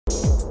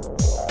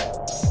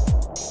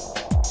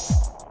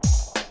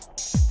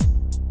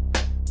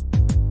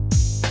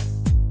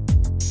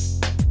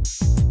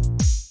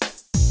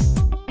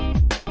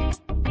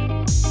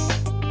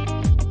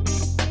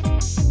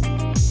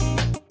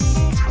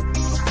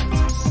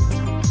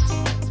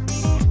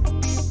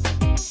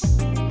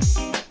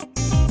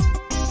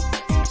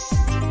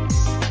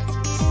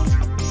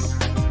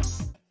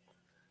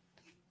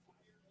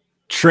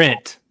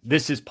Trent.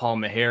 This is Paul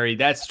Maharry.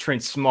 That's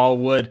Trent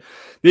Smallwood.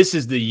 This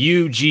is the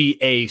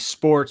UGA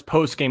Sports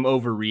Postgame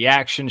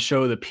Overreaction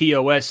Show, the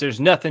POS.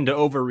 There's nothing to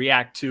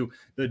overreact to.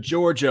 The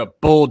Georgia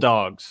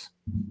Bulldogs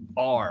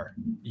are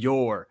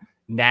your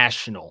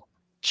national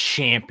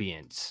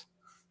champions.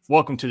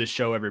 Welcome to the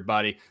show,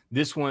 everybody.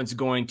 This one's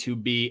going to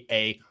be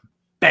a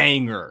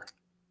banger.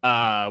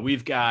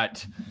 We've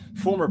got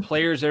former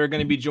players that are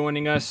going to be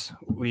joining us.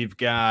 We've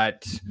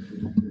got,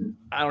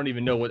 I don't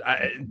even know what,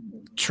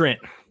 Trent.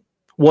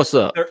 What's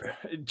up?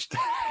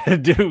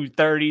 Dude,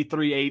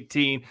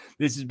 33-18.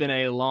 This has been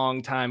a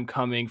long time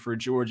coming for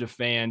Georgia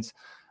fans.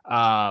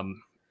 My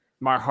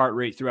heart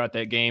rate throughout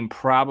that game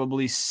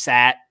probably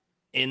sat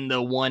in the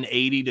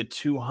 180 to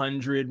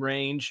 200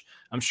 range.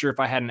 I'm sure if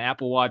I had an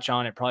Apple Watch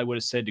on, it probably would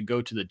have said to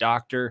go to the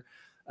doctor.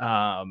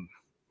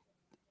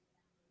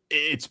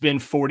 It's been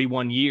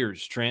 41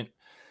 years, Trent.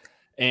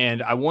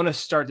 And I want to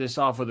start this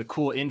off with a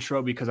cool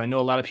intro because I know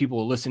a lot of people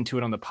will listen to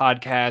it on the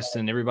podcast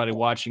and everybody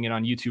watching it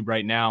on YouTube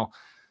right now.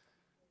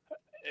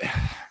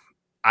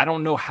 I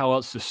don't know how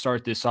else to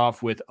start this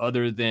off with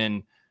other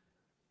than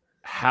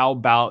how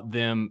about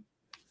them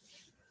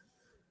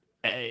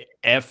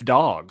F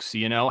Dawgs,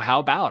 you know, how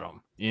about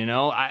them? You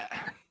know, I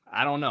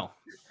don't know.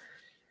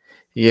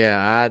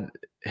 Yeah,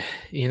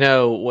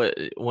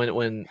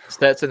 when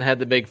Stetson had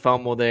the big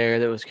fumble there,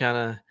 that was kind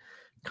of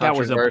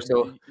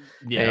controversial.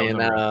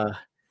 And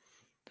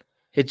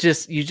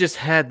you just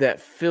had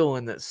that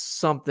feeling that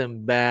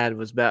something bad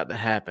was about to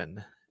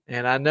happen.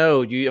 And I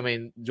know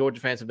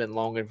Georgia fans have been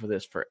longing for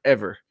this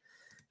forever.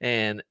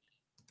 And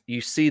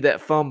you see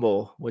that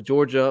fumble with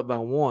Georgia up by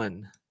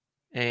 1,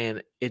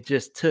 and it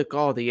just took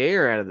all the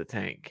air out of the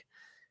tank.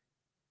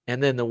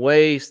 And then the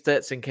way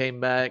Stetson came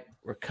back,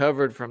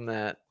 recovered from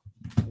that,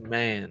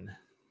 man,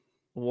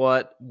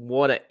 what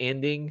an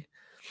ending.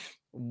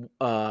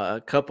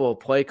 A couple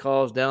of play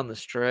calls down the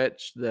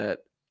stretch that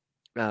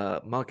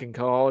Monken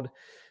called,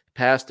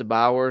 pass to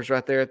Bowers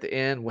right there at the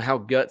end. How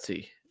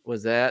gutsy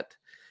was that?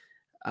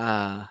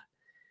 And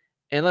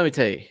let me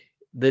tell you,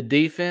 the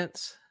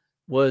defense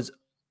was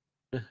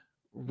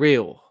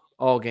real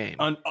all game.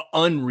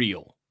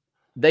 Unreal.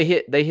 They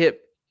hit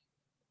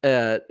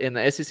in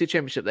the SEC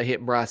championship. They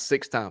hit Bryce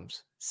 6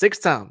 times. 6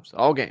 times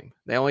all game.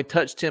 They only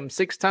touched him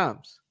 6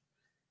 times.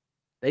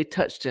 They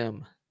touched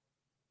him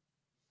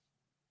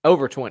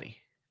over 20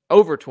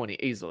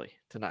 easily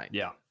tonight.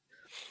 Yeah.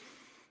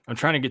 I'm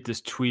trying to get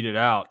this tweeted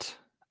out.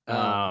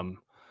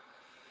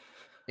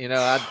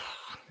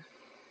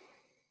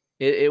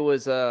 It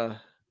was a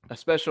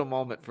special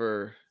moment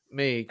for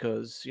me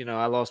because,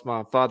 I lost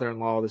my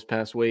father-in-law this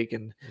past week,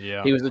 and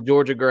he was a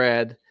Georgia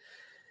grad.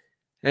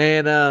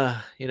 And,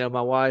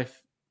 my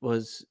wife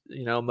was,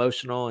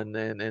 emotional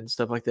and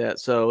stuff like that.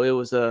 So it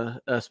was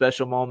a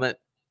special moment.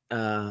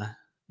 I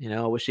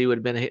wish he would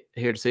have been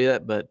here to see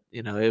that, but,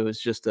 it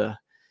was just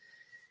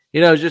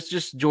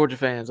just Georgia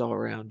fans all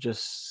around,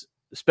 just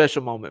a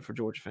special moment for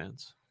Georgia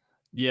fans.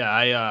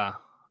 Yeah,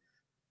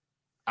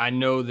 I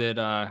know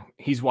that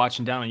he's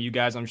watching down on you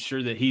guys. I'm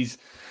sure that he's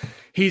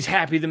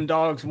happy them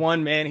Dogs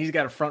won, man. He's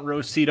got a front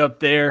row seat up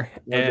there.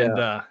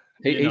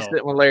 He's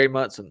sitting with Larry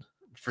Munson.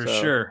 For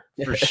sure.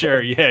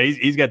 Yeah,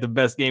 he's got the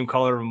best game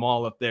caller of them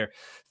all up there.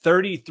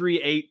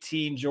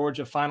 33-18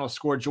 Georgia final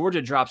score.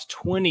 Georgia drops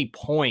 20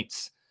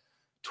 points.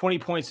 20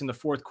 points in the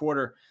fourth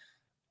quarter.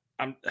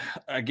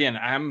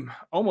 I'm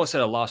almost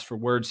at a loss for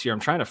words here. I'm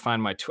trying to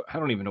find my I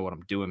don't even know what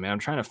I'm doing, man. I'm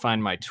trying to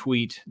find my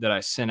tweet that I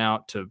sent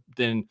out to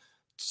then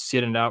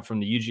send it out from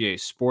the UGA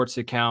Sports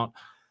account.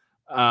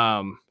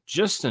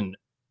 Just an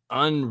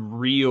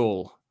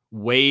unreal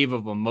wave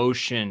of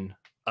emotion,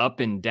 up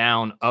and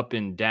down, up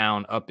and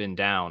down, up and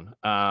down,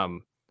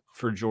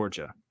 for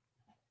Georgia.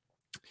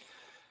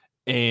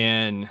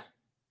 And,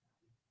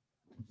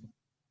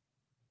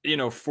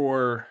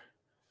 for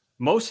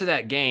most of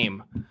that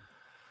game,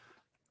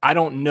 I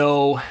don't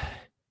know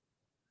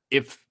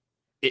if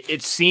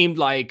it seemed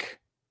like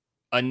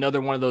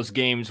another one of those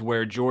games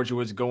where Georgia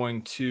was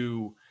going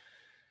to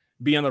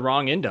be on the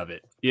wrong end of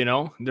it.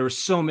 There were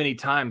so many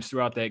times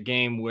throughout that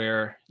game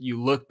where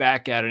you look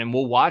back at it, and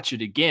we'll watch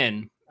it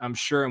again, I'm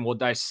sure, and we'll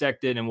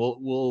dissect it, and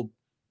we'll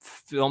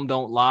film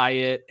Don't Lie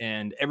it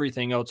and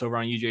everything else over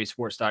on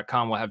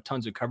UGAsports.com. We'll have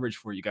tons of coverage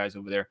for you guys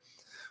over there.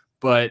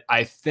 But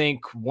I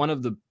think one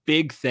of the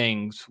big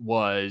things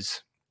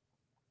was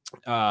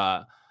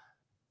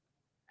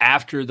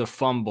after the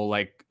fumble,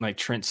 like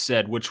Trent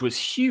said, which was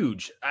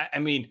huge. I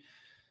mean,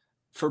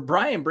 for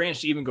Brian Branch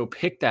to even go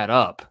pick that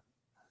up,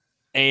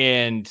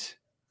 and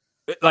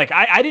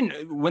I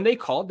didn't, when they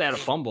called that a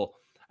fumble,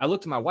 I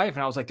looked at my wife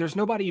and I was like, there's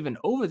nobody even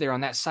over there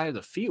on that side of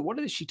the field. What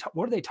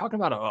are they talking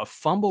about? A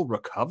fumble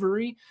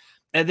recovery?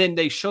 And then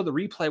they show the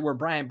replay where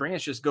Brian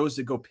Branch just goes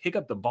to go pick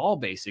up the ball,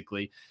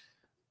 basically.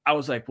 I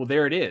was like, well,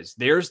 there it is.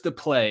 There's the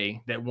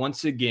play that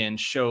once again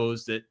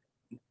shows that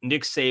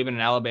Nick Saban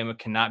and Alabama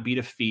cannot be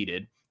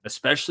defeated,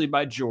 especially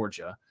by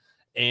Georgia.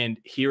 And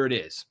here it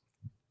is.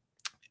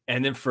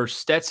 And then for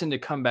Stetson to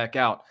come back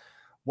out,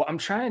 well, I'm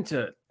trying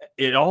to,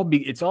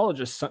 it's all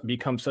just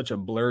become such a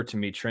blur to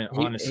me, Trent,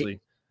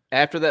 honestly.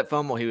 After that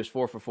fumble, he was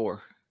 4 for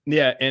 4.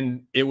 Yeah,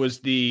 and it was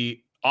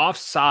the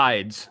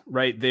offsides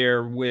right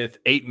there with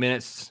 8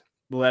 minutes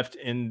left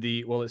in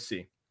the – well, let's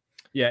see.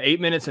 Yeah,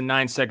 8 minutes and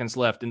 9 seconds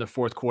left in the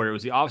fourth quarter. It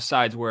was the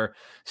offsides where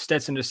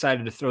Stetson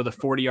decided to throw the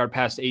 40-yard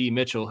pass to A.D.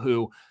 Mitchell,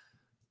 who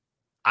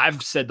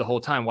I've said the whole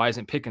time, why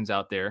isn't Pickens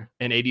out there?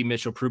 And A.D.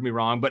 Mitchell proved me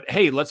wrong. But,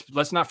 hey,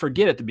 let's not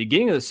forget at the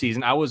beginning of the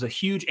season, I was a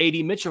huge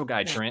A.D. Mitchell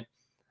guy, Trent.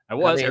 I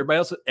was. Everybody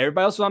else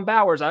was on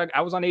Bowers.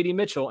 I was on A.D.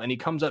 Mitchell, and he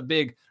comes up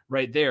big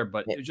right there.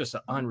 But it was just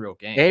an unreal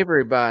game.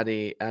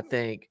 Everybody, I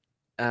think,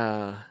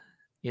 kind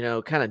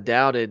of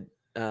doubted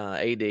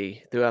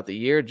A.D. throughout the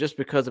year just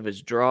because of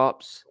his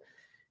drops.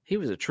 He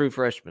was a true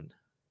freshman,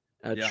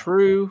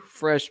 true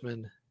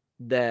freshman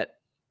that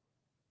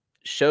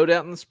showed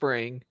out in the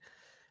spring,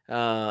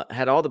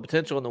 had all the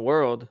potential in the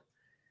world,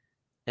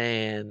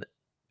 and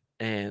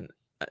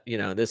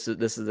this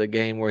is a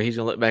game where he's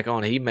gonna look back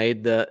on. He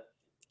made the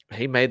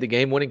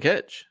game-winning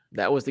catch.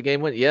 That was the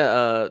game-winning.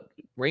 Yeah,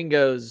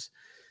 Ringo's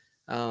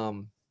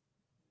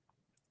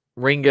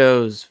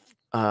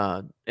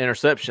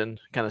interception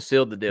kind of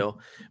sealed the deal,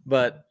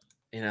 but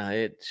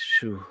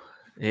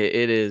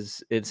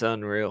it's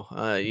unreal.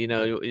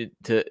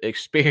 To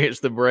experience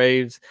the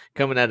Braves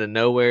coming out of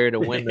nowhere to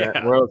win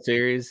that World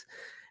Series,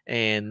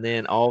 and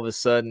then all of a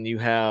sudden you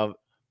have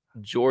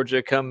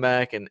Georgia come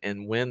back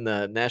and win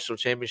the national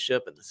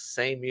championship in the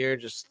same year,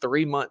 just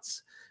 3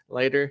 months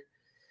later.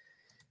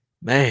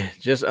 Man,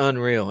 just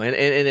unreal. And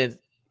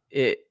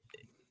it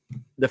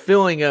the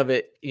feeling of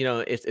it,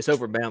 it's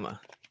over Bama.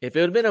 If it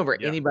would have been over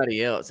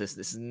anybody else, this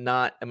is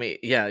not. I mean,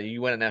 yeah,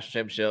 you win a national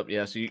championship,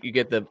 yeah, so you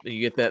get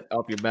that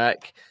off your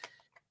back.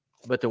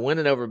 But to win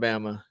it over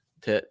Bama,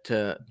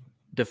 to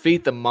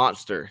defeat the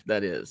monster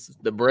that is,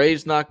 the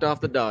Braves knocked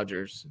off the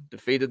Dodgers,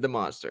 defeated the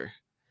monster.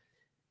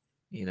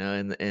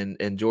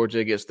 And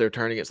Georgia gets their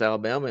turn against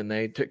Alabama, and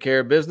they took care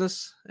of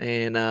business.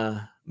 And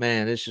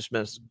man, it's just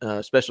been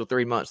a special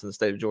 3 months in the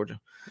state of Georgia.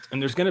 And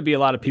there's going to be a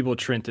lot of people,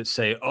 Trent, that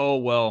say, "Oh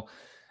well,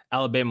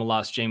 Alabama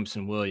lost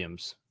Jameson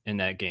Williams in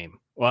that game."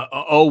 Well,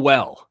 oh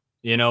well,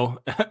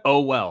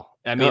 oh well.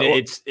 I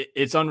mean,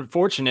 it's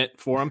unfortunate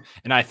for him,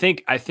 and I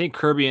think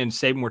Kirby and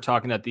Saban were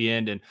talking at the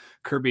end, and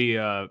Kirby,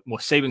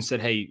 Saban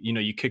said, "Hey,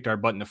 you kicked our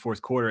butt in the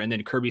fourth quarter," and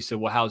then Kirby said,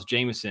 "Well, how's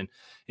Jameson?"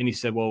 And he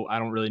said, "Well, I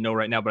don't really know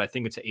right now, but I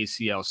think it's an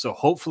ACL. So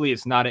hopefully,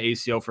 it's not an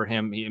ACL for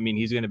him. I mean,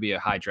 he's going to be a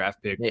high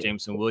draft pick,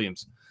 Jameson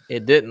Williams."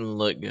 It didn't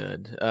look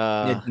good.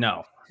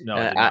 No,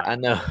 I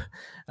know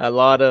a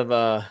lot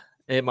of.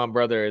 My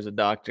brother is a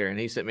doctor, and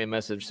he sent me a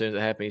message as soon as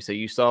it happened. He said,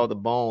 "You saw the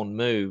bone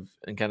move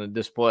and kind of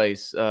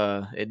displace.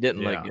 It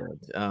didn't look good."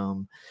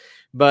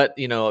 But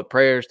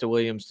prayers to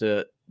Williams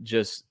to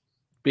just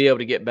be able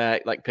to get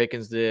back like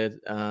Pickens did,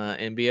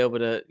 and be able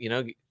to,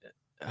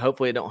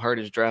 hopefully it don't hurt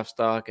his draft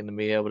stock, and to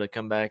be able to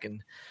come back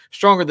and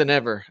stronger than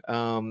ever.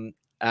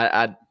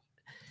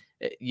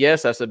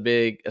 Yes, that's a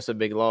big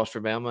loss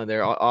for Bama.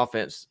 Their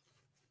offense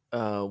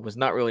was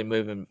not really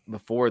moving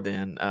before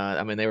then.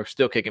 I mean, they were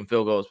still kicking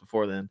field goals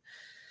before then.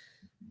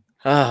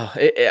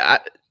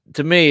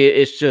 To me,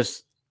 it's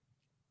just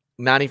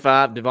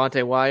 95.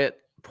 Devontae Wyatt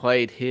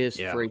played his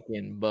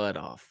freaking butt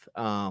off.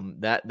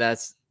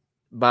 That's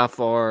by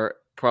far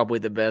probably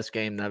the best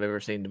game that I've ever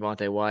seen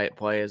Devontae Wyatt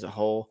play as a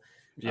whole.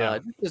 Yeah,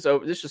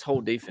 this just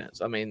whole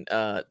defense. I mean,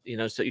 so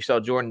you saw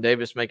Jordan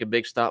Davis make a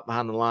big stop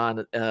behind the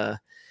line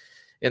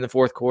in the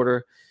fourth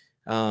quarter.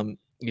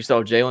 You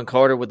saw Jalen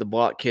Carter with the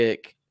block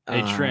kick.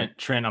 Hey,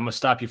 Trent, I'm gonna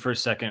stop you for a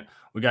second.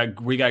 We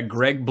got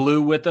Greg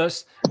Blue with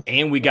us,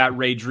 and we got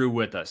Ray Drew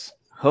with us.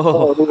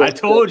 Oh, I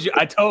told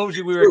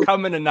you we were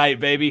coming tonight,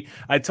 baby.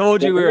 I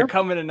told you we were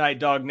coming tonight,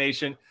 Dog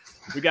Nation.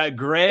 We got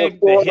Greg,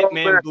 the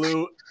Hitman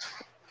Blue.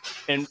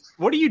 And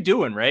what are you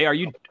doing, Ray? Are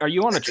you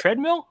on a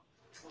treadmill?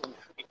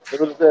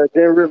 So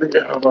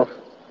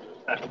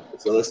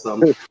that's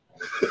something.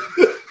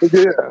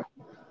 Yeah.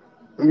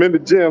 I'm in the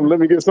gym. Let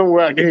me get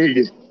somewhere I can hear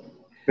you.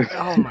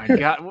 Oh my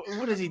God.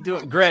 What is he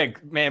doing? Greg,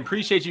 man,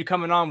 appreciate you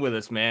coming on with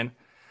us, man.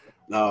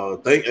 No,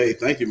 thank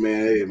you,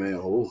 man. Hey, man.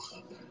 Oh.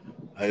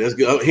 Hey, that's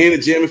good. I'm here in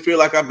the gym and feel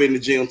like I've been in the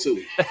gym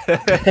too.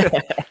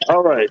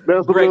 All right.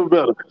 That's a little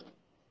better.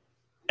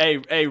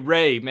 Hey,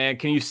 Ray, man,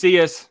 can you see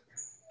us?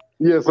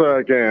 Yes, sir,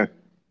 I can.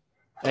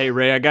 Hey,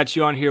 Ray, I got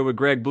you on here with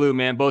Greg Blue,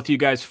 man. Both of you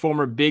guys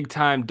former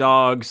big-time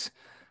Dogs.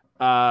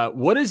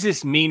 What does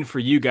this mean for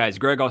you guys?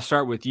 Greg, I'll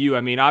start with you.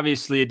 I mean,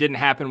 obviously, it didn't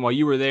happen while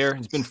you were there.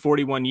 It's been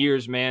 41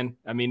 years, man.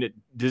 I mean,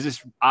 does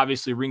this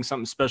obviously ring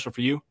something special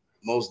for you?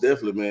 Most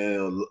definitely, man.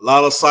 A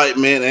lot of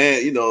excitement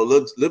and, a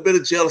little bit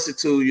of jealousy,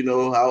 too.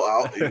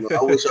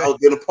 I wish I was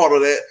getting a part of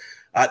that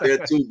out there,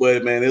 too.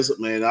 But, man,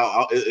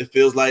 it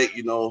feels like,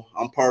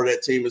 I'm part of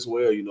that team as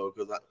well,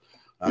 because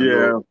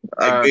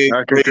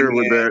I concur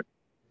with that.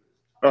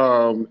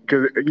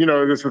 Because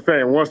it's the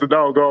thing. Once a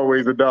dog,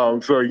 always a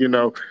dog. So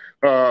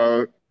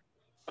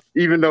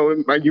even though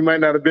you might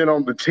not have been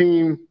on the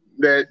team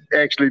that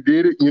actually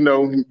did it, you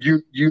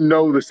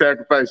know the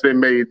sacrifice they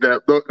made,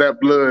 that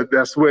blood,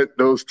 that sweat,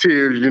 those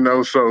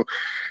tears. So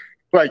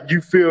like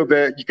you feel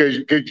that because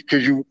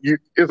you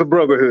it's a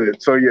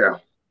brotherhood. So yeah,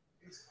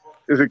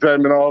 it's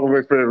excitement all the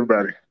way for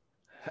everybody.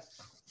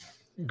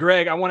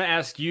 Greg, I want to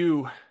ask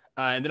you,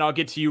 and then I'll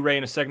get to you, Ray,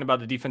 in a second about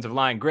the defensive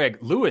line. Greg,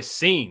 Lewis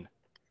Cine.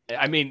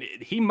 I mean,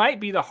 he might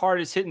be the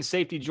hardest hitting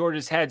safety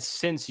Georgia's had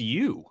since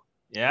you.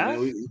 Yeah,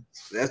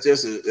 that's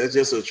just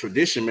a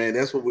tradition, man.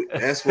 That's what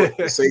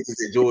the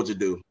safeties at Georgia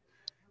do.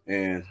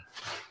 And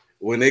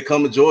when they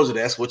come to Georgia,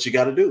 that's what you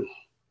got to do.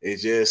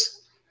 That's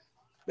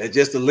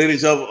just the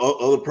lineage of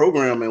the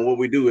program and what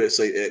we do at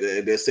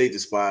that safety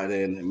spot.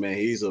 And man,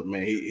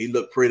 he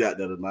looked pretty out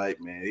there tonight,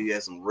 man. He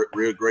had some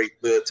real great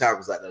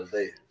tackles out there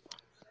today.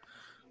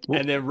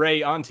 And then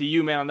Ray, on to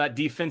you, man, on that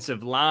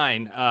defensive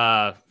line.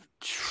 I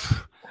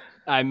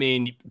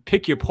mean,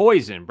 pick your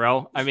poison,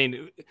 bro. I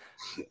mean,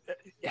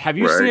 have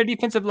you seen a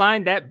defensive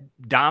line that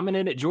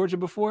dominant at Georgia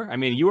before? I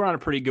mean, you were on a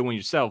pretty good one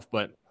yourself,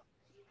 but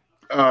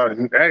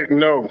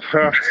no.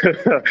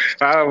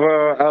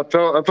 I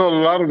told a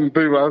lot of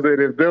people, I said,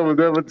 if there was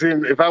ever a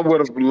team, if I would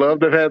have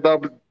loved to have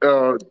had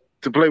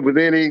to play with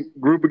any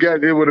group of guys,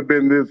 it would have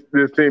been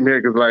this team here.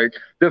 Because, like,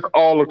 just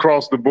all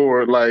across the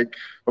board, like,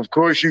 of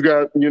course you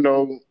got,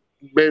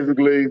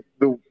 basically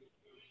the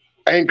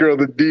anchor of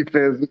the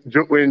defense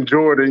in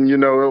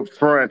Jordan, up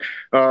front.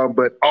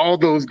 But all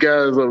those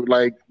guys are,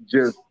 like,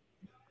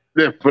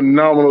 they're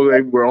phenomenal.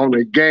 They were on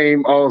the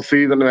game all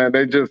season, man.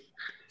 They just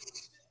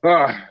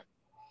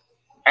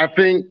I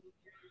think,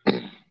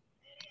 I'm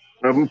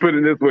going to put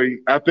it this way,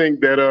 I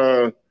think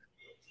that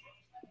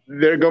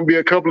there are going to be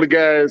a couple of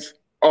guys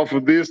off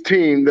of this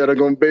team that are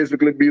going to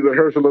basically be the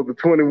Herschel of the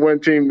 21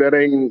 team that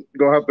ain't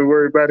going to have to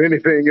worry about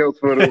anything else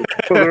for the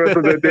rest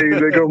of their days.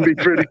 They're going to be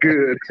pretty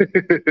good.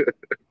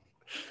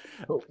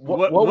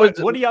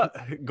 What do y'all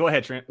 – go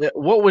ahead, Trent.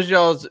 What was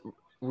y'all's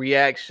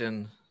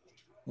reaction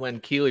when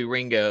Keely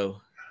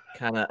Ringo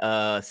kind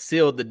of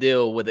sealed the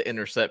deal with the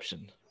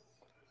interception?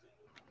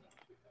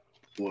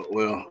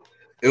 Well,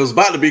 it was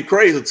about to be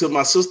crazy until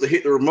my sister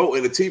hit the remote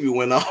and the TV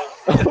went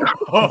off.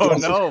 Oh,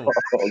 no.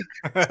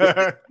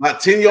 About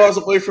 10 yards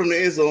away from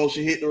the end zone,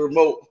 she hit the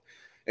remote.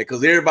 And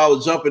because everybody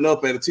was jumping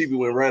up and the TV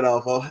went right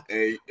off.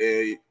 And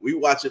we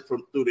watch it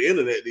through the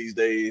internet these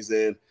days.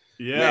 And,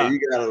 man, you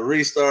got to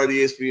restart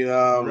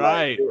ESPN.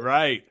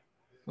 Right.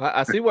 Well,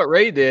 I see what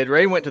Ray did.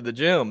 Ray went to the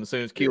gym as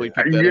soon as Keely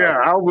picked that up. Yeah,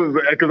 I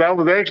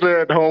was actually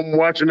at home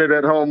watching it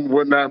at home and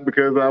whatnot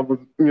because I was,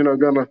 going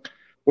to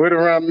wait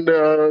around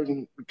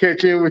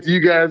catch in with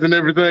you guys and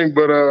everything.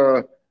 But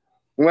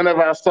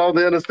whenever I saw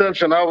the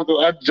interception,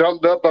 I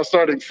jumped up. I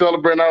started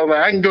celebrating. I was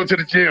like, I can go to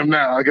the gym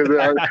now. Because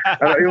at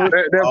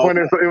that point,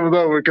 it was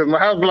over. Because my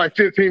house was like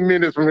 15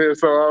 minutes from here.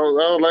 So I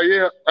was like,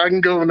 yeah, I can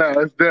go now.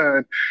 It's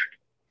done.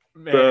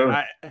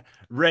 Man,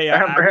 Ray, I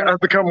have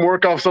to come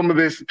work off some of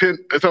this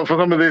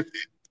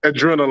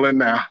adrenaline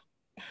now.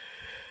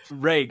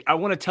 Ray, I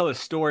want to tell a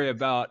story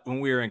about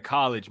when we were in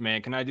college,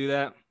 man. Can I do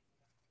that?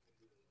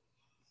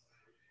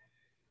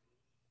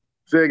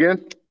 Say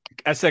again?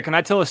 I said, can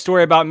I tell a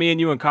story about me and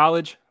you in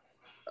college?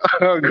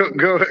 Go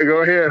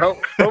ahead.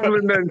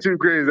 Hopefully nothing too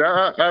crazy.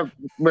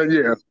 But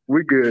yeah,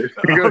 we good.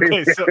 Go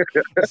okay,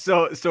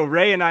 ahead. so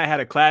Ray and I had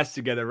a class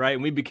together, right?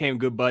 And we became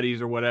good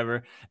buddies or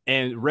whatever.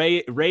 And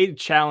Ray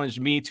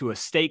challenged me to a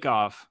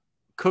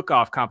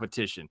cook-off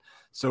competition.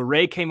 So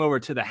Ray came over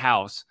to the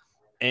house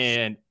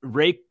and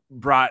Ray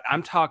brought,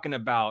 I'm talking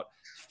about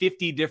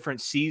 50 different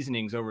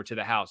seasonings over to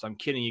the house. I'm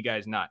kidding you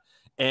guys not.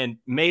 And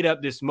made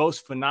up this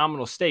most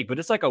phenomenal steak, but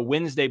it's like a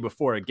Wednesday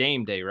before a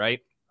game day,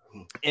 right?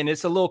 And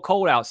it's a little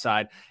cold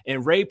outside.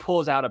 And Ray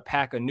pulls out a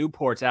pack of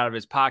Newports out of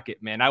his pocket,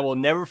 man. I will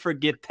never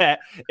forget that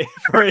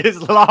for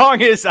as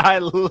long as I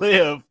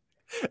live.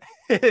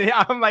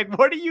 I'm like,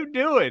 what are you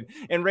doing?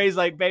 And Ray's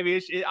like,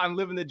 baby, I'm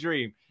living the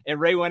dream. And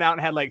Ray went out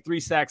and had like 3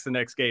 sacks the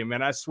next game,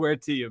 man. I swear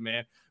to you,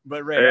 man.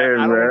 But Ray,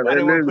 I don't want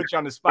to put you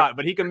on the spot,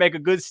 but he can make a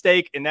good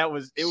steak. And it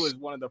was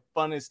one of the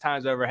funnest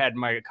times I ever had in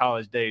my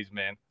college days,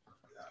 man.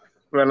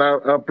 Man, I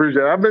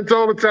appreciate it. I've been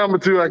told a time or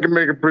two I can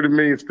make a pretty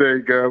mean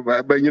steak,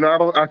 but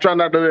I try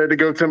not to let it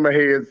go to my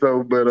head.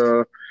 So, but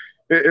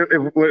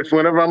if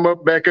whenever I'm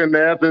up back in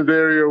the Athens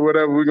area or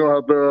whatever, we're gonna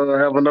have to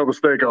have another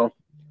steak off.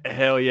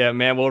 Hell yeah,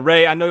 man. Well,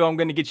 Ray, I know I'm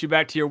going to get you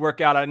back to your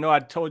workout. I know I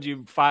told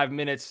you 5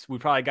 minutes. We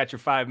probably got your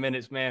 5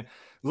 minutes, man.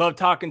 Love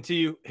talking to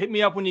you. Hit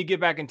me up when you get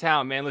back in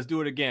town, man. Let's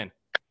do it again.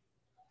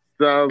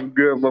 Sounds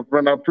good, my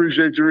friend. I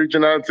appreciate you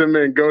reaching out to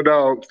me, and go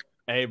Dogs.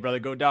 Hey, brother,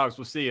 go Dogs.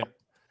 We'll see you.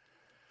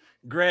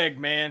 Greg,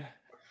 man,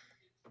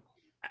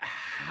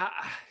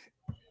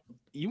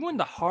 you won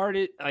the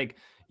hardest. Like,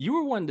 you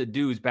were one of the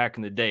dudes back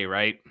in the day,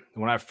 right?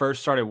 When I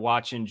first started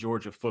watching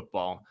Georgia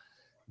football,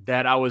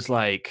 that I was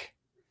like,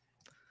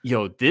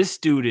 yo, this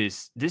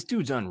dude's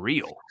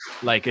unreal.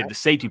 Like at the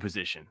safety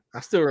position.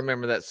 I still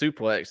remember that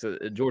suplex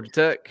at Georgia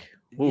Tech.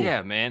 Ooh.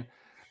 Yeah, man.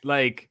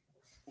 Like,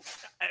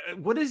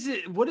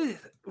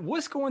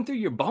 what's going through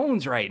your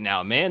bones right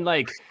now, man?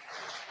 Like,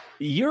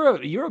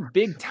 you're a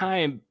big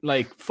time,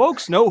 like,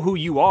 folks know who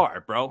you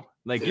are, bro.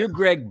 Like, you're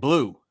Greg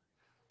Blue.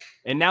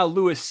 And now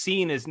Lewis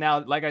Cine is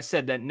now, like I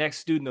said, that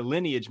next dude in the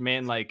lineage,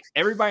 man. Like,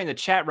 everybody in the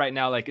chat right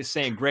now, like, is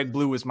saying Greg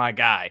Blue was my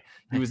guy.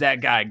 He was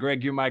that guy.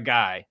 Greg, you're my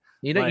guy.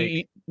 You know,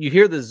 Like, you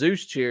hear the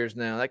Zeus cheers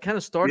now. That kind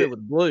of started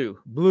with Blue.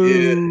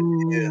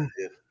 Yeah.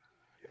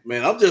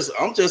 Man, I'm just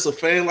a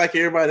fan like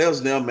everybody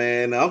else now,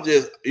 man. I'm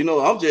just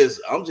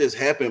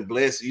happy and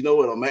blessed. You know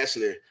what? I'm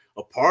actually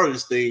a part of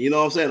this thing. You know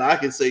what I'm saying? I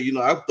can say,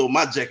 I can throw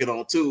my jacket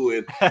on too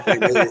and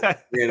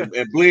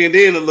blend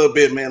in a little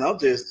bit, man. I'm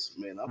just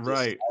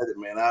right. excited,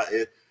 man.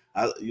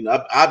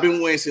 I've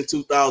been waiting since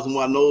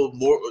 2001. I know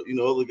more,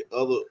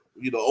 other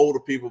older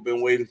people have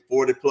been waiting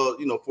 40 plus,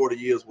 40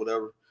 years,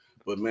 whatever.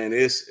 But man,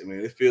 it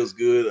feels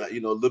good. A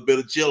little bit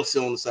of jealousy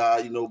on the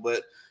side,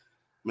 but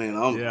man,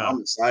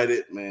 I'm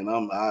excited, man.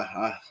 I'm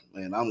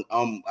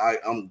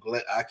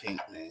glad. I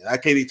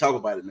can't even talk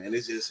about it, man.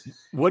 It's just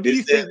what do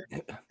you think?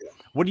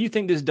 What do you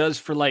think this does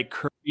for like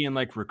Kirby and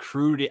like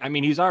recruiting? I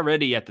mean, he's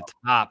already at the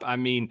top. I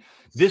mean,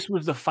 this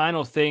was the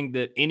final thing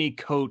that any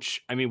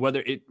coach, I mean,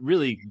 whether it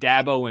really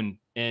Dabo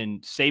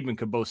and Saban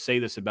could both say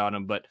this about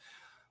him, but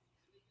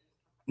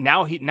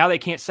now they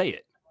can't say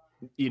it.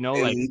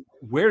 Like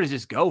where does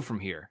this go from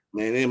here?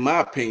 Man, in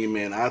my opinion,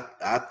 man,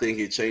 I think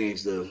it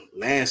changed the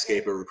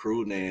landscape of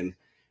recruiting, and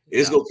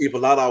it's gonna keep a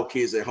lot of our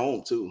kids at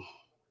home too.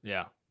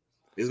 Yeah.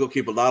 It's gonna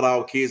keep a lot of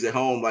our kids at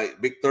home, like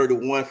Big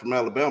 31 from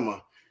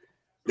Alabama.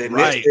 That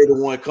next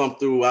 31 come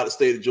through out of the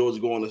state of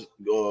Georgia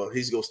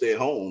he's gonna stay at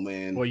home,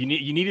 man. Well, you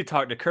need to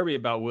talk to Kirby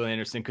about Will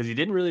Anderson because he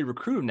didn't really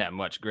recruit him that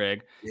much,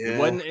 Greg.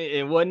 Yeah.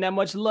 It wasn't that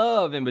much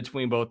love in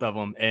between both of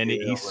them, and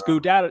he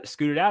scooted out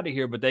of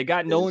here. But they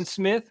got Nolan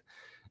Smith,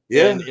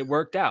 and it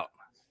worked out.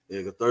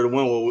 Yeah, the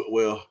 31.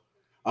 Well,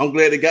 I'm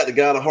glad they got the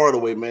guy the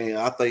Hardaway, man.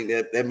 I think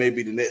that may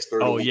be the next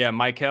 31. Oh yeah,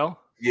 Michael.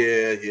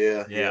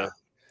 Yeah.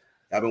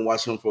 I've been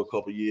watching him for a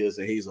couple of years,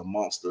 and he's a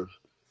monster.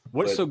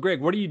 So,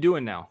 Greg, what are you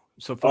doing now?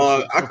 So,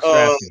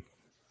 I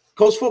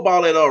coach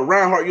football at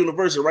Reinhardt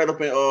University, right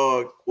up in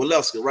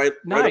Waleska, right?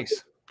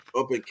 Nice.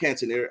 Right up in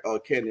Canton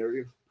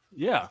area.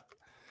 Yeah.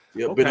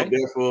 Yeah, been up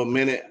there for a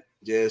minute,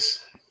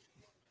 just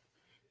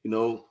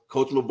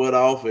coach my butt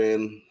off,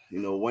 and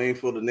waiting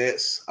for the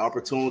next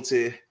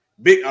opportunity,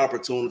 big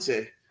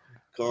opportunity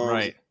comes.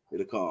 Right.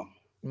 It'll come.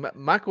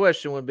 My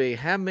question would be,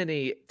 how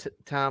many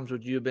times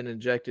would you have been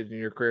ejected in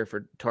your career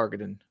for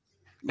targeting?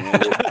 Man,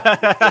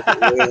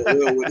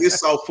 with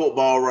this soft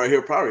football right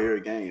here, probably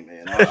every game,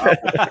 man.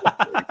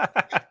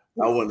 I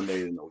wouldn't have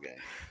made it no game.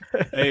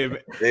 Hey,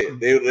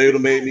 they would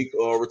have made me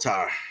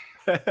retire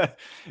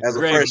as a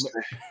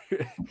freshman.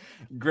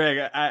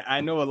 Greg, I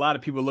know a lot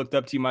of people looked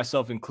up to you,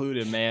 myself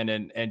included, man,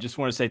 and just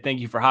want to say thank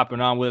you for hopping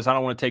on with us. I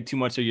don't want to take too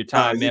much of your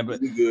time, man.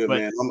 But you're good,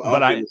 man.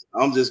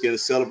 I'm just gonna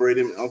celebrate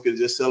him. I'm gonna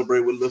just celebrate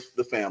with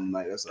the family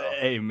tonight. That's all.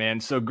 Hey, man.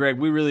 So, Greg,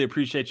 we really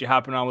appreciate you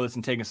hopping on with us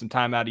and taking some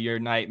time out of your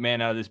night,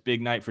 man, out of this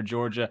big night for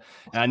Georgia.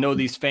 And I know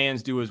these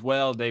fans do as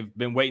well. They've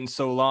been waiting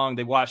so long.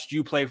 They watched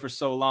you play for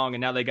so long,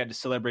 and now they got to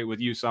celebrate with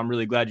you. So I'm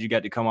really glad you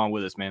got to come on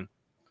with us, man.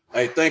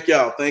 Hey, thank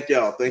y'all,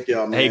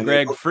 man. Hey,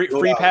 Greg, free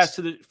pass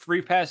to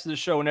the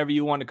show whenever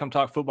you want to come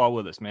talk football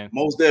with us, man.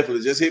 Most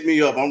definitely, just hit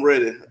me up. I'm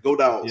ready. Go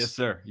Dawgs.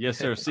 Yes,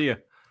 sir. See ya,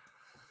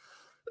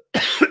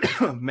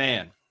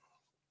 man.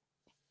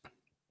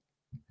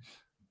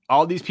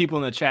 All these people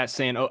in the chat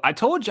saying, "Oh, I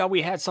told y'all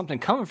we had something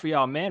coming for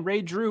y'all, man."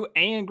 Ray Drew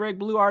and Greg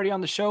Blue already on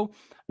the show.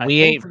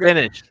 We ain't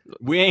finished.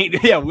 We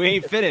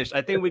ain't finished.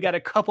 I think we got a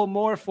couple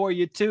more for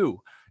you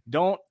too.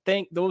 Don't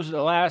think those are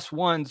the last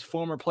ones,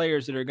 former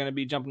players that are going to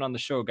be jumping on the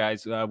show,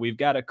 guys. We've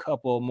got a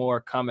couple more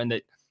coming.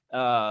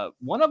 That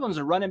one of them's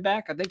a running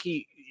back. I think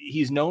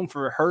he's known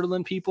for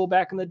hurdling people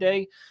back in the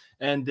day.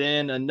 And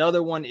then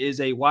another one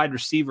is a wide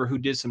receiver who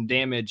did some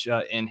damage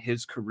in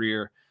his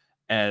career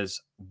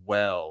as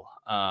well.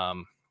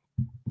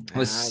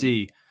 Let's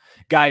see.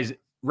 Guys,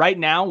 right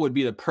now would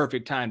be the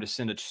perfect time to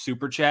send a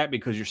super chat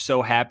because you're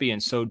so happy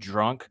and so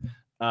drunk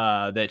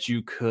that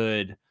you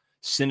could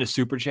send a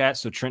super chat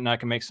so Trent and I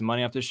can make some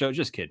money off this show.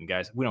 Just kidding,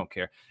 guys. We don't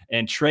care.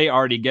 And Trey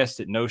already guessed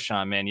it. No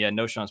Sean, man. Yeah,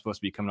 No Sean's supposed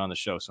to be coming on the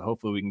show. So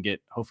hopefully we can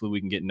get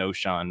No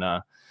Sean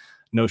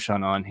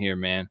on here,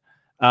 man.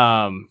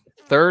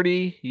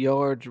 30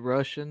 yards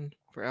rushing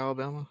for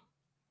Alabama.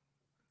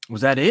 Was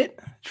that it,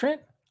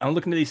 Trent? I'm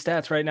looking at these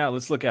stats right now.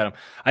 Let's look at them.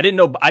 I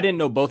didn't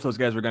know both those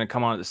guys were going to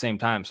come on at the same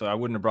time, so I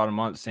wouldn't have brought them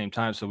on at the same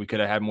time. So we could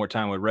have had more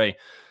time with Ray.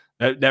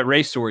 That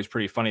Ray story is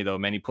pretty funny though,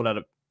 man. He pulled out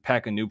a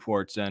pack of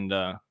Newports and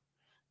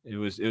it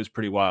was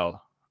pretty wild.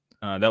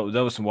 That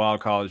was some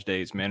wild college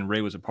days, man. Ray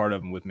was a part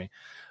of them with me.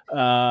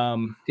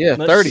 Yeah,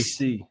 30. Let's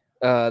see.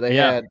 They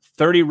had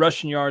 30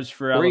 rushing yards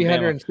for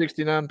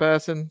 369 Alabama.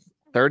 Passing,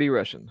 30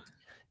 rushing.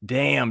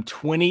 Damn,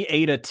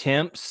 28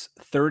 attempts,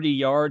 30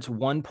 yards,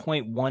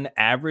 1.1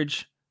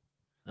 average.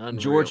 Unreal.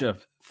 Georgia,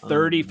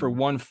 30 for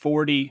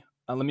 140.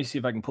 Let me see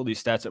if I can pull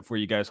these stats up for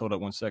you guys. Hold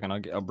up 1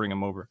 second. I'll bring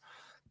them over.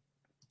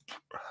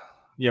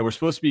 Yeah, we're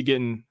supposed to be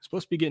getting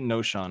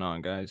No Sean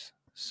on, guys.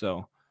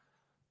 So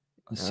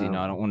let's see.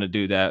 No, I don't want to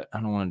do that.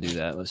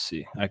 Let's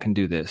see. I can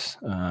do this.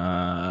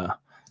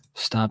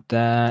 Stop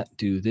that.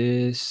 Do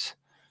this.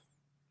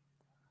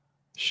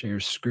 Share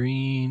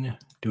screen.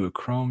 Do a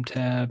Chrome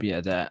tab.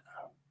 Yeah, that.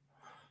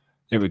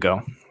 There we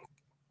go.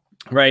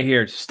 Right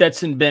here.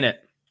 Stetson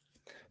Bennett.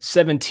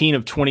 17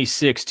 of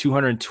 26,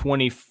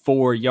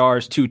 224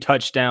 yards, 2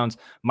 touchdowns.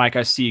 Mike,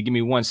 I see you. Give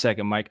me 1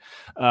 second, Mike.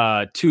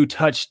 2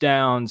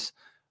 touchdowns.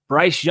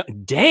 Bryce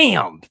Young,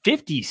 damn,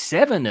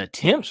 57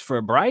 attempts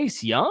for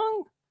Bryce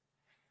Young?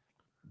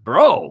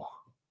 Bro,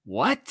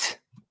 what?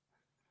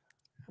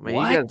 I mean,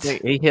 you got to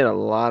think he hit a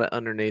lot of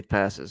underneath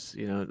passes.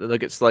 You know,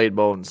 look at Slade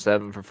Bolden,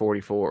 7 for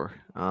 44.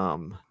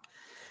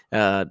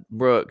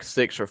 Brooks,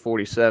 6 for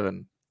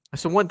 47.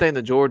 So one thing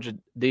the Georgia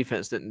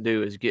defense didn't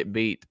do is get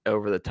beat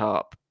over the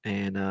top,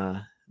 and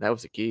that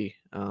was the key.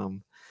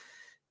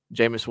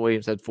 Jameis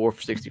Williams had 4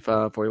 for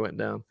 65 before he went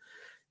down.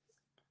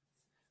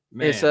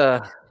 Man.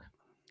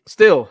 It's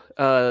still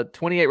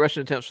 28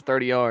 rushing attempts for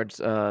 30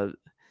 yards. Well,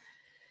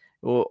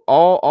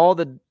 all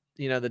the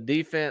the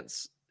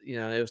defense,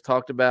 it was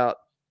talked about.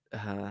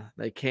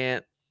 They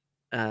can't,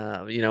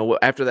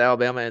 after the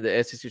Alabama and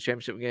the SEC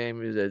championship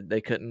game, they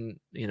couldn't,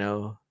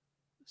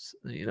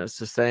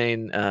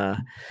 sustain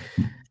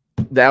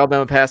the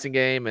Alabama passing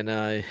game, and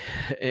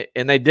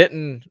they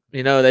didn't,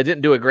 they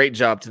didn't do a great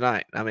job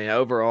tonight. I mean,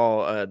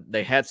 overall,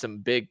 they had some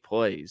big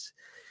plays.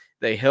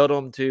 They held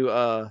them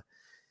to.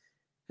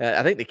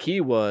 I think the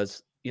key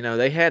was,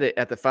 they had it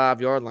at the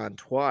 5-yard line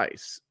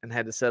twice and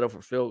had to settle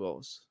for field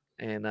goals,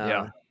 and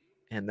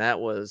that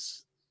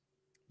was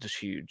just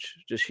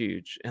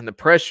huge. And the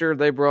pressure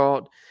they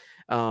brought,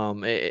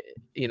 they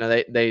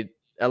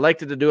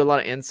elected to do a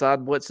lot of inside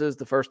blitzes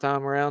the first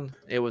time around.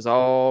 It was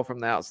all from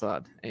the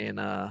outside,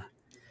 and a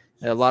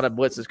lot of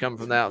blitzes coming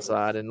from the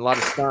outside, and a lot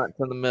of stunts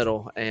in the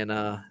middle, and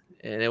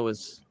it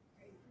was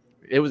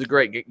a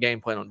great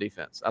game plan on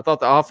defense. I thought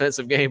the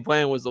offensive game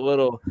plan was a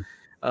little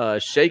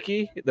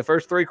shaky the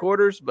first 3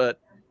 quarters, but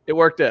it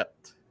worked out.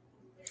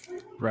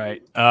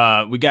 Right.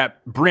 We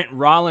got Brent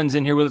Rollins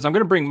in here with us. I'm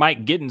going to bring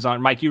Mike Giddens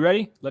on. Mike, you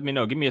ready? Let me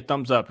know. Give me a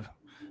thumbs up.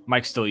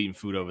 Mike's still eating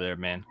food over there,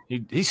 man.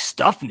 He's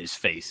stuffing his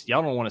face.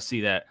 Y'all don't want to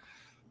see that.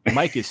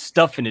 Mike is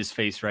stuffing his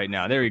face right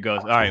now. There he goes.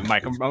 All right,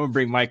 Mike. I'm going to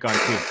bring Mike on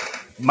too.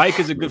 Mike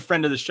is a good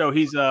friend of the show.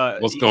 He's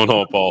what's going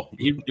on, Paul?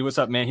 What's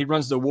up, man? He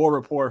runs the War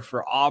Report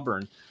for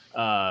Auburn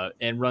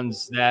and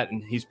runs that,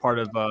 and he's part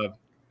of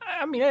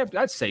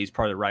I'd say he's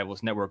part of the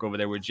Rivals Network over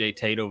there with Jay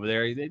Tate over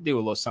there. They do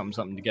a little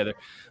something together.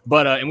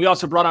 But and we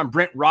also brought on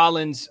Brent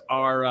Rollins,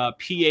 our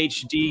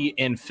PhD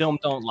in Film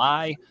Don't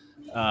Lie.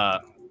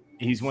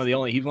 He's one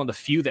of the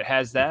few that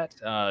has that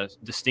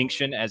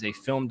distinction as a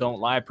Film Don't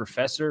Lie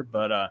professor.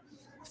 But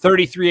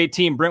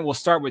 33-18, Brent, we'll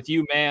start with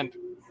you, man.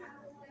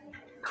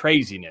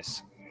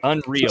 Craziness,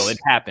 unreal. It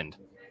happened.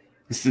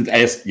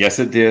 Yes,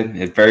 it did.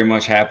 It very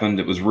much happened.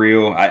 It was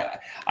real.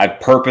 I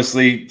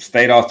purposely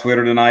stayed off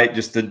Twitter tonight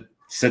just to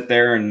sit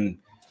there, and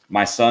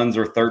my sons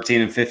are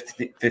 13 and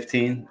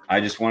 15.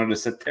 I just wanted to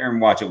sit there and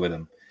watch it with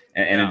them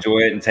and enjoy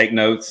it and take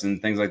notes and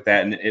things like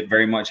that. And it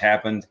very much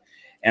happened.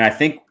 And I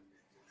think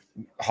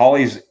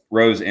Holly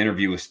Rowe's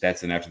interview with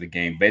Stetson after the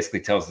game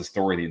basically tells the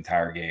story of the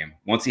entire game.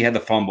 Once he had the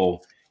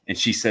fumble, and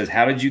she says,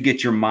 "How did you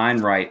get your mind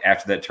right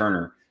after that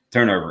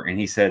turnover?" And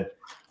he said,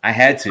 "I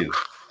had to.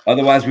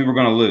 Otherwise, we were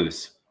going to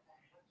lose."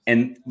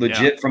 And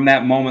legit from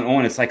that moment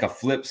on, it's like a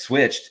flip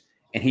switched,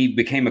 and he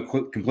became a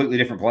completely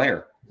different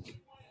player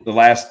the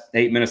last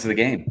 8 minutes of the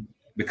game,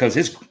 because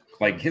his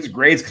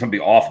grade's going to be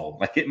awful.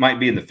 Like, it might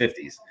be in the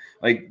 50s.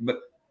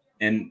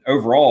 And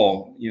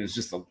overall, it's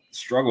just a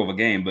struggle of a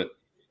game. But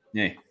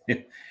yeah,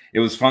 it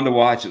was fun to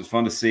watch. It was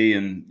fun to see,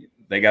 and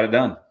they got it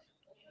done.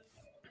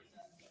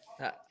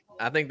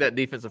 I think that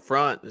defensive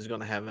front is going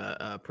to have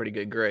a pretty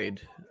good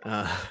grade.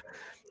 I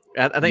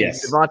think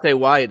Devontae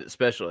Wyatt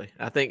especially.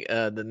 I think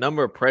the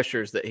number of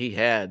pressures that he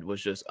had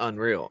was just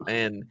unreal.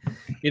 And,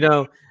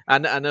 I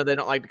know they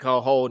don't like to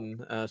call holding,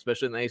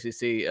 especially in the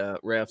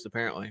ACC refs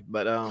apparently.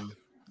 But,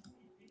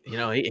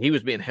 he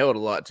was being held a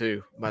lot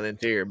too by the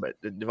interior.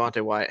 But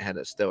Devontae Wyatt had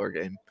a stellar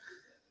game.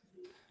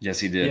 Yes,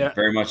 he did. Yeah.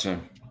 Very much so.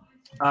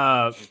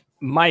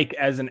 Mike,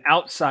 as an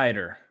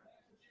outsider,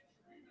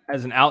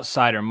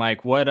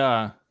 Mike, what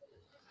are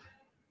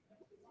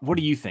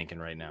you thinking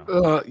right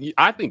now?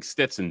 I think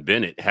Stetson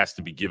Bennett has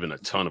to be given a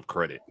ton of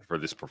credit for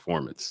this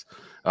performance.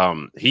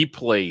 He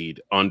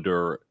played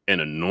under an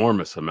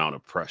enormous amount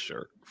of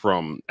pressure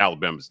from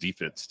Alabama's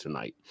defense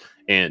tonight.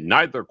 And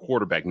neither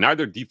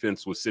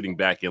defense was sitting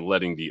back and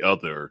letting the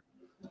other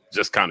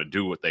just kind of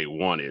do what they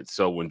wanted.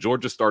 So when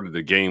Georgia started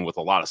the game with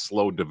a lot of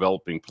slow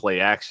developing play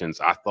actions,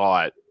 I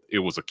thought it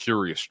was a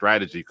curious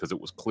strategy because it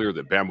was clear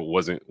that Bama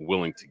wasn't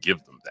willing to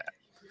give them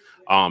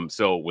that.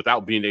 So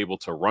without being able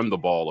to run the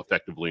ball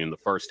effectively in the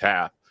first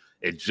half,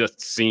 it just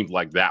seemed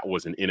like that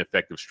was an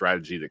ineffective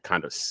strategy that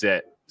kind of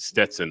set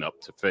Stetson up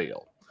to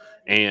fail.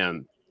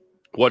 And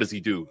what does he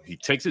do? He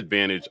takes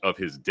advantage of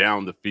his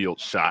down the field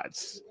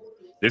shots.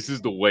 This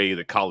is the way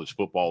that college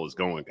football is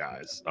going,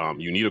 guys.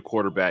 You need a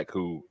quarterback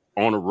who,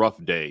 on a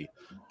rough day,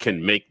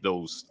 can make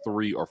those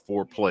 3 or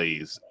 4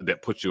 plays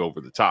that put you over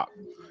the top.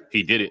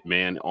 He did it,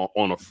 man.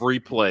 On a free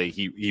play,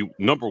 he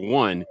number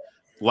one,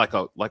 like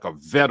a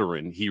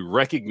veteran, he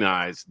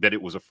recognized that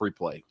it was a free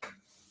play.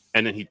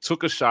 And then he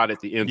took a shot at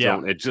the end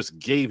zone and just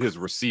gave his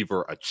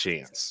receiver a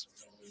chance.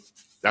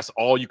 That's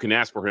all you can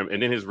ask for him.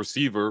 And then his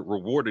receiver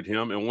rewarded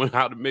him and went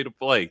out and made a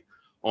play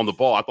on the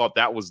ball. I thought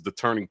that was the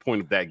turning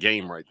point of that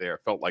game right there.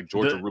 It felt like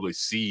Georgia really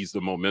seized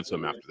the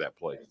momentum after that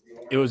play.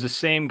 It was the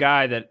same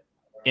guy that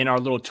in our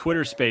little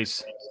Twitter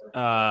space,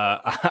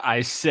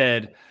 I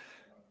said,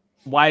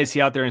 why is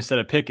he out there instead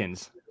of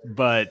Pickens?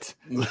 But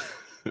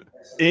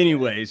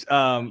anyways,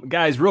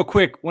 guys, real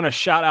quick, want to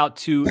shout out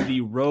to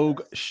the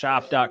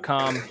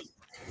rogueshop.com.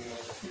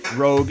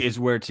 Rogue is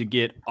where to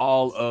get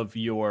all of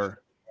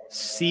your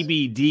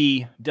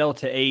CBD,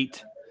 Delta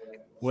 8,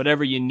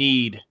 whatever you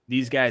need.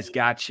 These guys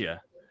got you.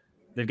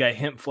 They've got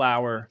hemp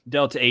flower,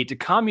 Delta 8 to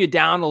calm you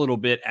down a little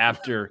bit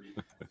after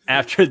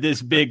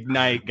this big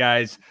night,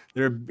 guys.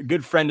 They're a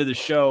good friend of the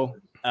show,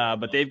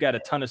 but they've got a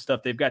ton of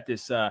stuff. They've got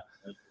this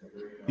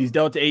these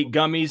Delta 8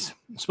 gummies.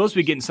 I'm supposed to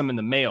be getting some in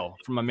the mail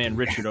from my man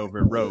Richard over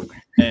at Rogue.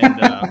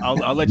 And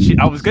I'll let you –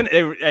 I was going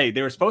to –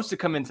 they were supposed to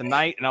come in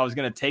tonight, and I was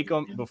going to take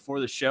them before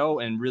the show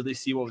and really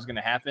see what was going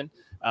to happen,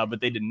 but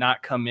they did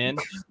not come in.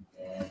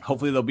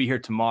 Hopefully they'll be here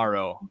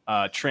tomorrow.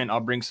 Trent, I'll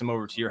bring some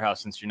over to your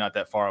house since you're not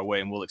that far away,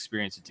 and we'll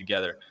experience it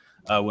together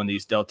when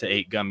these Delta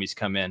 8 gummies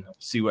come in.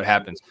 See what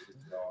happens.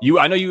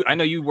 I know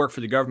you work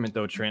for the government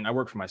though, Trent. I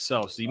work for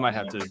myself, so you might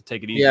have to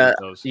take it easy with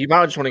those. You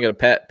might just want to go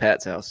to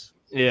Pat's house.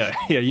 Yeah,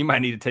 you might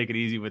need to take it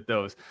easy with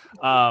those.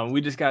 We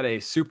just got a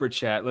super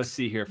chat. Let's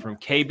see here from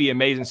KB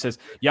Amazing says,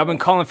 y'all been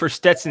calling for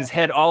Stetson's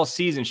head all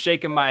season,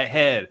 shaking my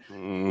head.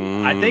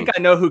 I think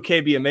I know who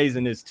KB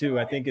Amazing is too.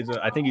 I think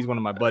he's one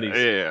of my buddies.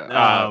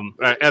 Yeah.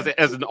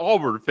 As an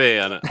Auburn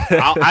fan,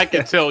 I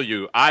can tell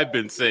you, I've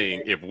been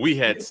saying if we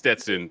had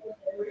Stetson,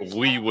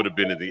 we would have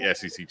been in the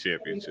SEC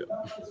championship.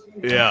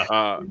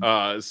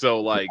 Yeah.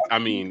 So like, I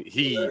mean,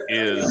 he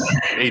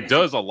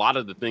does a lot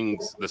of the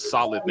things, the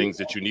solid things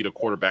that you need a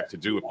quarterback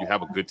to do if you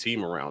have a good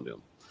team around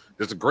him.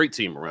 There's a great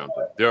team around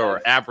him. There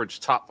are average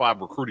top 5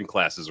 recruiting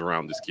classes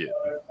around this kid.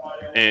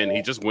 And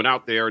he just went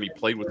out there and he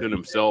played within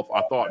himself.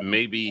 I thought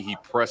maybe he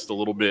pressed a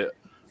little bit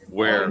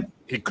where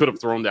he could have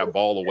thrown that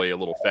ball away a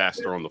little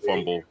faster on the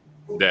fumble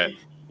that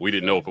we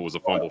didn't know if it was a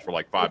fumble for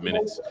like 5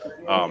 minutes.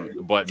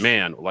 But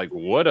man, like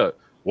what a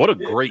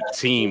great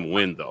team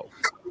win, though.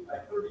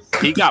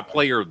 He got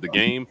player of the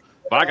game,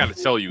 but I got to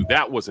tell you,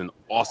 that was an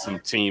awesome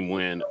team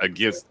win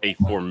against a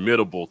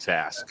formidable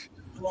task.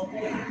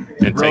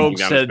 And Rogue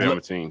taking down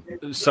his team.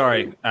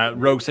 Sorry,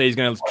 Rogue said he's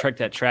going to check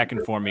that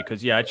tracking for me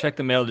because, I checked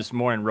the mail this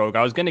morning, Rogue.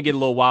 I was going to get a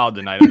little wild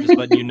tonight. I'm just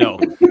letting you know.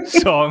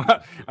 So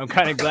I'm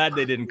kind of glad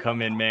they didn't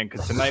come in, man,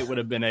 because tonight would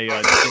have been a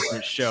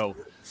different show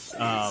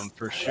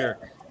for sure.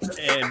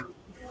 And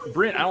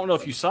Brent, I don't know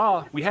if you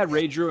saw, we had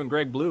Ray Drew and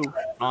Greg Blue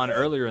on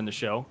earlier in the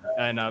show.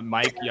 And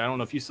Mike, I don't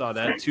know if you saw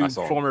that. Two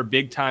former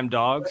big-time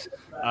Dogs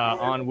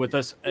on with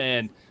us.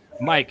 And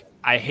Mike,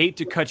 I hate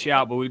to cut you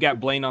out, but we've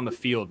got Blaine on the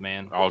field,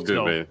 man. All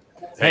good, man.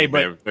 Hey,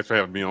 man, thanks for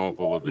having me on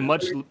for a little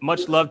bit.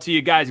 Much love to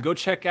you guys. Go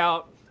check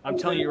out, I'm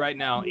telling you right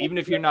now, even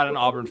if you're not an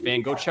Auburn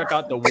fan, go check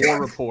out the War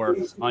Report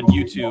on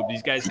YouTube.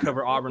 These guys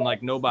cover Auburn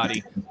like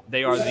nobody.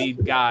 They are the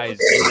guys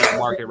in that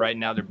market right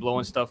now. They're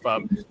blowing stuff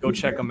up. Go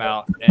check them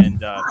out,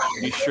 and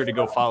be sure to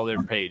go follow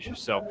their page.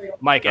 So,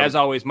 Mike, as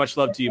always, much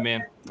love to you,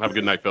 man. Have a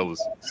good night,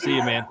 fellas. See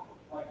you, man.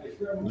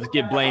 Let's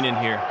get Blaine in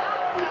here.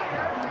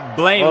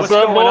 Blaine, what's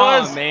up, going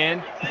boys? on, man?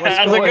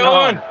 How's it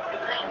going?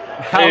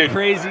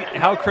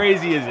 How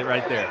crazy is it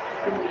right there?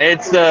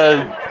 It's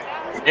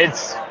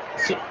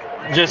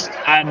just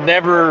I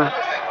never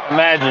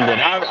imagined it.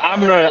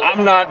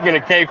 I'm not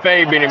gonna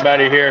kayfabe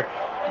anybody here.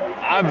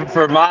 I've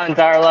for my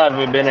entire life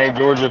have been a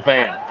Georgia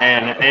fan,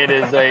 and it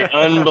is a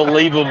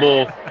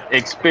unbelievable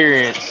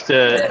experience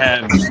to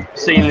have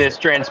seen this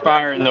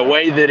transpire in the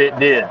way that it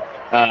did.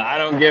 I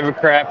don't give a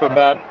crap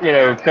about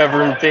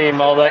covering the team,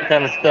 all that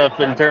kind of stuff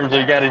in terms of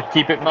you got to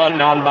keep it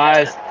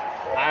non-biased.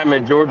 I'm a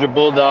Georgia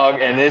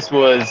Bulldog, and this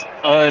was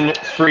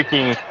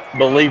unfreaking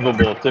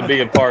believable to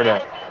be a part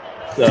of.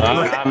 So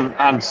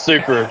I'm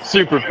super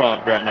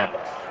pumped right now.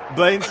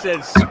 Blaine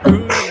said,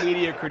 screw the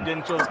media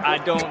credentials. I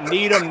don't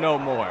need them no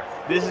more.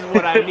 This is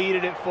what I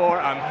needed it for.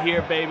 I'm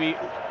here, baby.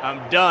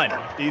 I'm done.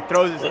 He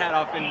throws his hat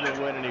off into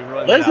the wind and he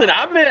runs Listen,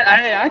 out.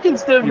 I can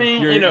still be,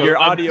 your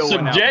audio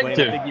subjective. Went out,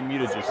 Blaine. I think you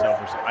muted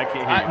yourself or something. I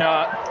can't hear you.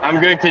 No,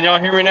 I'm good. Can y'all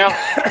hear me now?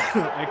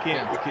 I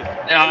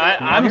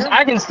can't.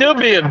 I can still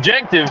be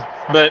objective,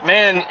 but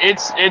man,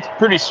 it's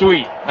pretty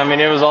sweet. I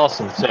mean, it was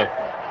awesome. So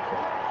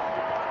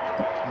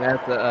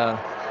that's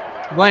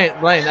Blaine,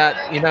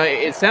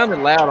 it sounded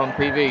loud on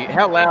TV.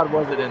 How loud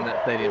was it in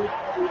that stadium?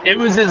 It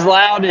was as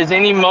loud as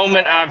any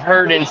moment I've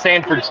heard in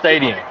Sanford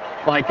Stadium.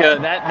 Like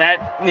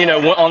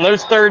on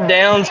those third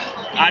downs,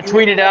 I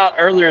tweeted out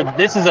earlier,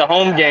 this is a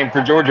home game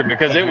for Georgia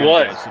because it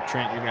was. So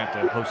Trent, you're going to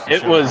have to host the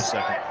show for a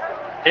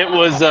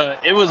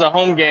second. It was a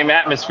home game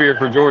atmosphere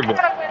for Georgia.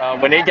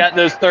 When it got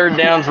those third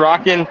downs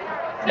rocking,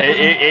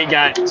 it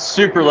got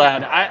super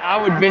loud. I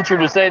would venture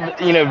to say that,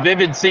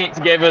 Vivid Seats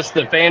gave us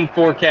the fan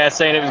forecast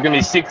saying it was going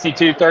to be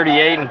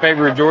 62-38 in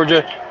favor of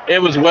Georgia.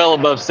 It was well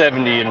above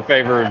 70 in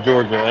favor of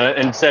Georgia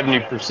and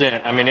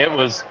 70%. I mean, it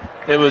was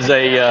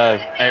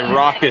a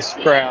raucous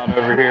crowd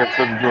over here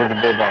for the Georgia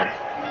Bulldogs.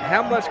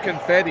 how much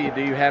confetti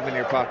do you have in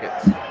your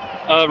pockets?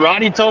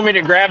 Ronnie told me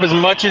to grab as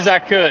much as I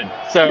could,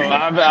 so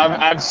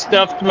I've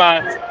stuffed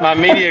my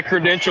media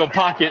credential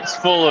pockets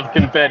full of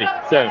confetti.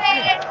 So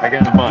I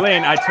got a bunch.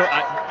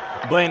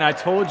 Blaine, I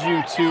told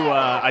you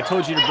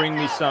to bring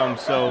me some.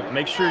 So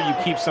make sure you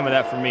keep some of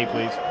that for me,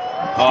 please.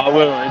 Oh, I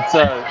will.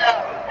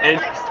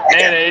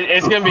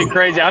 It's gonna be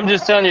crazy. I'm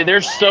just telling you,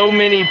 there's so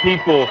many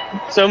people,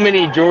 so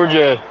many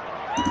Georgia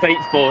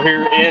faithful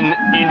here in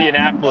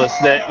Indianapolis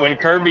that when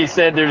Kirby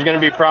said there's going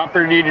to be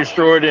property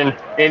destroyed in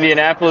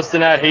Indianapolis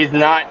tonight, he's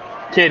not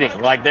kidding.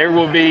 Like there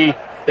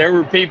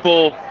were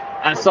people.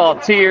 I saw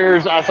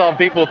tears. I saw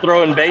people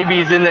throwing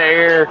babies in the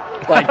air.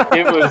 Like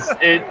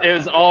it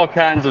was all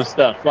kinds of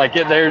stuff. Like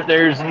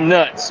there's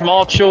nuts.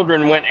 Small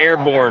children went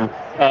airborne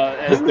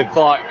as the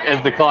clock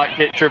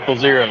hit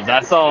 000. I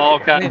saw all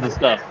kinds of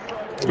stuff.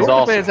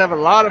 Georgia fans have a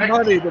lot of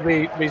money to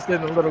be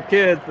sending little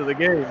kids to the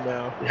game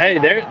now. Hey,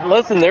 there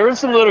were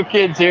some little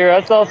kids here.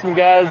 I saw some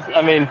guys.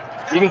 I mean,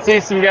 you can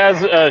see some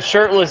guys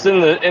shirtless in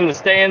the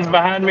stands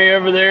behind me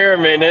over there.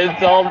 I mean,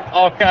 it's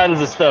all kinds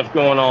of stuff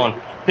going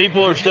on.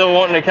 People are still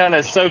wanting to kind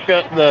of soak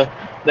up the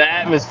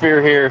atmosphere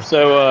here,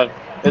 so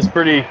it's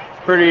pretty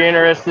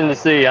interesting to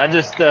see. I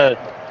just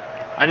want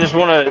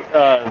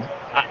to.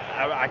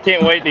 I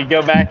can't wait to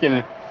go back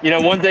and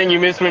one thing you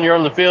miss when you're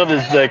on the field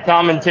is the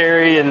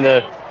commentary and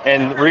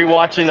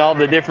rewatching all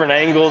the different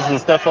angles and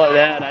stuff like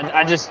that.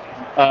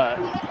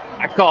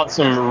 I caught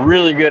some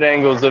really good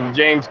angles of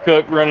James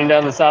Cook running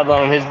down the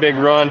sideline on his big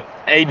run.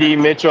 A.D.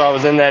 Mitchell, I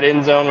was in that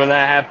end zone when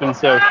that happened.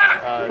 So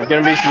there's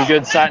going to be some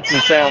good sights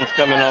and sounds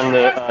coming on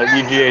the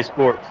UGA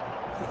Sports.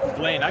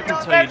 Blaine, I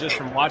can tell you just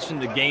from watching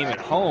the game at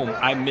home,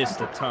 I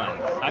missed a ton.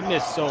 I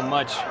missed so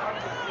much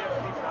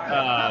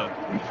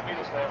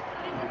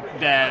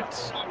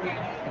that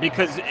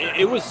because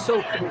it was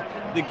so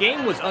 – the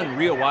game was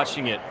unreal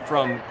watching it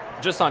from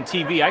just on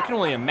TV. I can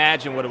only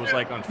imagine what it was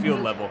like on field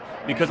level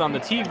because on the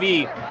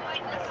TV –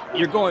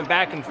 you're going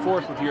back and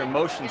forth with your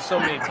emotions so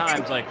many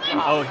times, like,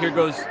 oh, here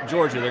goes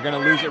Georgia. They're going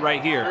to lose it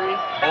right here.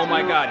 Oh,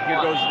 my God, here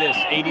goes this.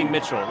 A.D.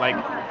 Mitchell. Like,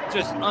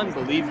 just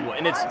unbelievable.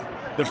 And it's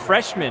the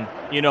freshmen,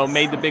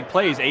 made the big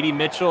plays. A.D.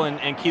 Mitchell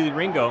and Keely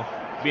Ringo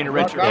being a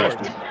redshirt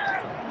freshman.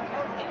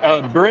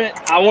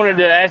 Brent, I wanted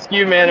to ask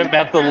you, man,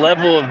 about the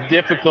level of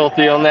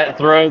difficulty on that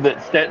throw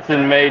that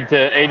Stetson made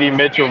to A.D.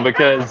 Mitchell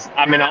because,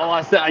 I mean,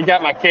 I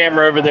got my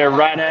camera over there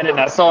right at it, and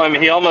I saw him.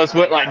 He almost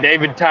went like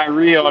David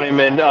Tyree on him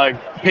and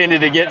pinned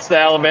it against the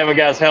Alabama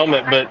guy's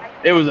helmet, but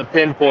it was a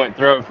pinpoint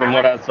throw from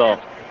what I saw.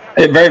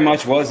 It very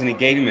much was, and he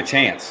gave him a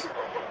chance.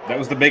 That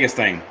was the biggest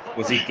thing,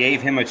 was he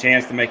gave him a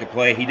chance to make a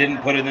play. He didn't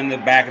put it in the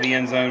back of the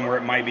end zone where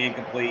it might be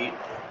incomplete,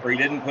 or he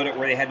didn't put it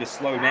where they had to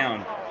slow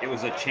down. It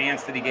was a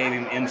chance that he gave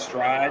him in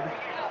stride,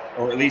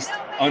 or at least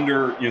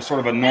under sort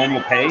of a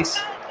normal pace.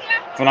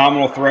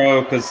 Phenomenal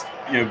throw because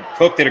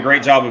Cook did a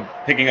great job of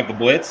picking up the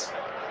blitz,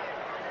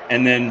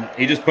 and then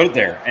he just put it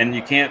there. And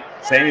you can't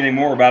say anything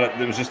more about it.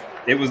 It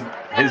was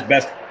his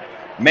best,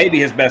 maybe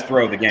his best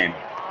throw of the game.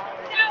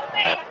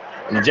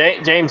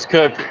 James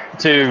Cook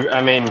too.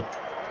 I mean,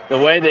 the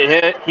way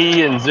that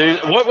he and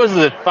Zeus. What was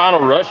the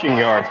final rushing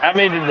yards? How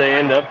many did they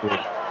end up with?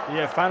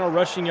 Yeah, final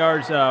rushing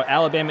yards,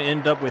 Alabama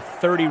ended up with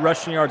 30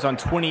 rushing yards on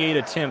 28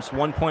 attempts,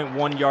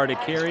 1.1 yard a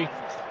carry.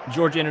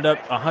 Georgia ended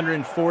up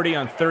 140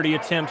 on 30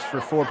 attempts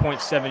for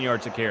 4.7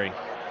 yards a carry.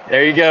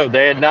 There you go.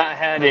 They had not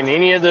had in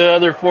any of the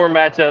other four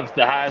matchups.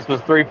 The highest was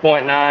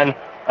 3.9.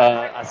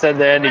 I said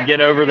they had to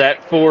get over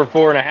that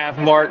 4.5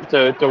 mark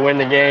to win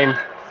the game.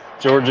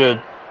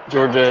 Georgia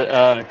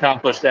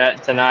accomplished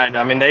that tonight.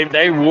 I mean,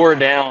 they wore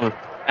down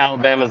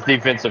Alabama's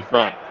defensive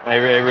front. They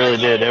really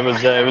did.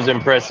 It was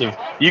impressive.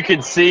 You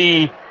could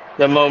see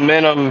the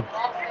momentum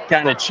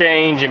kind of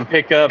change and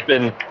pick up,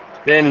 and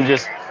then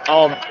just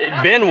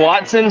Ben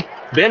Watson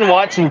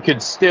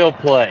could still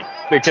play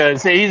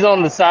because he's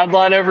on the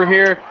sideline over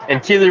here,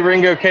 and Keely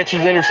Ringo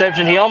catches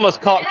interception. He almost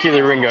caught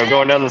Keely Ringo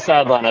going down the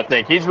sideline, I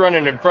think. He's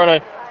running in front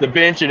of the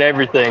bench and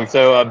everything.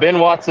 So Ben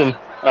Watson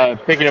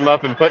picking him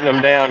up and putting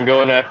him down,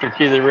 going after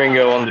Keely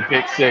Ringo on the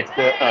pick six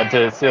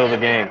to seal the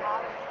game.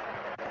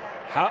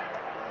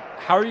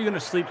 How are you going to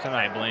sleep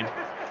tonight, Blaine?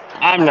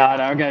 I'm not.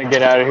 I've got to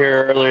get out of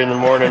here early in the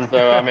morning.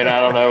 So, I mean, I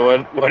don't know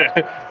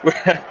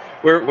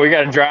what we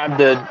got to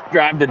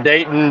drive to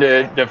Dayton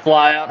to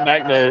fly out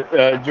back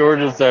to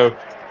Georgia. So,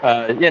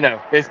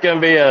 it's going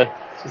to be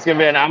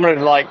I'm going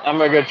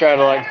to go try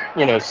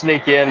to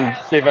sneak in,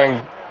 see if I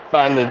can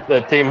find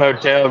the team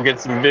hotel,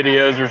 get some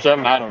videos or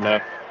something. I don't know.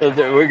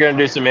 We're going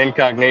to do some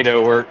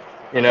incognito work.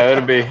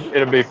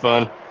 It'll be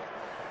fun.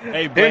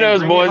 Hey, Blaine, who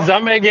knows, boys? I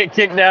may get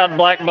kicked out and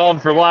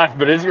blackballed for life,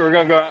 but we're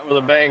going to go out with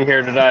a bang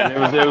here tonight.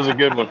 It was a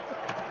good one.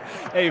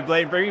 Hey,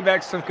 Blaine, bring me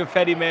back some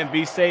confetti, man.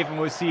 Be safe, and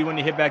we'll see you when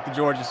you hit back to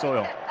Georgia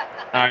soil.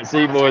 All right,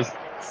 see you, boys.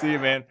 See you,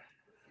 man.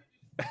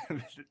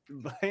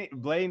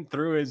 Blaine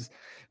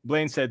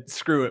said,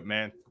 screw it,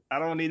 man. I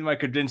don't need my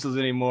credentials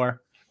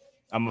anymore.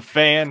 I'm a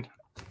fan.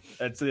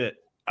 That's it.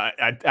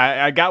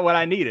 I got what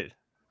I needed.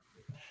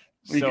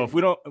 So if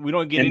we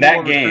don't get any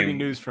more recruiting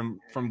news from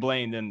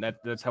Blaine, then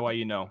that's how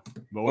you know.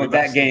 But well,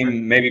 that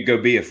game, maybe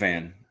go be a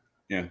fan.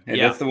 Yeah,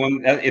 that's the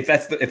one.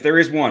 If there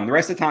is one, the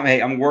rest of the time,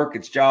 hey, I'm work,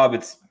 it's job,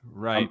 it's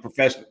right. I'm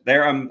professional.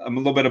 There, I'm a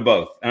little bit of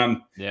both, and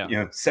I'm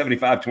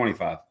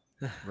 75-25.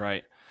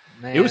 Right.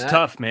 Man, it was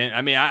tough, man.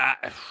 I mean, I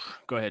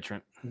go ahead,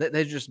 Trent.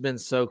 They've just been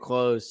so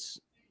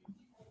close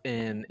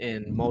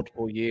in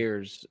multiple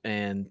years,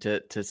 and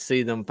to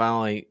see them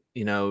finally,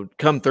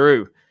 come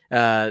through.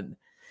 The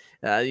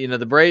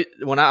Braves,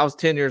 when I was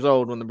 10 years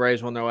old, when the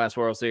Braves won their last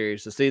World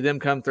Series, to see them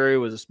come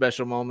through was a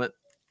special moment.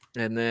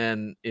 And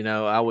then,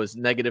 I was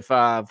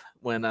 -5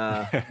 when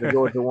the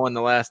Georgia won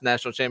the last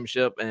national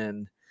championship,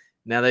 and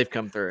now they've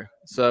come through.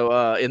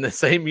 So in the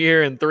same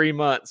year in 3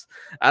 months,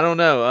 I don't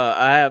know.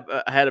 I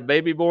had a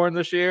baby born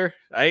this year.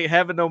 I ain't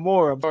having no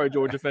more. I'm sorry,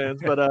 Georgia fans,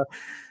 but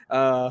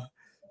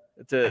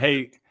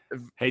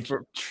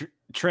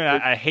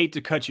Trent, I hate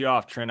to cut you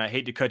off, Trent. I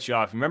hate to cut you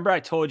off. Remember I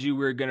told you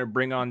we were going to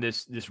bring on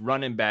this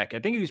running back. I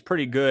think he was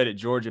pretty good at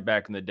Georgia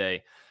back in the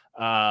day.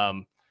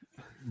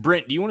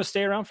 Brent, do you want to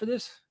stay around for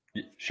this?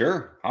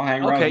 Sure. I'll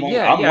hang around. Okay,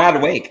 I'm wide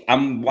awake.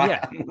 I'm a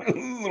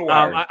little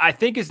wired. I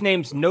think his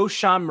name's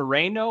Noshan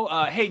Moreno.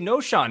 Hey,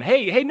 Noshan.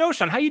 Hey,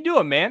 Noshan. How you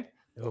doing, man?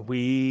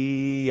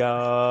 We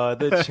are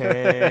the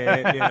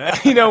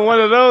champ.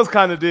 One of those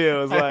kind of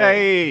deals. Like,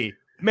 hey,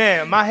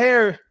 man, my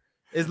hair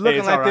is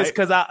looking like this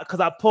because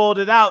I pulled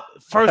it out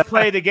first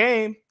play of the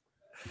game.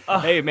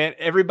 Hey, man,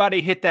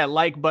 everybody hit that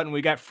like button.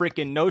 We got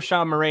freaking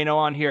Noshan Moreno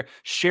on here.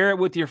 Share it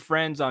with your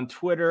friends on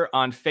Twitter,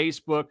 on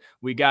Facebook.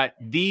 We got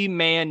the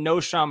man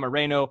Noshan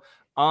Moreno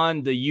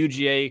on the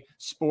UGA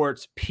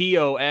Sports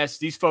POS.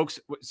 These folks,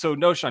 so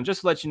Noshan,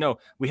 just to let you know,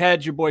 we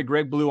had your boy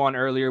Greg Blue on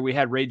earlier. We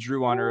had Ray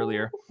Drew on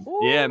earlier.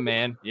 Yeah,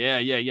 man.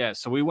 Yeah.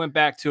 So we went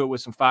back to it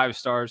with some 5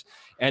 stars.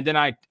 And then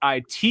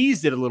I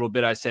teased it a little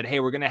bit. I said,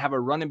 hey, we're going to have a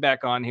running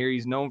back on here.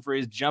 He's known for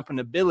his jumping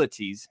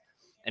abilities.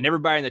 And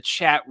everybody in the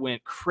chat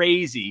went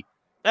crazy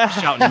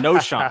shouting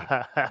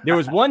Noshan. There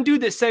was one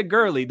dude that said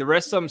Gurley. The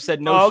rest of them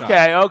said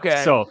Noshan.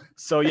 Okay. So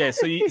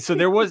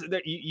there was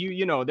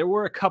there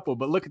were a couple,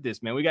 but look at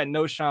this, man. We got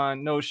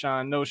Noshan.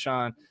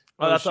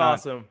 Oh, that's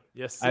awesome.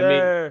 Yes,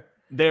 sir.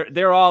 I mean,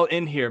 they're all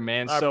in here,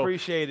 man. I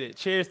appreciate it.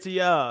 Cheers to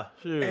y'all.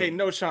 Sure. Hey,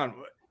 Noshan,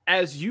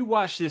 as you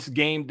watch this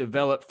game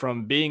develop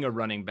from being a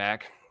running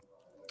back,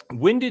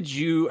 when did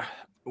you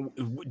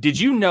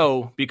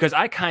know, because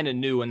I kind of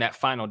knew in that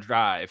final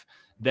drive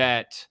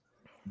that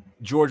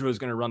Georgia was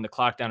going to run the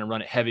clock down and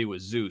run it heavy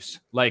with Zeus.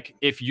 Like,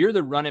 if you're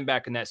the running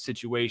back in that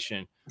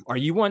situation, are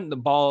you wanting the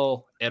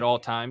ball at all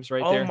times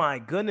there? Oh, my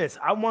goodness.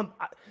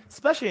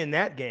 Especially in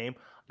that game,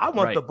 I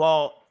want the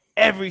ball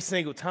every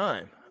single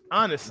time,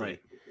 honestly. Right.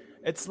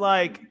 It's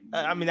like,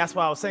 that's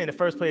why I was saying the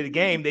first play of the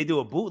game, they do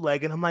a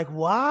bootleg, and I'm like,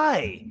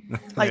 why?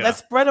 Like, let's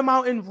spread them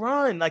out and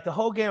run. Like, the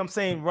whole game, I'm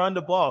saying run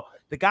the ball.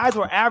 The guys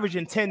were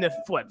averaging 10 to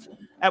what?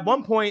 At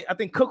one point, I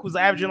think Cook was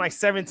averaging like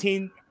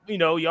 17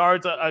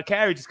 yards a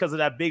carry just because of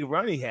that big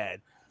run he had.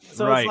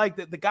 So it's like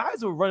the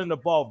guys were running the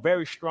ball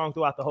very strong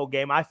throughout the whole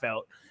game, I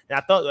felt. And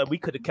I thought that we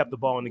could have kept the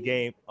ball in the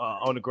game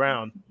on the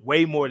ground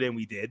way more than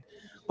we did.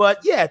 But,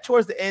 yeah,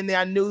 towards the end there,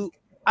 I knew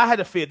I had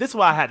to feel. This is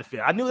why I had to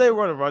feel. I knew they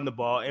were going to run the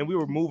ball, and we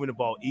were moving the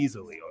ball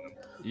easily on them.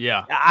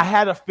 Yeah. I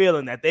had a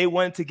feeling that they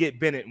wanted to get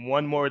Bennett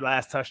one more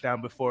last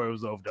touchdown before it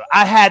was over.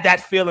 I had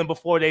that feeling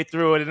before they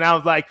threw it, and I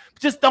was like,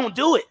 just don't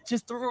do it.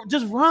 Just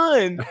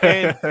run.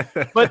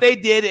 But they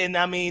did it,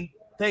 and,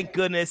 thank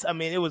goodness.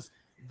 It was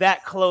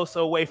that close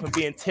away from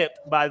being tipped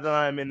by the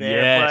lineman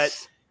there.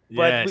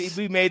 But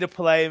we made a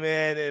play,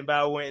 man, and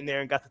Bauer went in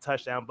there and got the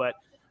touchdown. But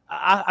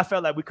I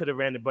felt like we could have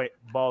ran the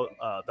ball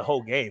the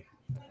whole game.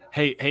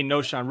 Hey,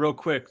 Noshan, real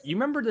quick. You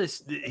remember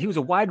this? He was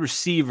a wide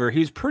receiver. He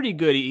was pretty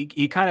good.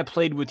 He kind of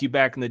played with you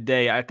back in the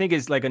day. I think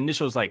his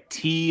initials like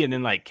T and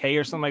then like K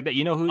or something like that.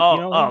 You know who?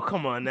 Oh,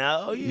 come on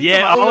now. Hold up.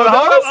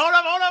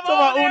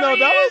 Uno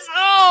Dawgs?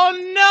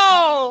 Oh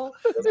no!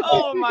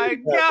 Oh my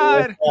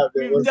God!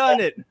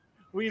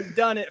 We've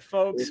done it,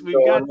 folks.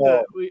 We've got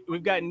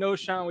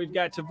Noshan. We've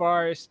got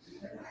Tavares.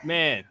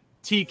 Man,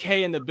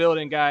 TK in the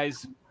building,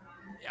 guys.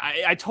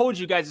 I told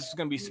you guys this is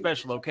going to be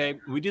special, okay?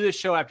 We do this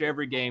show after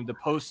every game, the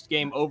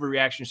Postgame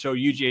Overreaction Show,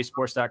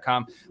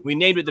 UGAsports.com. We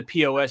named it the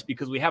POS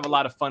because we have a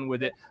lot of fun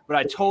with it, but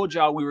I told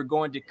y'all we were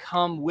going to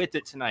come with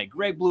it tonight.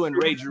 Greg Blue and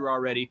Ray Drew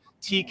already,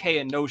 TK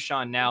and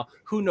Noshan now.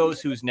 Who knows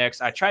who's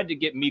next? I tried to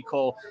get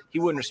Mikol. He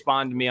wouldn't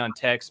respond to me on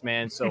text,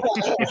 man. So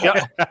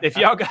if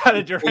y'all got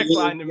a direct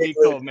line to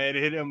Mikol, man,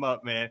 hit him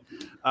up, man.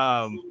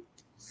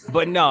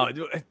 But no,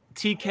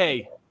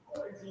 TK,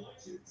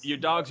 your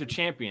Dogs are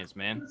champions,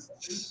 man.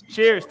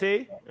 Cheers,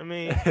 T. You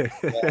know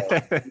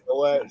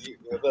what?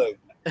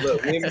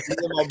 Look, me and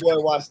my boy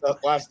watched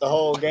the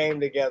whole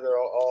game together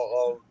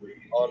on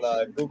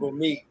Google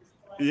Meet.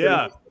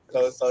 Yeah.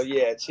 So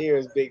yeah,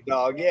 cheers, big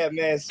dog. Yeah,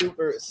 man,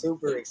 super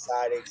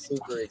exciting.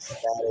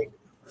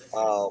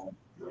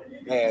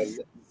 Man,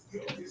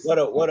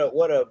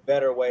 what a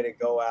better way to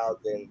go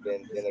out than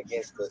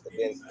against the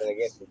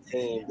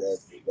team that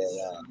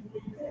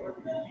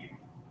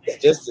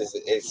just as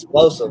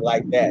explosive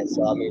like that.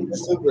 So I mean,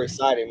 it's super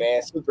exciting,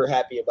 man. Super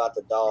happy about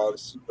the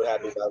Dawgs. Super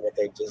happy about what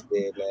they just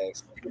did, man.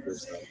 Super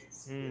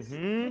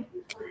excited.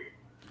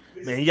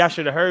 Man, y'all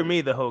should have heard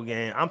me the whole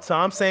game.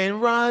 I'm saying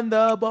run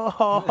the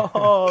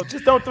ball.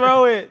 Just don't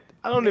throw it.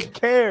 I don't even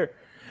care.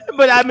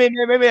 But I mean,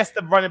 maybe that's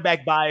the running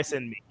back bias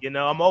in me. You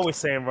know, I'm always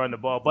saying run the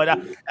ball, but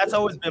that's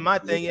always been my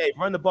thing. Hey,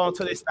 run the ball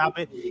until they stop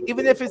it,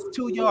 even if it's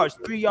 2 yards,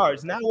 3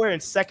 yards. Now we're in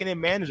second and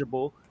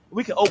manageable.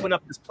 We can open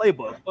up this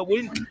playbook. But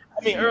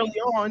early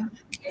on,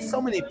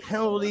 so many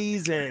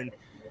penalties and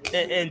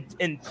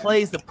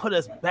plays to put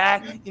us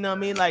back. You know what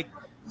I mean? Like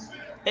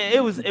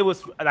it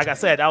was like I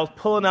said, I was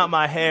pulling out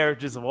my hair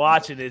just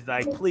watching it.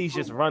 Like, please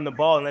just run the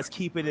ball and let's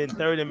keep it in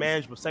third and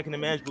manageable, second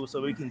and manageable,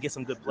 so we can get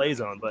some good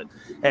plays on. But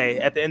hey,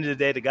 at the end of the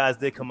day, the guys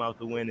did come out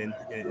to win,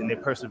 and they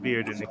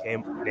persevered and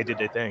they did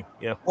their thing.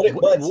 Yeah. But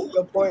to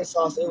your point,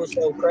 Sauce, it was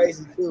so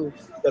crazy too,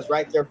 because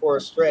right there for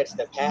a stretch,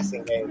 the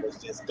passing game was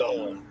just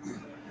going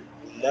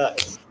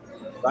nuts.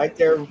 Right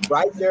there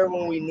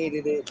when we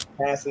needed it,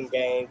 passing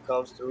game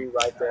comes through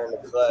right there in the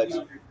clutch.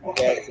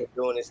 Jack's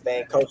doing his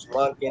thing. Coach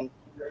Lunkin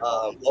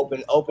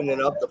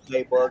opening up the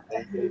playbook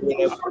and being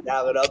able to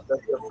dial it up. The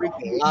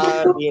freaking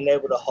line being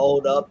able to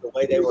hold up the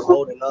way they were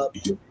holding up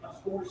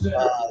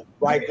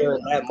right there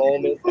in that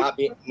moment,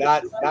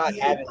 not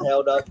having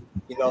held up,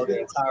 the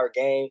entire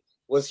game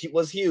was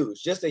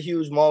huge. Just a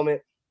huge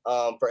moment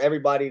for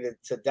everybody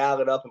to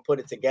dial it up and put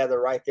it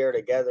together right there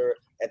together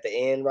at the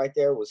end right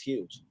there was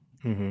huge.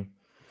 Mm-hmm.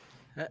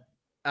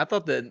 I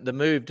thought that the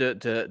move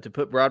to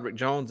put Broderick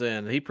Jones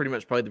in, he pretty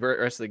much played the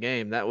rest of the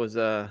game. That was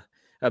a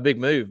big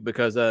move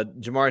because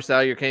Jamari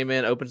Salyer came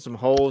in, opened some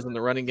holes in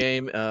the running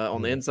game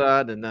on the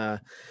inside,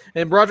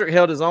 and Broderick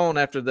held his own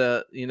after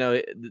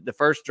the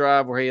first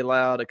drive where he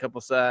allowed a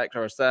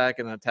sack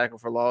and a tackle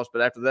for loss.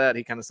 But after that,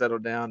 he kind of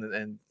settled down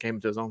and came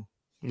to his own.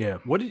 Yeah.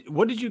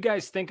 What did you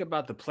guys think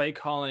about the play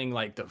calling,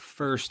 like the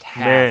first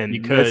half? Man,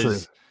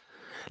 because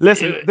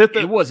listen,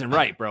 it wasn't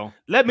right, bro.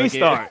 Let me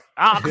start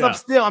because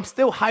I'm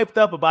still hyped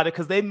up about it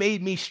because they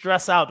made me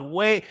stress out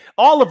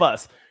all of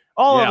us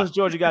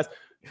Georgia guys,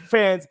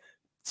 fans,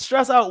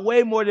 stress out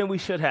way more than we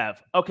should have.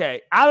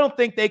 Okay, I don't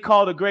think they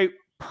called a great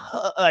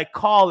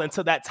call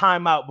until that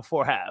timeout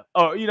before half,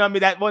 or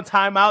that one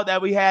timeout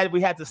that we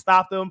had to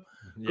stop them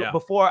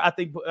before. I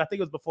think it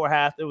was before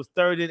half. It was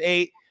 3rd and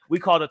 8. We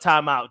called a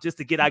timeout just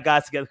to get our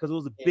guys together because it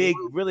was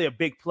really a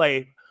big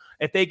play.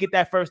 If they get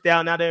that first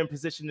down, now they're in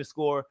position to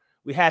score.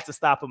 We had to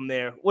stop them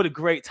there. What a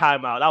great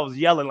timeout. I was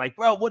yelling like,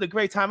 bro, what a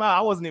great timeout.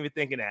 I wasn't even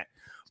thinking that.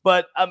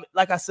 But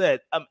like I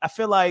said, I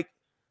feel like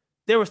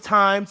there was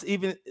times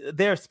even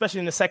there, especially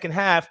in the second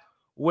half,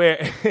 where,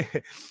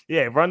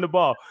 run the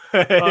ball.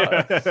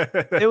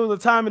 It was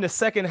a time in the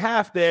second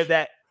half there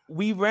that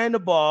we ran the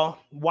ball.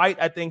 White,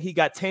 I think he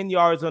got 10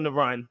 yards on the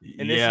run.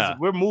 And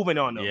we're moving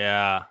on them.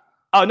 Yeah.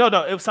 Oh, no.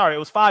 It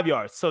was 5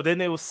 yards. So then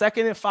it was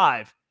 2nd and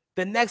 5.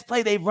 The next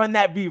play, they run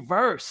that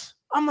reverse.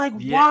 I'm like,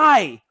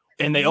 why?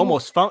 And they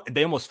almost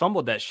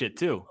fumbled that shit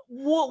too.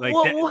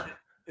 What?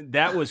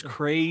 That was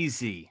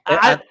crazy.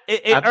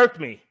 It irked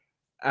me.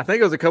 I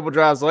think it was a couple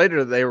drives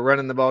later that they were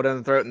running the ball down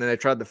the throat, and then they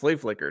tried the flea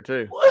flicker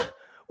too.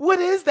 What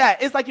is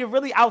that? It's like you're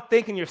really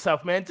outthinking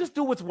yourself, man. Just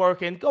do what's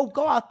working. Go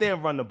out there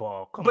and run the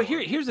ball.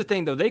 Here's the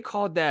thing, though. They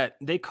called that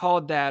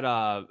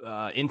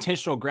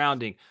intentional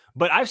grounding.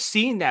 But I've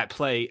seen that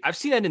play. I've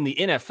seen that in the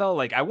NFL.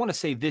 Like, I want to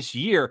say this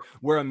year,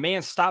 where a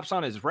man stops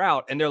on his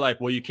route, and they're like,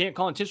 "Well, you can't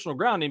call intentional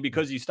grounding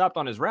because you stopped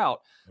on his route."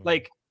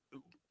 Like,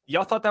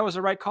 y'all thought that was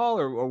the right call,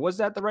 or was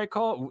that the right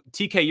call?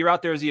 TK, you're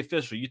out there as the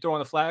official. You throwing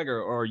the flag,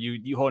 or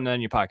you holding that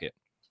in your pocket?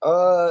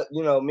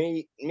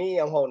 Me,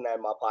 I'm holding that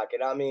in my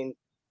pocket. I mean,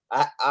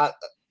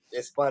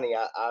 it's funny.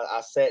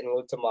 I sat and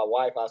looked to my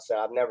wife. I said,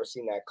 I've never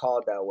seen that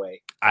called that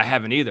way. I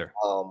haven't either.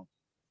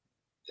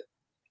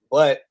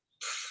 But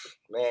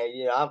man,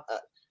 I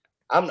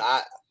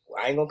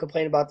ain't gonna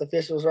complain about the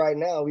officials right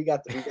now. We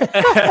got the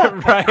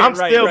I'm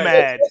still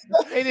mad.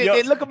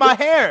 They look at my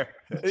hair.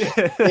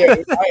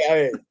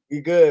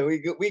 We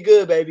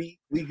good, baby.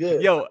 We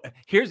good. Yo,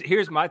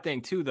 here's my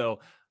thing too, though.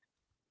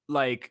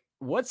 Like,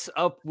 what's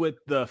up with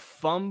the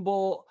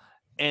fumble?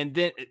 And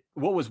then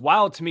what was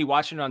wild to me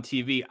watching it on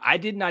TV, I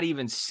did not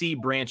even see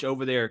Branch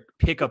over there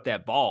pick up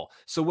that ball.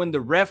 So when the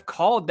ref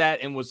called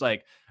that and was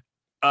like,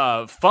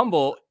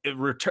 fumble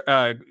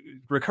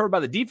recovered by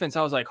the defense,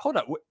 I was like, hold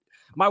up.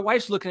 My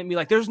wife's looking at me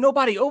like, there's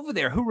nobody over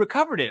there who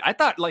recovered it. I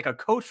thought like a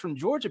coach from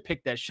Georgia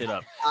picked that shit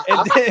up.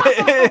 And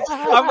then,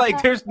 I'm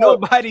like, there's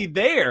nobody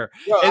there.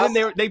 And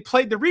then they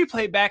played the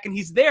replay back and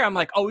he's there. I'm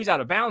like, oh, he's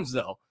out of bounds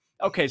though.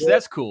 Okay, so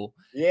that's cool.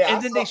 Yeah.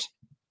 And then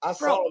I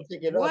saw him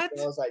pick it up,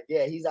 and I was like,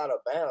 yeah, he's out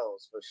of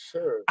bounds for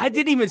sure. I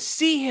didn't even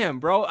see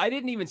him, bro. I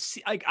didn't even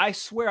see. Like, I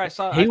swear I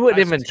saw. He wasn't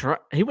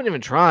even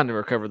trying to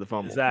recover the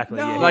fumble. Exactly.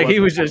 No. Like he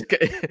was just.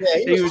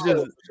 He was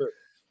just.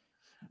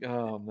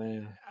 Oh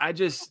man.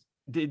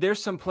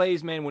 There's some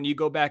plays, man. When you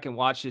go back and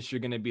watch this,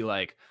 you're gonna be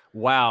like,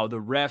 wow, the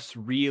refs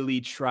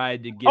really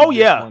tried to give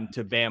this one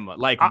to Bama.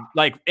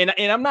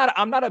 And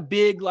I'm not a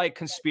big like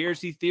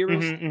conspiracy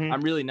theorist.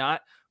 I'm really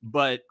not.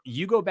 But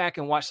you go back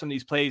and watch some of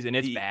these plays, and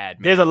it's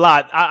bad, man. There's a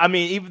lot. I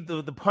mean, even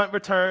the punt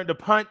return,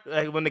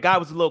 when the guy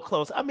was a little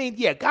close. I mean,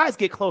 yeah, guys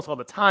get close all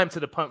the time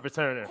to the punt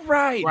returner.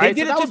 Right? They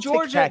did it to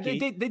Georgia. They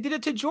did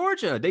it to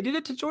Georgia. They did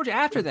it to Georgia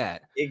after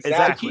that.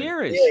 Exactly.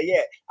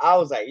 Yeah. I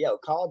was like, yo,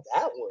 call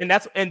that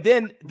one. And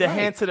then the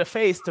hand to the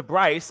face to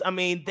Bryce. I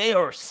mean, they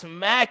are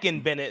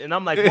smacking Bennett, and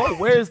I'm like, boy,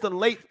 where's the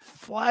late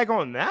flag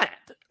on that?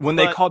 When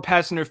they called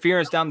pass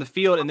interference down the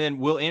field, and then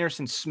Will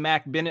Anderson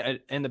smacked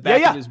Bennett in the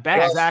back of his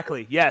back.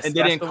 Exactly. Yes. And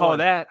they didn't call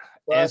that.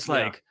 And it's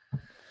like,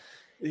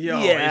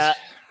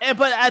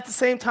 but at the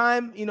same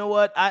time, you know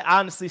what? I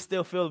honestly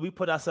still feel we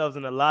put ourselves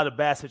in a lot of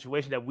bad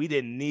situations that we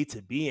didn't need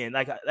to be in.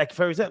 Like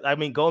for example, I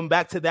mean, going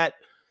back to that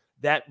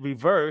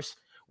reverse,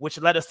 which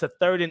led us to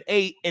 3rd and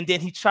 8, and then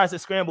he tries to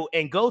scramble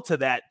and go to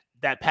that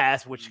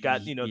pass, which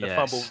got the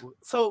fumble.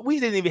 So we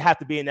didn't even have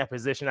to be in that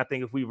position. I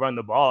think if we run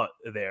the ball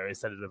there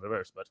instead of the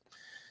reverse, but.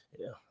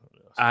 Yeah,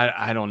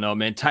 I don't know,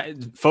 man.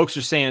 Folks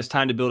are saying it's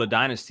time to build a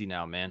dynasty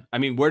now, man. I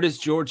mean, where does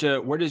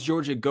Georgia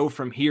go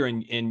from here?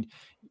 And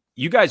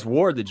you guys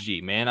wore the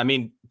G, man. I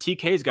mean,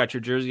 TK's got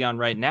your jersey on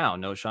right now.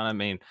 No, Sean. I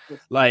mean,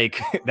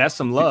 like that's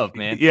some love,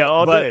 man. Yeah,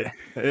 all day.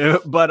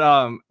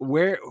 But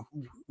where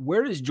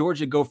does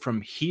Georgia go from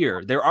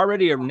here? They're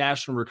already a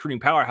national recruiting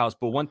powerhouse,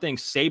 but one thing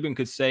Saban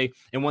could say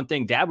and one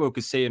thing Dabo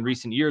could say in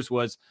recent years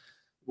was,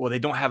 well, they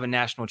don't have a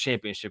national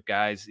championship,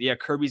 guys. Yeah,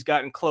 Kirby's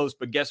gotten close,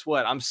 but guess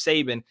what? I'm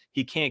Saban.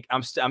 He can't.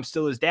 I'm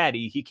still his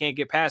daddy. He can't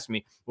get past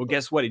me. Well,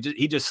 guess what?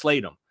 He just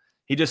slayed him.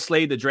 He just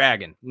slayed the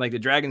dragon. Like the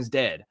dragon's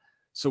dead.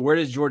 So where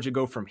does Georgia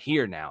go from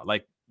here now?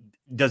 Like,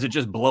 does it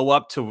just blow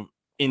up to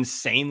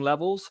insane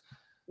levels?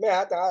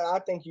 Man, I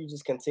think you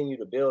just continue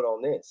to build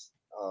on this.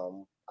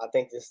 I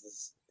think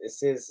this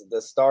is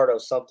the start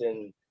of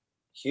something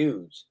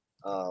huge.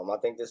 I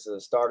think this is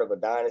the start of a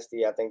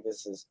dynasty. I think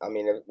this is, I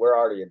mean, we're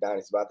already a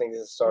dynasty, but I think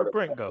this is the start of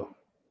Brent go.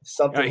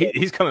 Something.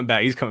 He's coming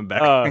back. He's coming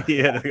back.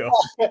 Yeah,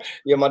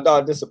 my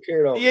dog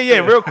disappeared on me. Yeah,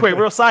 real quick,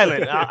 real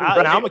silent.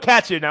 I'm gonna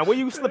catch you now. What are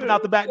you slipping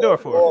out the back door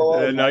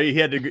for? No, he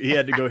had to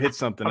go hit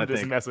something. I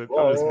think.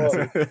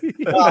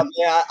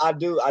 Yeah, I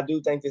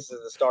do think this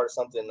is the start of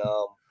something.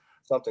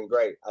 Something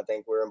great. I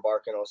think we're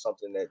embarking on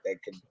something that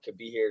could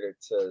be here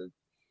to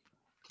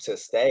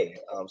stay.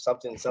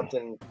 Something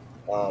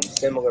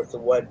similar to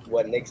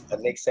what Nick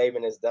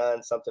Saban has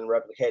done. Something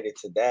replicated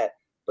to that.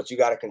 But you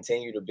got to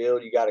continue to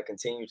build. You got to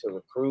continue to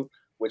recruit,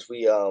 which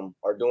we are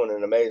doing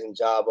an amazing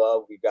job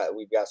of. We've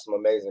got some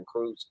amazing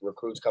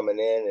recruits coming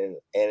in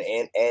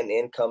and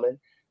incoming.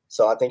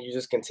 So I think you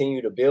just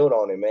continue to build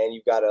on it, man.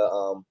 You've got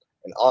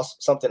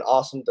something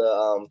awesome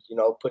to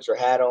put your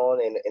hat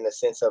on in the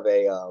sense of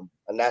a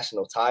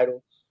national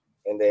title,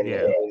 and then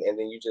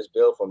you just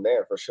build from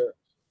there for sure.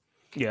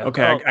 Yeah.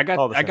 Okay. I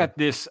got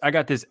this.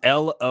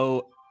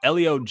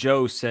 Elio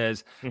Joe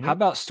says, how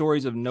about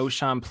stories of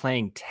Noshan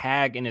playing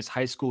tag in his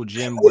high school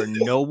gym where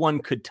no one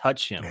could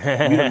touch him? You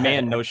the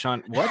man,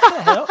 Noshan. What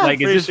the hell?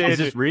 Like, is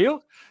this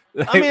real?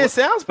 I mean, it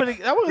sounds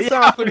pretty. That one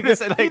sounds pretty good.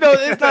 Like,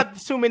 it's not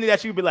too many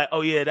that you'd be like,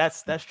 oh yeah,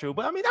 that's true.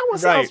 But I mean, that one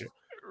sounds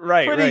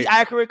pretty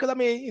accurate. Because I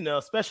mean,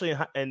 especially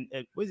in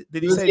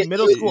did he say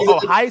middle school?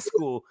 Oh, high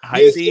school.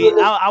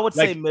 I would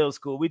say middle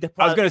school.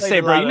 I was gonna say,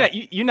 bro,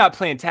 you're not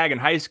playing tag in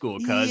high school,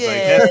 cuz like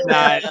that's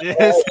not. I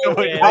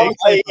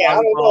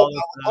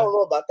don't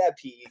know about that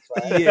PE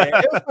class. Yeah,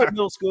 it was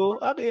middle school.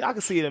 I mean, I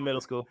can see it in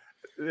middle school.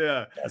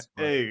 Yeah.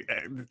 Hey,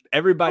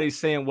 everybody's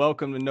saying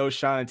welcome to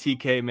Noshan and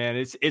TK, man.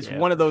 It's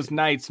one of those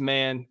nights,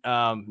 man.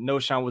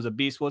 Noshan was a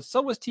beast. Well,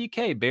 so was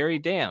TK, Barry.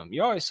 Damn,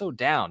 you're always so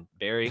down,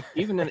 Barry.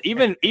 Even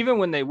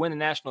when they win a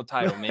national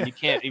title, man, you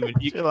can't even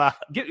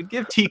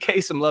give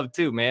TK some love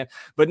too, man.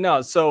 But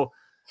no, so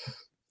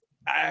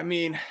I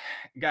mean,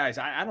 guys,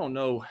 I don't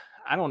know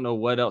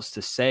what else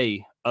to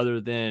say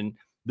other than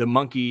the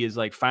monkey is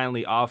like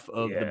finally off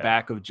of the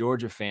back of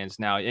Georgia fans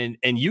now, and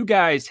you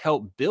guys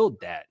helped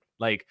build that.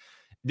 Like,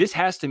 this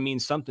has to mean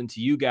something to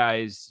you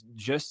guys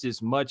just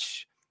as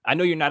much. I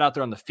know you're not out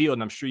there on the field,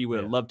 and I'm sure you would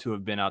have loved to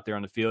have been out there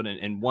on the field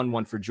and won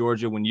one for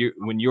Georgia when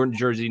your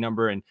jersey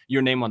number and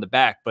your name on the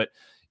back. But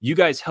you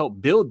guys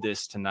helped build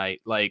this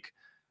tonight. Like,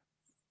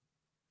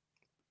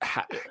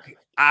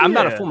 I'm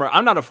not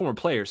a former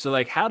player, so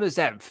like, how does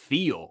that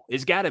feel?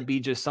 It's got to be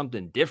just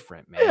something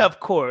different, man. Yeah, of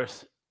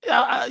course.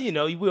 Yeah,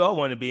 we all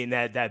want to be in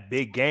that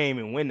big game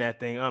and win that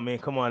thing. I mean,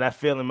 come on, that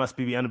feeling must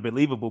be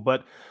unbelievable.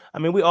 But I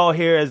mean, we all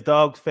here as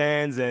Dawgs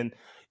fans, and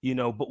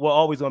but we're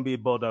always going to be a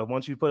Bulldog.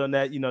 Once you put on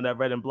that, that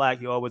red and black,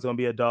 you're always going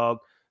to be a dog.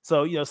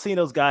 So seeing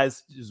those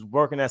guys just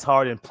working as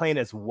hard and playing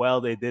as well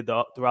they did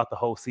throughout the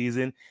whole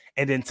season,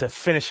 and then to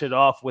finish it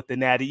off with the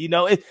Natty, it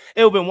would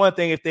have been one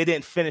thing if they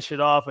didn't finish it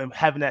off and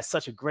having that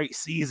such a great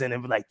season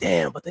and be like,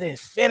 damn, but they didn't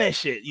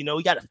finish it.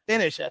 We got to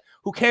finish it.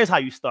 Who cares how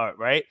you start,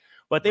 right?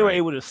 But they were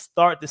able to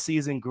start the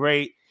season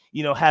great,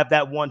 have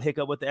that one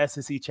hiccup with the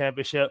SEC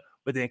championship,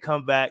 but then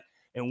come back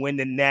and win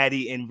the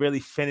Natty and really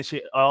finish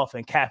it off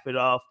and cap it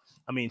off.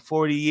 I mean,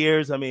 40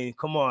 years. I mean,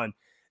 come on.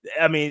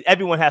 I mean,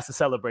 everyone has to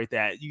celebrate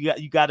that.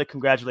 You got to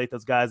congratulate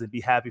those guys and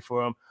be happy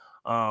for them.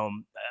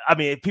 I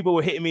mean, people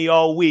were hitting me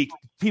all week.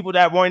 People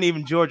that weren't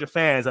even Georgia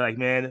fans are like,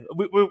 man,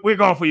 we're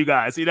going for you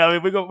guys. You know, I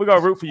mean, we're going to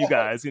root for you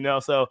guys. You know,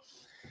 so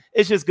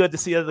it's just good to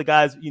see other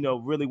guys, you know,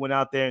 really went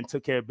out there and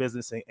took care of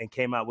business and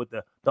came out with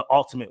the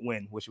ultimate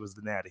win, which was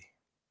the Natty.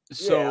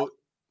 So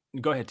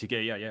go ahead,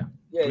 TK. Yeah.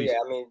 I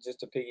mean, just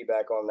to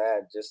piggyback on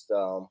that, just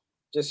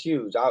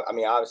huge. I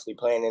mean, obviously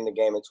playing in the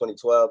game in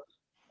 2012,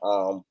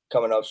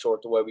 coming up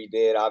short the way we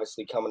did,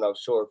 obviously coming up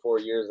short 4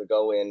 years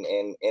ago in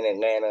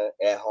Atlanta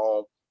at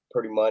home,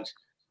 pretty much,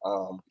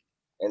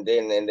 and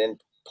then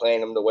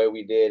playing them the way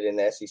we did in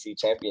the SEC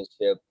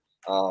championship,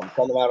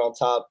 coming out on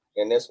top,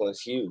 and this one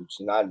is huge.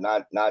 Not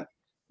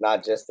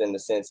just in the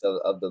sense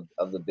of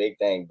the big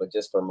thing, but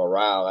just for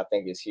morale, I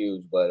think it's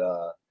huge. But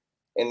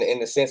in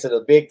the sense of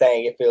the big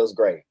thing, it feels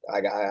great.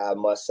 I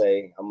must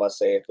say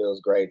it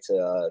feels great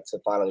to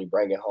finally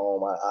bring it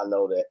home. I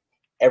know that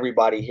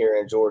everybody here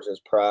in Georgia is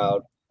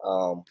proud.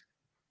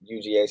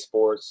 UGA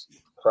sports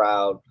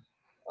proud.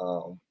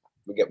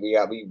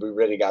 We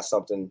really got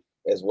something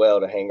as well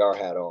to hang our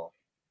hat on.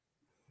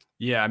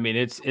 Yeah, I mean,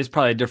 it's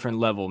probably a different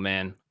level,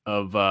 man,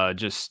 of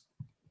just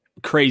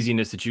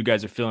craziness that you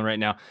guys are feeling right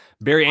now.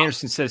 Barry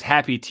Anderson says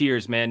happy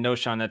tears, man. No,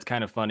 Sean, that's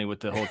kind of funny with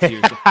the whole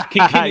tears.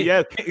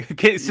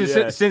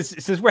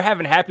 Since we're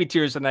having happy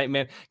tears tonight,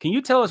 man, can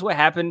you tell us what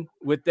happened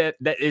with that?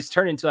 That it's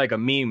turned into like a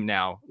meme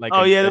now. Like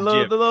the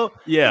little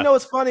yeah. You know,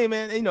 it's funny,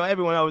 man. You know,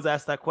 everyone always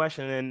asks that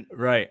question, and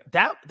right.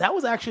 That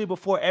was actually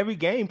before every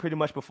game, pretty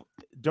much before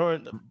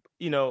during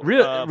real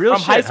from shit,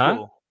 high school,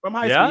 huh? From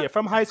high school,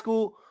 from high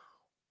school.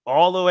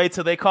 All the way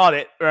till they caught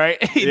it, right?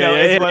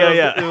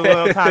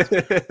 Well,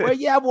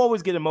 I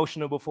always get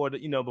emotional before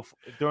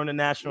during the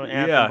national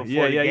anthem,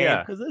 before the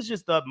game, because it's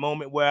just a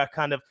moment where I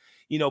kind of,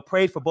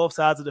 prayed for both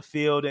sides of the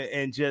field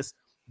and just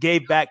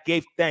gave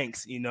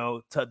thanks,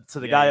 to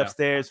the guy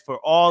upstairs for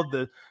all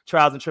the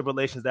trials and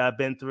tribulations that I've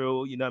been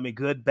through. I mean,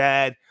 good,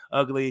 bad,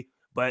 ugly,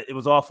 but it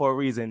was all for a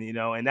reason,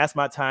 and that's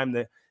my time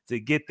to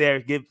get there,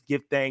 give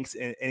thanks,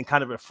 and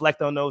kind of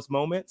reflect on those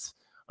moments.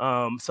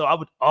 So I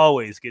would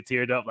always get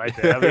teared up like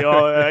that. I mean,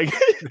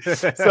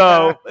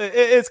 so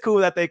it's cool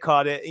that they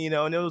caught it,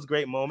 and it was a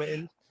great moment,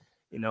 and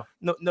no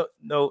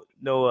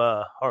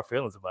hard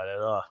feelings about it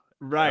at all.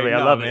 Right. I mean,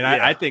 I love it.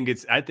 I think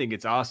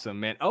it's awesome,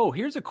 man. Oh,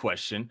 here's a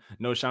question.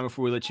 No, Sean,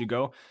 before we let you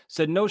go,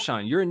 said, no,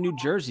 Sean, you're a New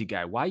Jersey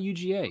guy. Why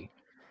UGA?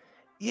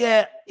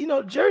 Yeah.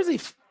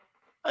 Jersey,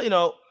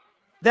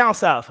 down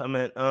South. I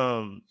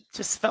mean,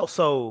 just felt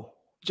so.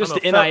 Just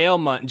the NIL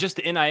money.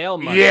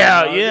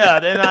 Yeah,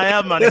 the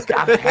NIL money.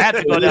 I had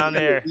to go down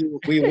there.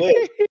 We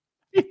would.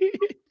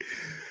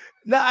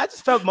 No, I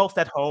just felt most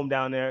at home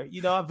down there.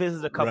 I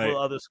visited a couple of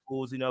other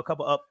schools. A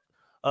couple up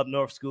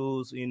north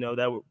schools.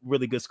 That were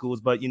really good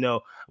schools. But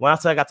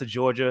once I got to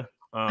Georgia,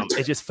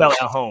 it just felt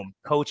at home.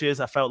 Coaches,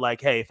 I felt like,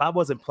 hey, if I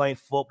wasn't playing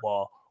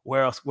football,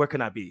 where can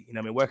I be?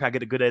 Where can I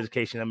get a good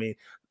education? I mean,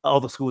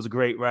 all the schools are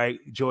great, right?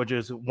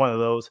 Georgia's one of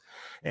those,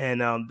 and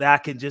that I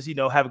can just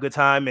have a good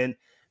time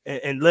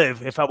and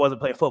live if I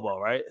wasn't playing football,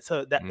 right?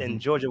 So that in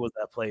Georgia was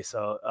that place.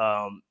 So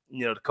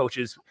the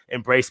coaches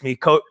embraced me.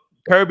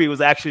 Kirby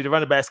was actually the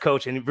running backs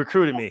coach, and he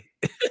recruited me.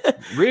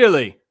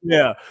 Really?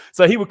 Yeah.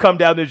 So he would come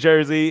down to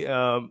Jersey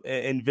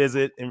and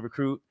visit and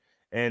recruit,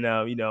 and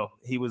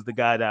he was the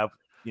guy that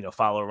I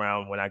follow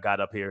around when I got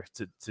up here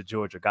to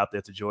Georgia. Got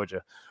there to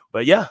Georgia,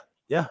 but yeah,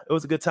 it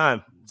was a good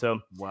time.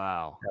 So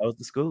wow, that was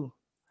the school.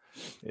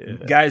 Yeah.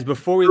 Guys,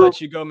 before we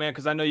let you go, man,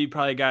 because I know you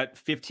probably got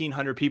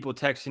 1,500 people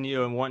texting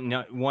you and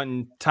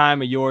wanting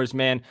time of yours,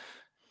 man.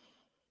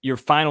 Your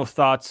final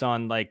thoughts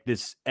on like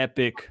this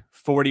epic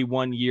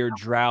 41-year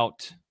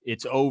drought.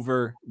 It's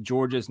over.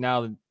 Georgia's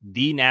now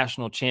the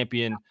national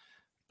champion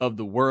of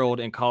the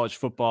world in college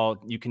football.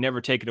 You can never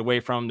take it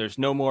away from them. There's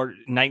no more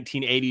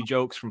 1980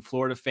 jokes from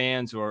Florida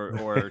fans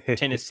or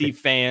Tennessee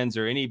fans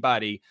or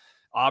anybody.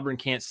 Auburn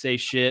can't say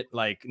shit.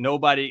 Like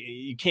nobody,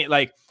 you can't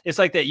like, it's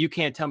like that. You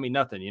can't tell me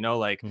nothing,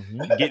 like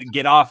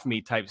get off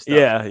me type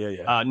stuff.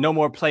 Yeah. No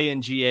more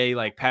playing GA.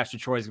 Like Pastor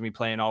Troy's gonna be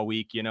playing all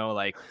week,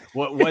 like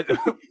what's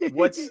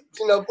what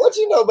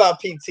you know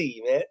about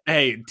PT, man?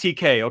 Hey,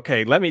 TK.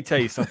 Okay. Let me tell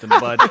you something,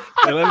 bud.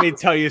 Let me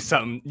tell you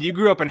something. You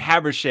grew up in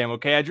Habersham.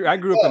 Okay. I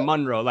grew up in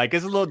Monroe. Like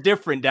it's a little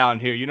different down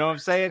here. You know what I'm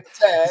saying?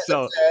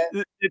 So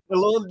it's a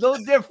little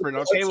different.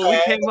 Okay. Well,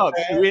 we came up,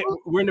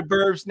 we're in the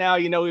burbs now,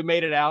 we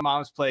made it out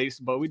Mom's place,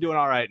 but we're doing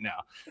all right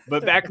now.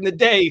 But back in the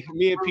day,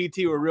 me and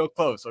PT were real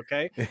close.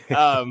 Okay.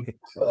 But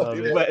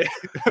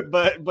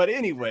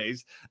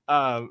anyways,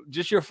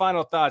 just your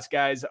final thoughts,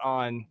 guys,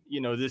 on,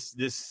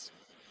 this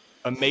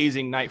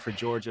amazing night for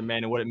Georgia,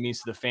 man, and what it means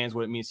to the fans,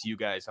 what it means to you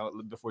guys.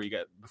 Before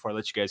I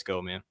let you guys go,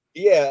 man.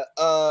 Yeah.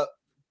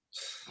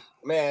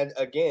 Man,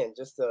 again,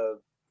 just a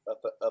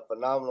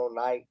phenomenal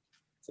night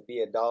to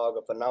be a Dog,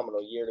 a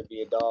phenomenal year to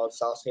be a Dog.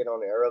 Sauce hit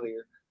on it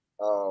earlier.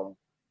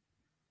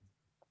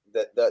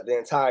 The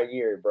entire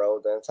year, bro.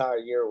 The entire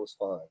year was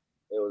fun.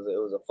 It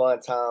was a fun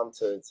time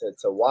to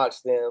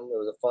watch them. It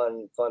was a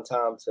fun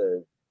time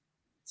to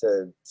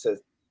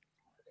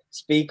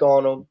speak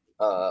on them.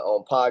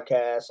 on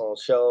podcasts, on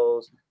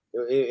shows.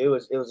 It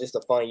was just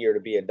a fun year to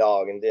be a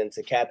Dog, and then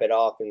to cap it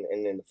off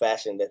in the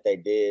fashion that they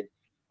did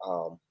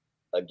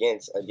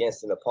against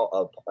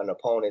an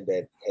opponent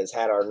that has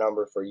had our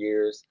number for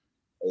years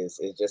is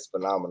just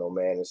phenomenal,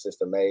 man. It's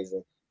just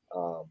amazing.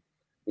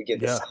 We get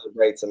to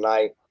celebrate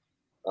tonight.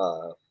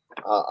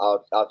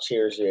 I'll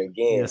cheers you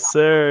again. Yes,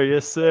 sir.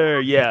 Yes,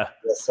 sir. Yeah.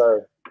 Yes,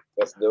 sir.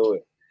 Let's do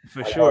it.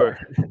 For sure.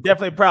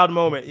 Definitely a proud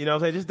moment. You know what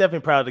I'm saying? Just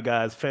definitely proud of the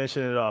guys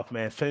finishing it off,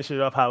 man. Finishing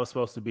it off how it's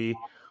supposed to be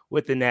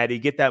with the natty.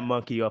 Get that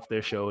monkey off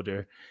their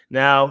shoulder.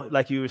 Now,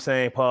 like you were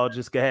saying, Paul,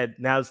 just go ahead.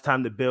 Now it's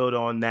time to build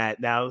on that.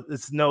 Now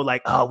it's no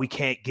like, oh, we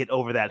can't get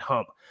over that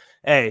hump.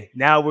 Hey,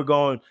 now we're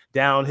going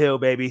downhill,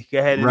 baby. Go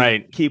ahead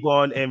and keep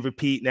on and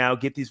repeat now.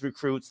 Get these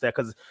recruits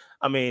because,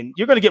 I mean,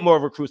 you're going to get more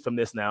recruits from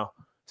this now.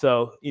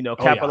 So, you know,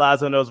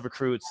 capitalize on those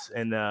recruits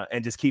and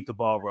just keep the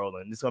ball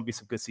rolling. There's going to be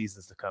some good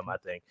seasons to come, I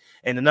think.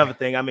 And another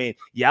thing, I mean,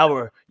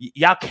 y'all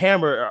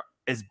camera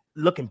is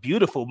looking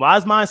beautiful.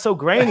 Why's mine so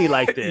grainy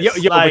like this?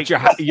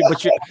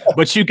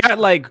 But you got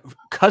like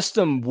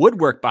custom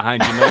woodwork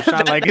behind you, no,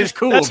 Sean. Like it's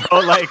cool, bro.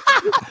 Like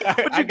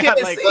I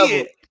got like see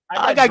it.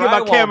 I gotta get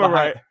my camera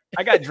right.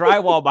 I got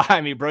drywall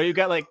behind me, bro. You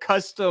got like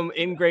custom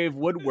engraved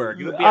woodwork.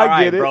 You'll be all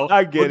right, bro.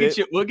 I get it.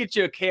 We'll get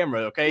you a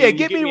camera, okay? Yeah,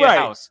 get me right.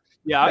 House.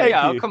 Yeah,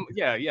 I'll come.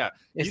 Yeah.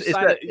 It's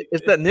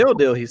that NIL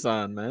deal he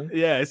signed, man.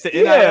 Yeah, it's the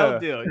NIL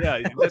deal.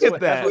 Yeah, that's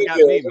what got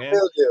me, man.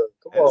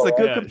 It's a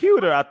good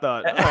computer, I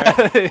thought.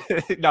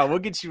 Right. No, we'll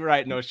get you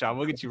right, no, Sean.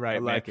 We'll get you right, I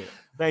like man. it.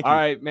 Thank you. All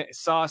right, man.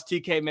 Sauce,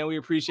 TK, man, we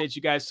appreciate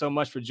you guys so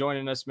much for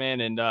joining us, man,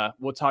 and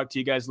we'll talk to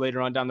you guys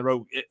later on down the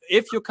road.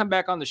 If you'll come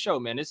back on the show,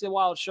 man. It's a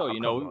wild show, you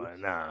know.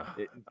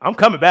 I'm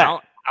coming back.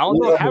 I don't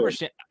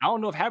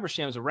know if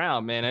Habersham's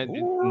around, man.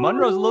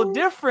 Monroe's a little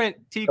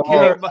different.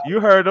 TK, you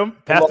heard him,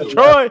 Pastor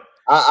Troy.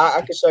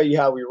 I can show you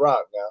how we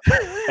rock now.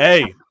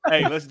 Hey,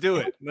 let's do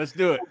it.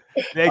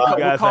 Thank you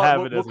guys for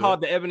having us. We'll call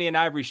it the Ebony and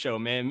Ivory Show,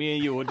 man. Me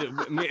and you, we'll do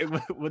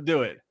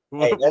it.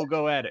 We'll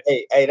go at it.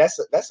 Hey, that's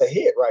a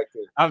hit right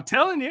there. I'm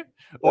telling you.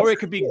 Or it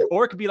could be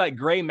like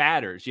Gray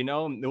Matters. You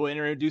know, we'll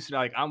introduce it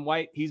like I'm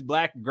white, he's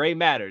black, Gray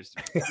Matters.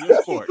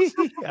 Sports,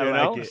 you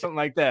know, something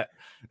like that.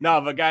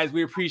 No, but guys,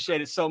 we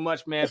appreciate it so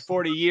much, man.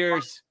 40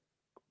 years.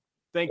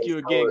 Thank you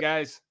again,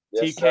 guys.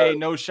 Yes, TK, sir.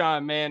 No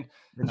Sean, man.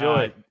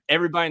 Enjoy it.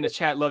 Everybody in the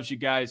chat loves you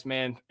guys,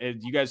 man.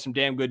 You guys are some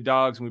damn good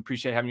dogs, and we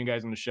appreciate having you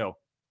guys on the show.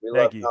 We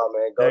love y'all,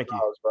 man. Go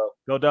Dogs, bro.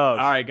 Go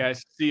Dogs. All right,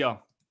 guys. See y'all.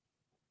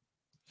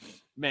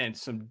 Man,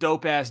 some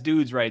dope ass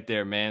dudes right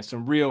there, man.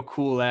 Some real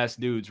cool ass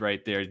dudes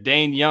right there.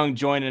 Dane Young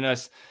joining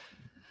us.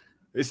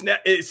 It's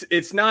not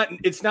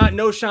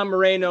No Sean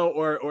Moreno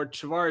or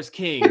Tavares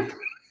King.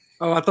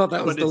 Oh, I thought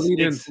that was the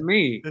lead-in to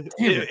me.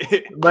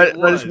 But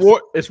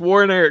it's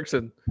Warren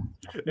Erickson.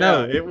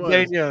 No, it was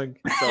Dane Young.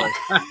 Sorry.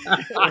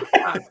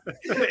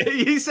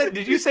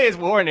 Did you say it's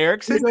Warren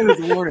Erickson? He said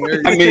it's Warren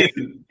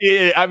Erickson.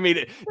 I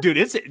mean, dude,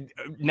 it's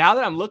now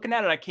that I'm looking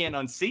at it, I can't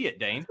unsee it,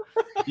 Dane.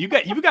 You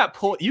got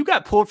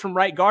pulled from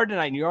right guard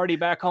tonight, and you're already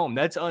back home.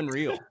 That's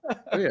unreal.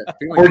 Oh, yeah.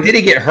 Or did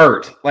he get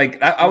hurt? Like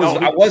I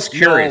was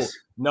curious.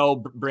 No,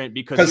 Brent,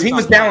 because he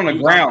was down on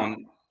the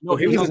ground. No,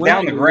 he was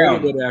down the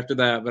ground a bit after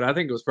that, but I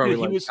think it was probably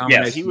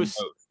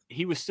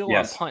he was still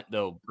on punt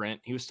though, Brent.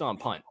 He was still on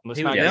punt. He was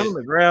down on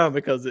the ground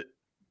because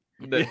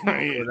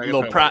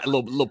little pride. I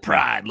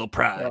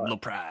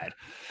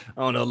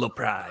don't know, little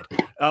pride.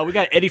 We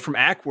got Eddie from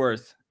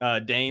Ackworth.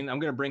 Dane, I'm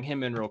gonna bring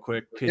him in real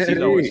quick because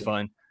he's always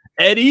fun.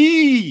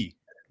 Eddie.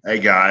 Hey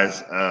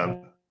guys.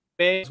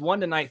 Fans won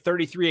tonight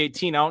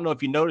 33-18. I don't know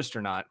if you noticed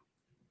or not.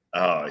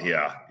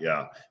 Yeah.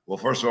 Well,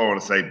 first of all, I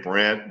want to say,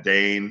 Brent,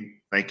 Dane,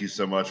 thank you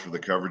so much for the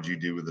coverage you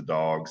do with the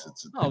Dogs.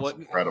 It's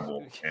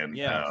incredible. And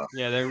yeah,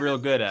 they're real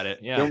good at it.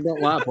 Yeah.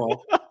 Don't lie,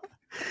 Paul.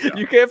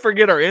 You can't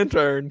forget our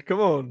intern.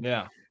 Come on.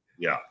 Yeah.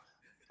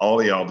 All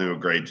of y'all do a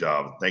great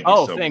job. Thank you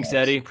so much. Thanks,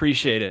 Eddie.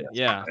 Appreciate it.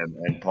 Yeah.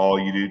 And Paul,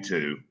 you do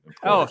too.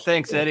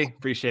 Thanks, Eddie.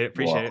 Appreciate it.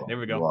 There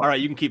we go. All right,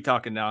 you can keep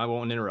talking now. I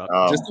won't interrupt.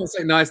 Just don't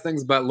say nice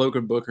things about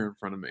Logan Booker in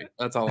front of me.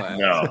 That's all I ask.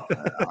 No,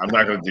 I'm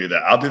not going to do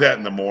that. I'll do that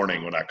in the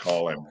morning when I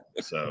call him.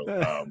 So,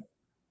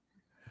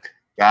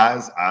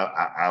 guys,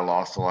 I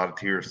lost a lot of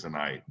tears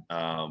tonight.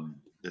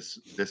 This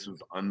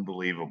was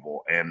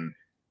unbelievable. And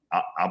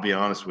I'll be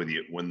honest with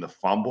you. When the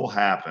fumble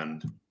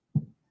happened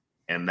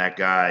and that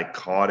guy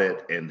caught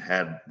it and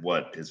had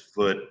his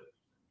foot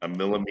a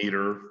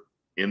millimeter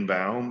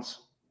inbounds,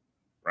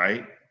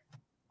 right?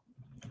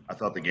 I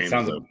thought the game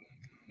was over.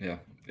 Yeah,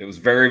 it was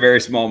very, very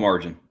small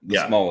margin.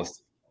 The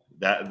smallest.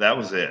 That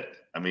was it.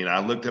 I mean, I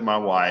looked at my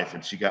wife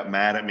and she got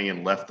mad at me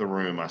and left the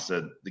room. I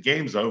said, the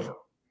game's over.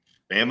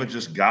 Bama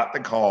just got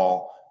the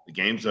call. The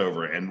game's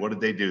over. And what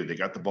did they do? They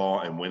got the ball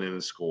and went in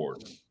and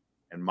scored.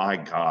 And my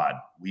God,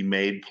 we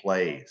made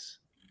plays.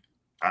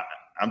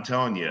 I'm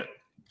telling you,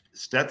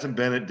 Stetson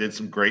Bennett did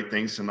some great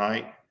things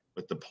tonight,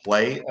 but the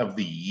play of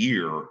the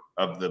year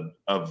of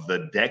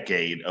the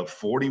decade of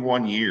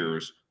 41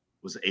 years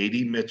was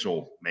A.D.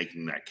 Mitchell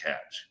making that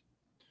catch.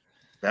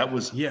 That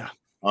was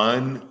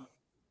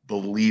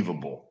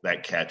unbelievable,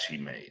 that catch he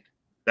made.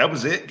 That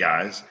was it,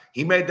 guys.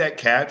 He made that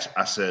catch.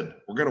 I said,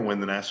 we're going to win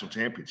the national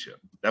championship.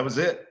 That was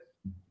it.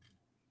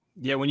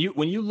 Yeah, when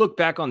you look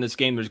back on this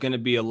game, there's going to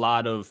be a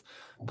lot of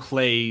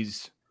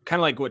plays, kind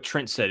of like what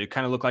Trent said. It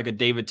kind of looked like a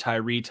David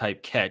Tyree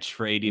type catch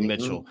for A.D.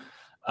 Mitchell.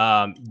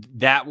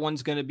 That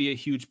one's going to be a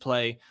huge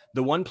play.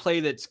 The one play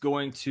that's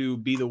going to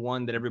be the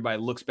one that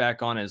everybody looks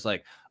back on is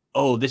like,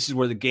 oh, this is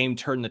where the game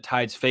turned the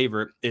Tide's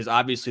favor, is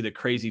obviously the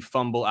crazy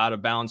fumble out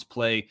of bounds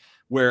play,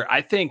 where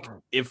I think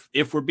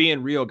if we're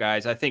being real,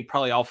 guys, I think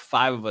probably all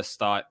 5 of us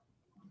thought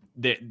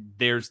that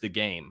there's the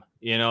game.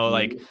 You know,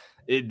 like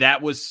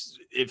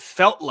it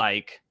felt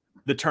like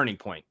the turning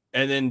point.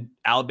 And then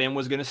Alabama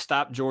was going to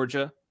stop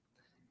Georgia.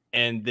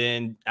 And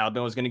then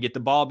Alabama was going to get the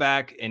ball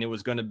back. And it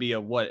was going to be a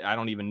what? I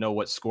don't even know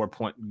what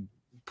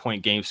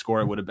point game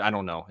score it would have. I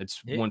don't know.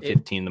 It's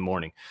 1:15 in the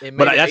morning.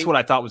 But that's what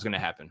I thought was going to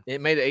happen.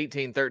 It made it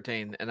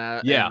 18-13.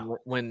 And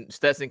when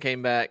Stetson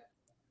came back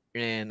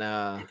and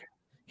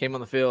came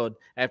on the field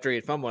after he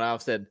had fumbled, I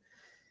said,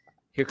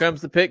 here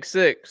comes the pick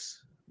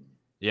 6.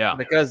 Yeah.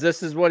 Because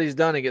this is what he's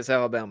done against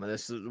Alabama.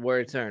 This is where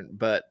he turned.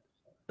 But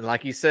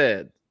like he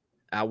said,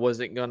 I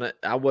wasn't gonna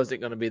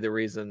be the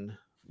reason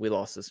we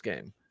lost this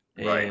game.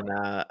 Right. And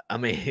I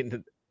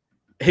mean,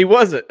 he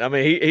wasn't. I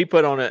mean, he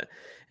put on it.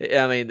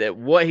 I mean, that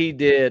what he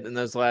did in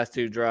those last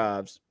 2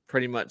 drives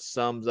pretty much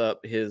sums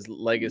up his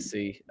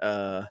legacy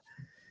at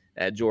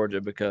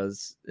Georgia,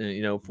 because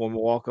former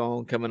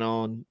walk-on coming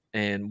on,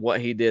 and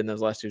what he did in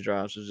those last 2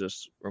 drives was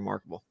just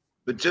remarkable.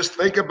 But just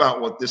think about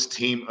what this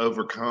team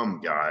overcame,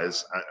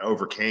 guys.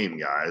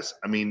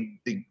 I mean,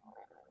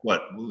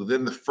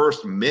 within the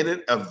first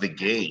minute of the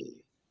game,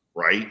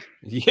 right?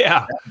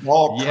 Yeah. That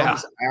ball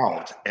comes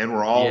out, and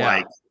we're all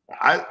like,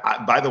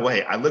 by the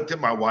way, I looked at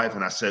my wife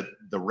and I said,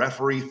 the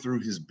referee threw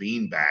his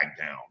beanbag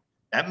down.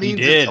 That means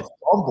it's a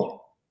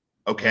fumble.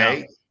 Okay.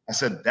 Yeah. I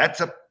said,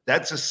 that's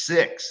a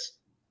 6.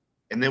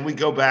 And then we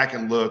go back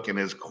and look, and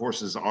of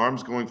course his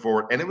arm's going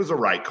forward, and it was a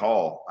right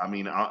call. I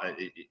mean,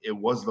 it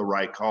was the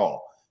right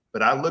call.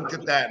 But I looked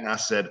at that and I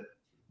said,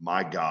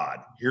 my God,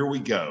 here we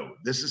go.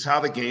 This is how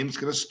the game's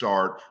going to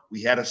start.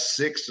 We had a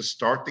 6 to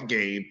start the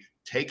game,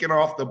 taken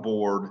off the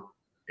board,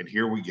 and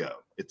here we go.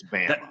 It's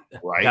Bama,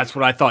 right? That's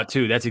what I thought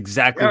too. That's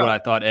exactly what I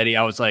thought, Eddie.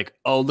 I was like,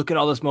 oh, look at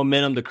all this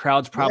momentum. The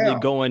crowd's probably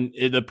going.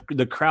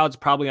 The crowd's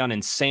probably on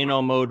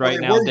insano mode right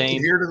now,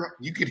 Dane.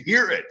 You could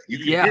hear it. You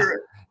could hear it.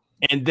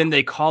 And then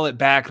they call it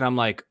back, and I'm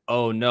like,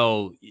 oh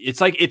no.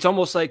 It's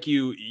almost like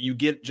you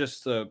get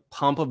just a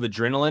pump of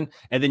adrenaline,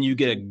 and then you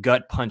get a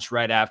gut punch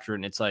right after,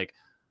 and it's like,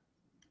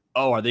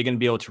 oh, are they going to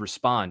be able to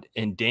respond?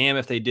 And damn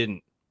if they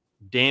didn't.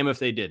 Damn if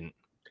they didn't.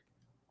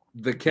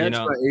 The catch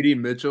by A.D.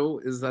 Mitchell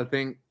is,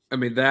 I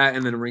mean, that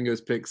and then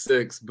Ringo's pick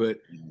 6, but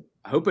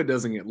I hope it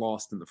doesn't get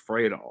lost in the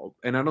fray at all.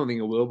 And I don't think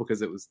it will,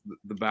 because it was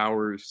the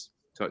Bowers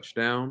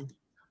touchdown.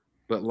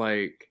 But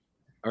the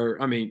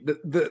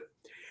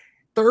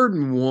 3rd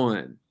and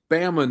 1,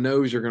 Bama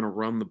knows you're going to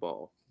run the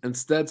ball, and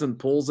Stetson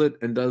pulls it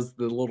and does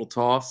the little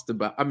toss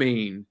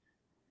that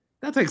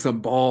takes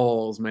some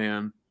balls,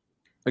 man,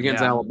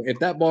 against Alabama. If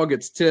that ball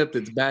gets tipped,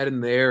 it's bad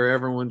in the air.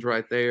 Everyone's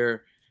right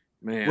there.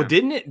 Man. Well,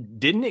 didn't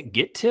it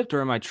get tipped,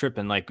 or am I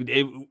tripping? It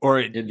did.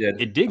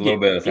 It did a little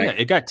bit. I think.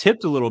 It got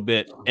tipped a little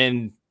bit,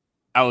 and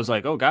I was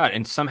like, oh God!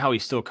 And somehow he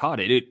still caught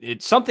it.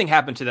 It something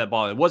happened to that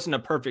ball. It wasn't a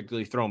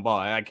perfectly thrown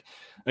ball.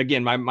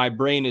 Again, my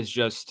brain is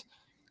just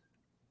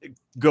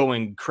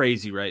going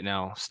crazy right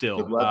now. Still,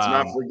 but let's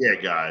not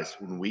forget, guys,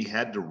 when we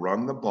had to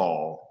run the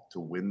ball to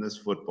win this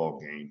football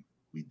game,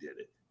 we did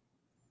it.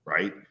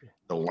 Right?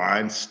 The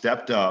line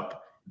stepped up,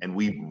 and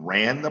we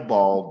ran the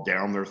ball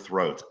down their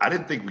throats. I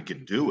didn't think we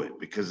could do it,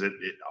 because it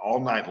all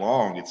night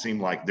long, it seemed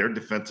like their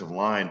defensive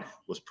line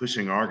was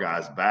pushing our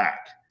guys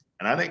back.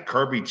 And I think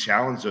Kirby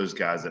challenged those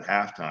guys at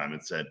halftime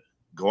and said,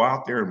 go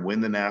out there and win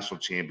the national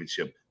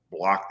championship,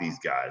 block these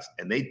guys.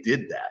 And they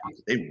did that.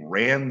 They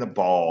ran the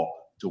ball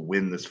to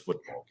win this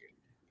football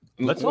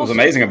game. What was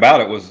amazing about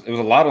it was a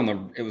lot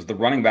it was the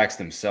running backs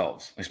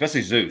themselves,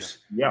 especially Zeus.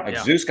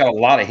 Zeus got a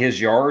lot of his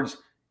yards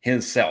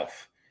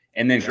himself.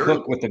 And then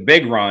Cook with the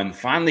big run,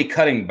 finally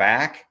cutting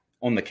back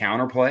on the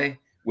counter play,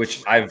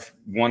 which I've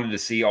wanted to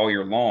see all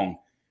year long.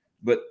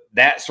 But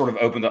that sort of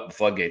opened up the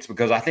floodgates,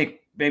 because I think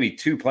maybe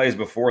 2 plays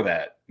before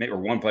that, maybe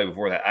 1 play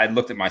before that, I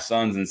looked at my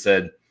sons and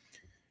said,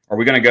 are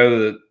we going to go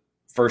to the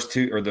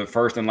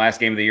first and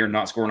last game of the year and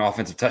not score an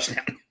offensive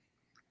touchdown?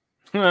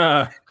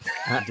 Damn.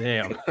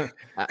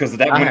 Because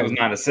that one, it was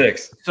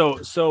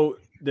 9-6. So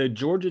the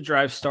Georgia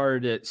drive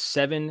started at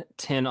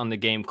 7:10 on the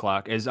game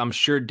clock, as I'm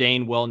sure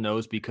Dane well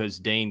knows, because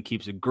Dane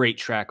keeps a great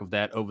track of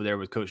that over there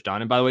with Coach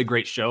Don. And by the way,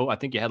 great show. I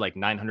think you had like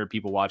 900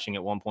 people watching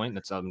at one point.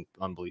 That's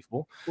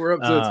unbelievable. We're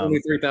up to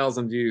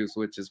 23,000 views,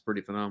 which is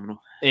pretty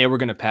phenomenal. Yeah, we're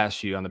going to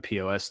pass you on the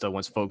POS though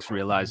once folks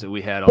realize that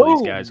we had all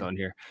these guys on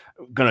here.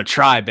 Gonna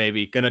try,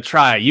 baby. Gonna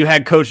try. You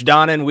had Coach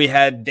Donnan. We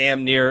had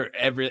damn near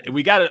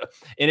we got it.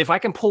 And if I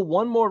can pull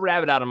one more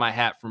rabbit out of my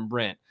hat from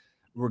Brent,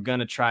 we're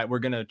gonna try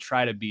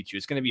to beat you.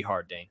 It's gonna be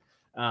hard, Dane.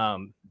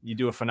 You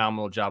do a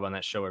phenomenal job on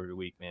that show every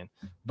week, man.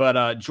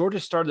 But Georgia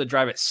started the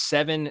drive at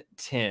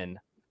 7:10,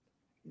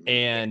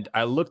 And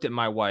I looked at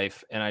my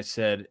wife and I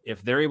said,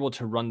 if they're able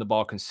to run the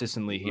ball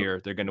consistently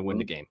here, they're going to win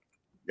the game.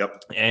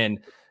 Yep. And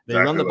they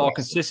run the ball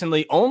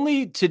consistently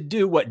only to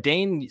do what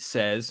Dane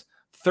says,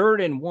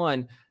 3rd and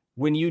 1,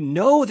 when you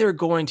know they're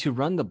going to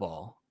run the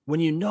ball,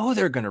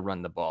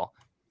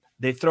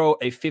 they throw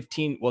a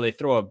 15. Well, they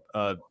throw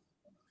a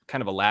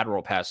kind of a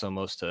lateral pass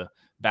almost to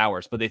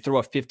Bowers, but they throw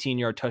a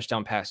 15-yard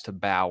touchdown pass to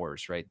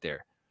Bowers right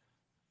there.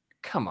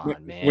 Come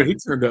on, man. When he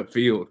turned up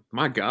field,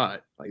 my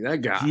God, like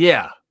that guy.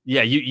 Yeah.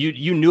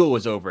 You knew it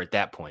was over at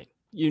that point.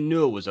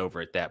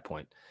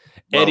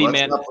 Well, Eddie,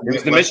 man, it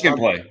was the Michigan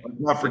play. Let's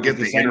not forget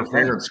the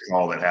interference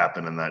call that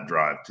happened in that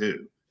drive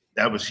too.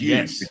 That was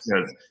huge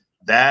because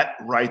that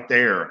right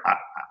there,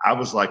 I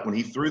was like, when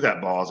he threw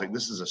that ball, I was like,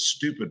 this is a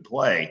stupid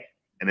play,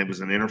 and it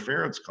was an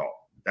interference call.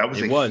 That was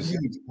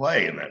huge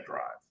play in that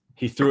drive.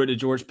 He threw it to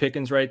George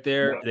Pickens right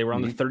there. They were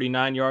on the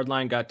 39-yard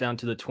line, got down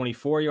to the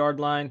 24-yard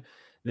line.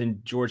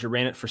 Then Georgia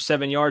ran it for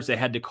 7 yards. They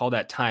had to call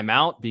that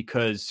timeout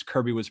because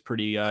Kirby was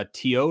pretty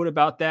TO'd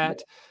about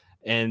that.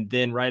 And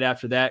then right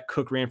after that,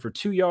 Cook ran for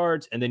 2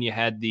 yards. And then you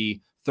had the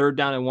 3rd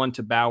down and 1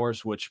 to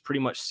Bowers, which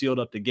pretty much sealed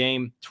up the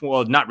game.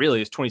 Well, not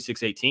really. It's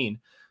 26-18.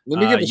 Let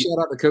me give a shout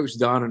out to Coach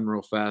Donnan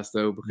real fast,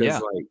 though,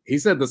 because like he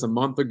said this a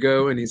month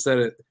ago, and he said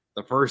it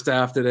the first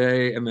half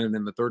today, and then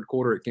in the third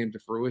quarter it came to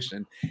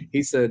fruition.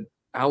 He said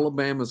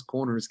Alabama's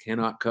corners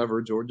cannot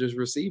cover Georgia's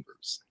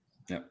receivers.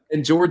 Yeah.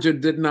 And Georgia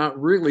did not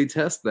really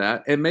test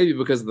that, and maybe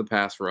because of the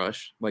pass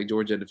rush, like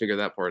Georgia had to figure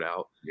that part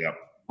out. Yeah.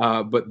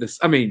 But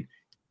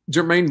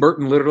Jermaine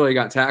Burton literally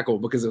got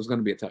tackled because it was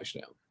going to be a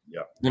touchdown.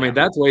 Yeah. I mean,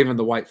 that's waving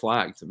the white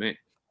flag to me.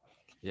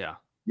 Yeah.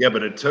 Yeah,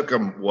 but it took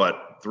them,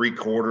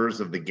 3/4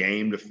 of the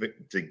game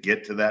to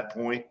get to that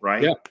point,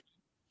 right? Yeah.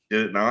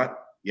 Did it not?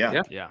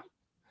 Yeah. Yeah.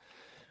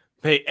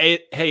 Hey,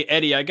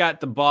 Eddie, I got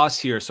the boss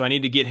here, so I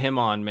need to get him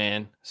on,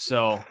 man.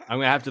 So I'm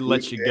going to have to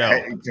let you go.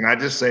 Hey, can I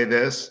just say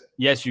this?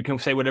 Yes, you can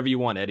say whatever you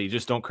want, Eddie.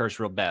 Just don't curse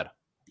real bad.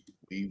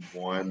 We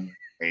won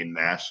a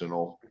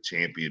national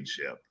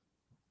championship.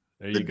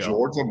 There you go. The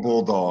Georgia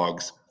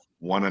Bulldogs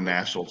won a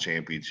national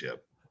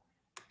championship.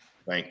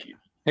 Thank you.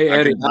 Hey,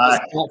 Eddie,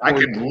 I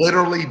could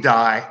literally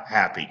die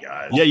happy,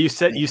 guys. Yeah, you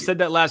said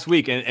that last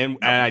week, and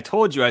I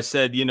told you, I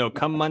said,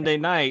 come Monday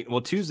night,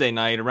 Tuesday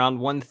night around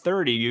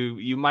 1:30,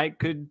 you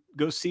could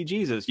go see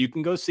Jesus. You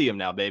can go see him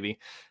now, baby.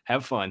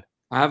 Have fun.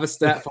 I have a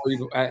stat for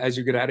you as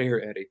you get out of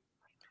here, Eddie.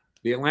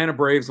 The Atlanta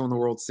Braves won the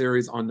World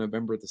Series on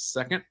November the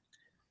 2nd.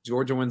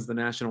 Georgia wins the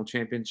national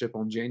championship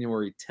on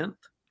January 10th.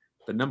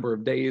 The number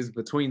of days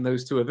between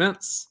those two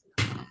events,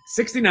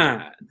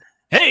 69.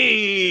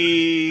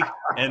 Hey,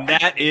 and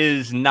that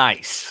is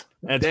nice.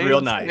 That's Dave's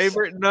real nice.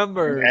 Favorite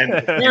number.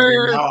 And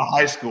you're now a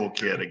high school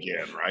kid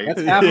again, right?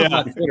 That's half of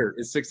my Twitter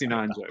is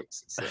 69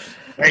 jokes. So.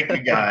 Thank you,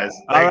 guys.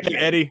 All right,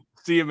 Eddie.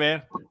 See you,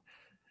 man.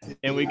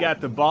 And we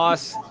got the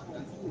boss.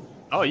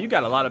 Oh, you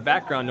got a lot of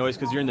background noise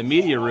because you're in the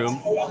media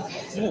room. Oh,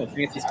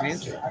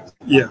 fancy.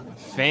 Yeah.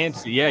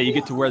 Fancy. Yeah, you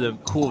get to wear the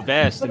cool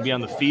vest and be on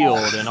the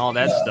field and all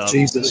that stuff.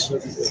 Jesus.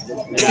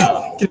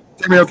 Yeah. Can you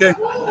hear me okay?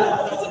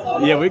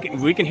 Yeah,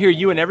 we can hear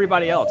you and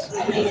everybody else.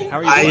 How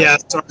are you doing? Yeah,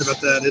 sorry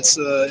about that. It's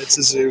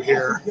a zoo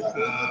here.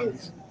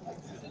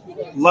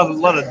 A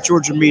lot of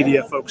Georgia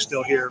media folks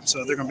still here,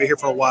 so they're going to be here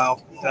for a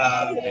while.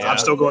 I'm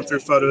still going through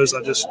photos.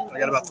 I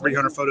got about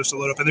 300 photos to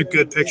load up, and they're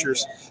good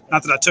pictures.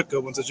 Not that I took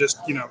good ones. It's just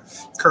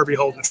Kirby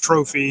holding a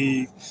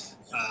trophy.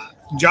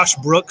 Josh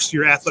Brooks,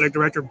 your athletic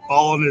director,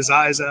 bawling his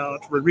eyes out.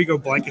 Rodrigo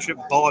Blankenship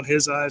bawling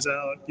his eyes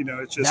out.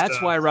 It's just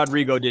that's why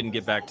Rodrigo didn't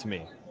get back to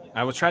me.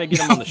 I was trying to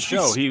get him on the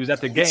show. He was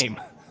at the game,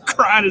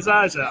 crying his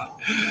eyes out,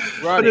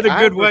 Roddy, but in a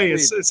good way.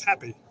 It's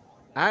happy.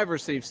 I've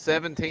received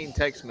 17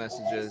 text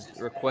messages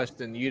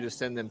requesting you to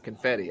send them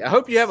confetti. I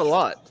hope you have a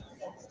lot.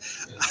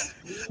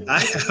 I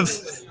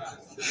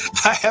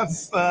have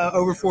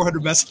over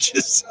 400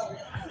 messages.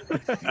 He's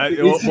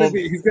going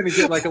to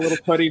get like a little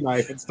putty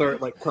knife and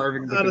start like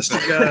carving. Honest to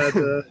God, I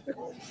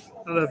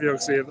don't know if you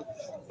see it.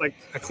 But,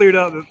 I cleared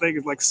out the thing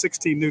of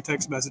 16 new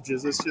text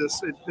messages. It's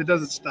just it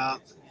doesn't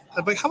stop.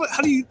 I'm like, how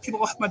do you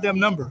people have my damn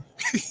number?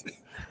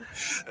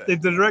 The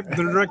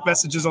direct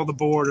messages on the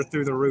board are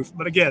through the roof.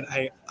 But again,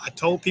 I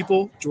told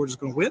people Georgia's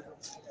going to win,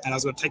 and I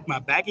was going to take my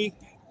baggie,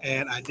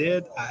 and I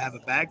did. I have a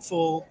bag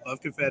full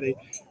of confetti.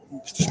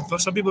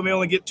 Some people may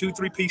only get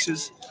 2-3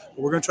 pieces, but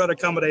we're going to try to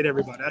accommodate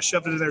everybody. I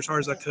shoved it in there as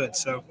hard as I could.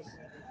 So,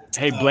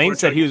 hey, Blaine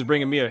said he was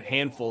bringing me a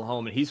handful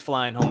home, and he's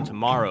flying home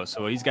tomorrow,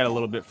 so he's got a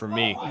little bit for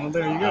me. Well,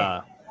 there you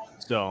go.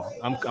 So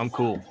I'm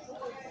cool.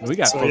 We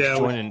got folks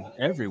joining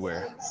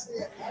everywhere.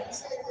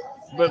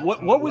 But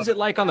what was it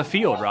like on the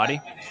field,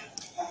 Roddy?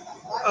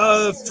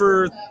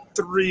 For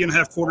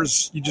 3.5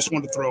 quarters, you just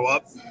want to throw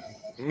up.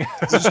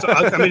 It's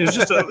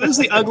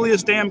the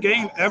ugliest damn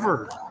game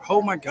ever.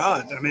 Oh my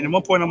God! At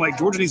one point, I'm like,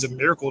 Georgia needs a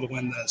miracle to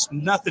win this.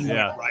 Nothing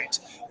went right.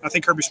 I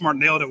think Kirby Smart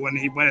nailed it when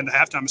he went into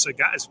halftime and said,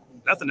 "Guys,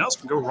 nothing else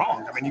can go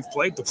wrong." You've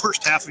played the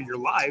worst half of your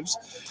lives.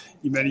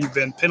 You've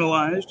been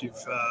penalized.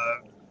 You've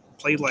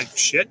played like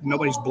shit.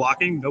 Nobody's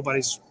blocking.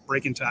 Nobody's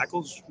breaking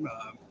tackles.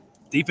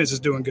 Defense is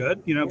doing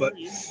good, but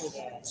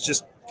it's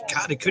just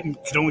God, it could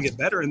only get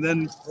better. And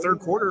then third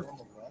quarter,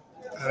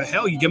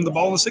 hell, you give them the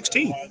ball in the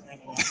 16.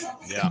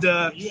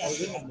 Yeah.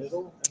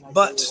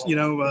 But,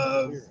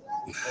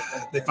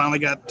 they finally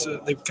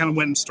they kind of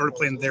went and started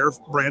playing their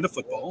brand of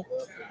football.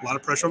 A lot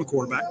of pressure on the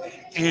quarterback.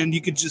 And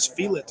you could just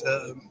feel it.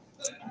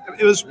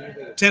 It was,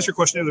 to answer your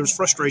question, there was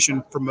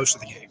frustration for most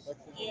of the game.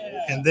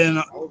 And then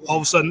all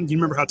of a sudden, you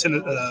remember how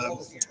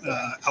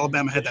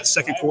Alabama had that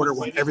second quarter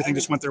when everything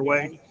just went their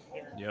way?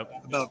 Yep.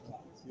 About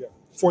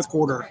fourth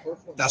quarter,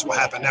 that's what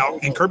happened. Now,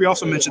 and Kirby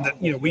also mentioned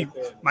that,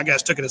 my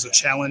guys took it as a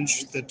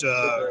challenge that,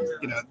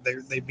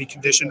 they'd be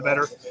conditioned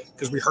better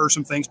because we heard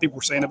some things people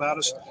were saying about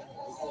us.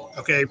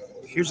 Okay,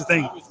 here's the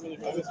thing.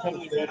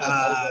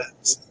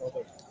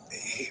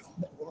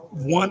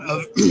 One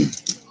of,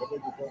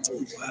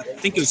 I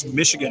think it was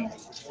Michigan,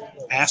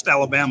 asked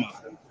Alabama,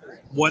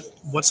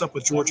 what's up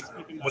with Georgia?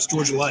 What's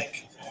Georgia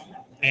like?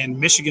 And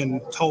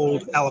Michigan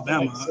told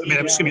Alabama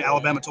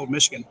told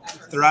Michigan,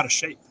 they're out of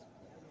shape.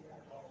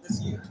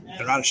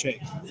 They're out of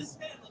shape.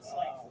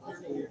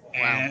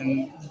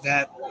 And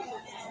that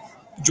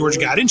Georgia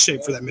got in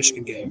shape for that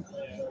Michigan game,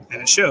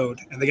 and it showed,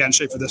 and they got in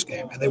shape for this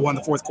game, and they won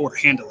the fourth quarter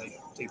handily.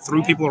 They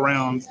threw people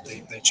around.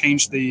 They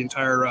changed the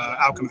entire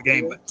outcome of the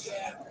game. But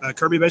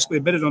Kirby basically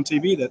admitted on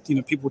TV that,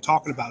 people were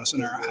talking about us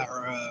and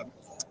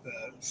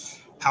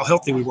how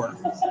healthy we were.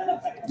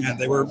 And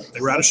they were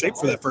out of shape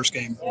for that first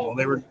game. Well,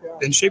 they were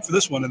in shape for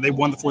this one, and they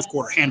won the fourth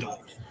quarter handily.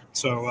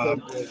 So,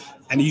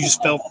 and you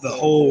just felt the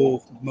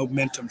whole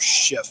momentum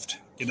shift,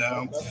 And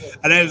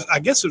I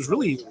guess it was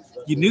really,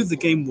 you knew the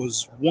game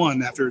was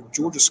won after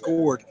Georgia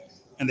scored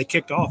and they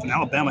kicked off, and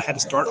Alabama had to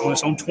start on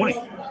its own 20,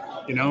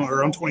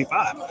 or on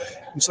 25.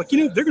 It's like,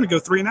 they're going to go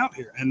 3 and out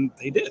here. And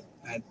they did.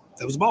 And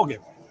that was a ball game.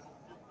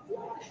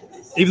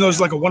 Even though it was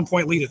like a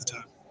 1-point lead at the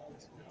time.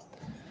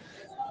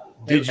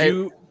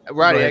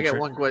 Roddy, I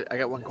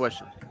got one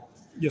question.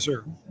 Yes,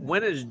 sir.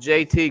 When is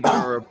JT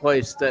going to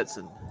replace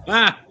Stetson?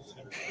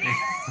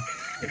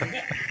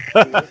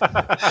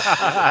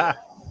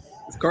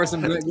 Is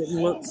Carson Bennett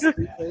getting looks?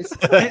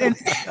 And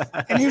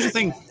here's the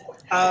thing.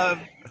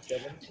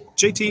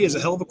 JT is a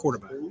hell of a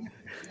quarterback.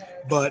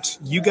 But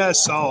you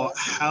guys saw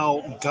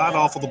how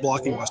god-awful the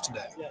blocking was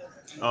today.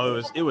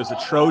 Oh, it was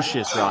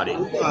atrocious, Roddy. It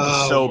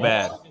was so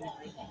bad.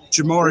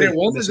 Jamari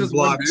wasn't missing just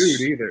blocks. one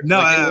dude either. No,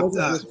 it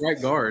wasn't just right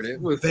guard.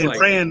 It was Van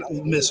Pran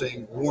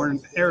missing,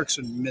 Warren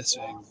Erickson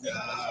missing,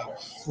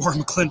 Warren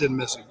McClendon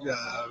missing,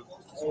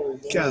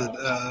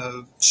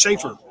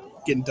 Schaefer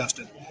getting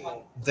dusted.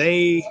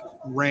 They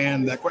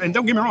ran that, and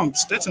don't get me wrong,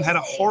 Stetson had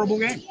a horrible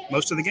game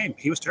most of the game.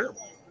 He was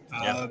terrible.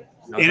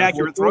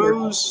 Inaccurate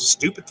throws,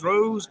 stupid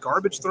throws,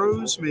 garbage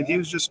throws. I mean, he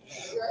was just.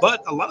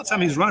 But a lot of time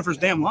he was running for his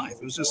damn life.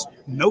 It was just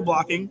no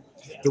blocking.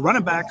 The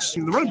running backs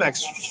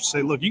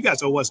say, "Look, you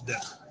guys owe us dinner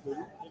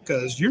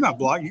because you're not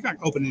blocking. You're not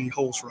opening any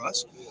holes for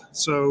us."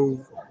 So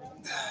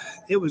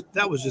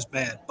that was just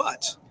bad.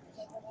 But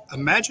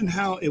imagine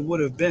how it would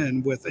have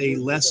been with a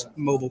less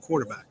mobile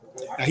quarterback.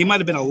 Now he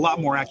might have been a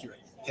lot more accurate,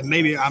 and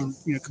maybe I'm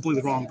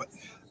completely wrong, but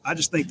I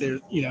just think there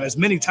as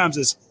many times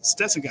as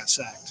Stetson got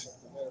sacked,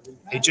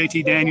 a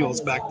JT Daniels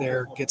back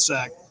there gets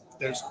sacked.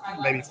 There's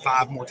maybe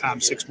 5 more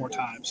times, 6 more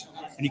times.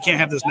 And you can't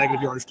have those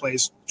negative yardage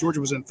plays. Georgia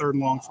was in 3rd and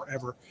long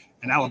forever.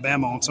 And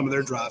Alabama on some of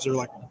their drives, they're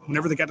like,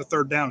 whenever they got to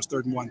 3rd down, it's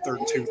 3rd and 1, 3rd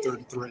and 2, 3rd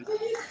and 3.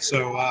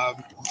 So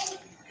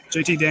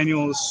JT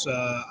Daniels,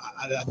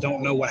 I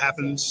don't know what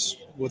happens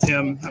with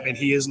him. I mean,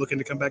 he is looking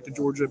to come back to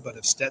Georgia, but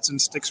if Stetson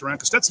sticks around,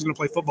 because Stetson's going to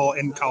play football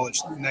in college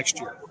next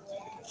year,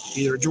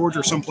 either Georgia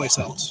or someplace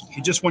else.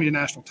 He just won a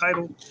national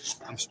title.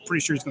 I'm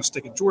pretty sure he's going to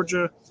stick at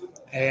Georgia.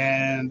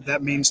 And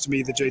that means to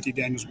me that JT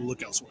Daniels will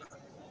look elsewhere.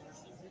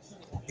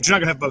 But you're not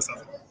going to have both of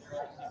them.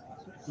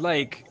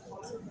 Like,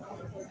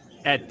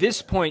 at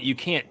this point,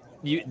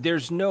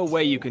 there's no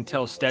way you can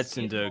tell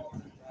Stetson to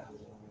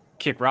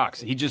kick rocks.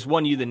 He just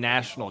won you the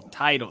national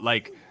title.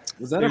 Like,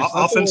 is that an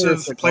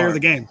offensive player of the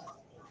game?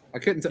 I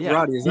couldn't tell. Yeah.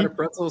 Roddy, is that a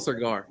pretzel or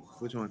cigar?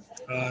 Which one?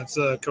 It's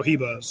a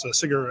Cohiba. It's a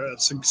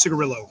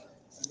cigarillo.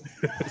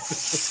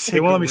 They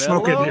won't let me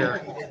smoke it in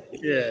here.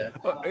 Yeah.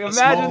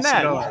 Imagine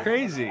that. It's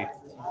crazy.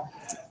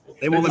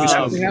 They won't let me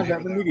smoke. We have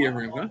that in the media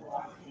room, huh?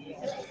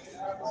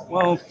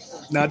 Well,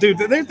 no, dude,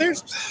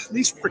 there's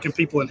these freaking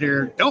people in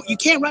here. You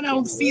can't run out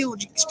on the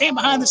field. You stand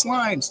behind this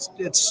line.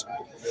 It's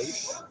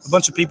a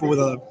bunch of people with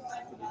a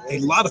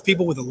lot of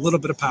people with a little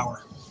bit of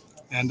power,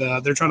 and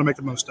they're trying to make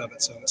the most of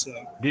it. So it's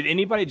did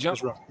anybody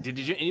jump?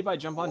 Anybody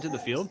jump onto the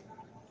field?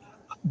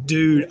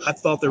 Dude, I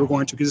thought they were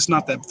going to because it's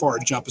not that far a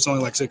jump. It's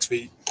only like 6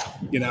 feet,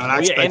 and I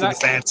expected the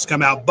fans to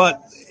come out.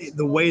 But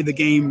the way the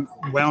game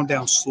wound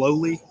down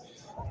slowly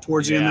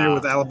towards the end there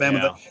with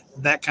Alabama,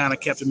 that kind of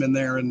kept them in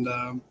there. And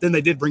then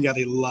they did bring out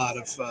a lot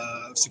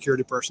of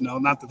security personnel.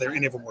 Not that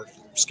any of them were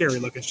scary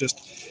looking. It's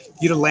just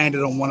you'd have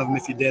landed on one of them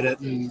if you did it.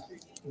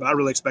 But I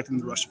really expected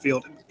them to rush the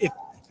field.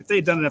 If they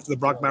had done it after the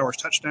Brock Bowers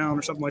touchdown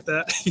or something like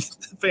that,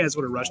 the fans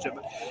would have rushed it.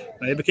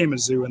 But it became a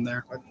zoo in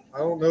there. I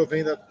don't know if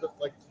any of that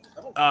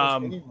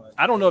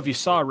I don't know if you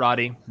saw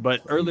Roddy,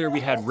 but earlier we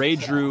had Ray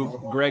Drew,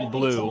 Greg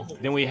Blue,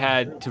 then we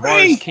had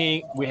Tavares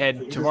King,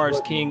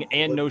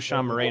 and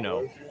Noshawn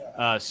Moreno.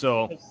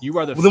 So you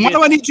are the then why fifth,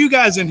 do I need you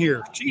guys in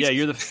here? Jesus. Yeah,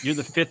 you're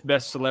the fifth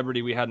best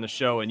celebrity we had in the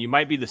show, and you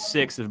might be the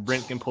sixth if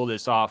Brent can pull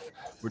this off.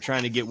 We're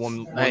trying to get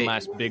one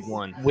last big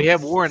one. We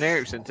have Warren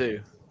Erickson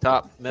too.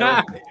 Top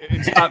middle.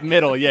 Top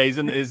middle. Yeah,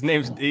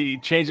 he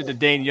changed it to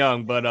Dane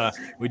Young, but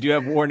we do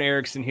have Warren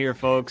Erickson here,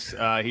 folks.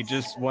 He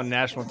just won a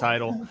national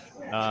title.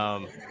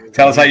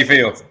 Tell us how you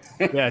feel.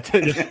 Yeah,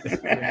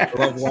 I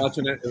love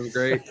watching it. It was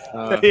great.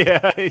 I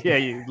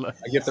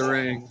get the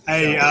ring.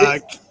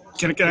 Hey,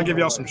 can I give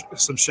y'all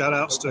some shout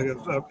outs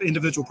to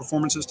individual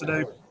performances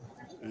today?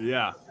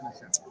 Yeah.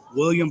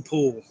 William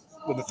Poole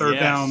with the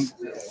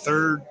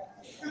third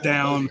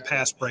down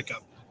pass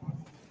breakup.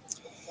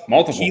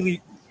 Multiple.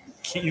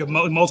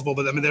 Multiple,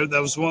 but I mean,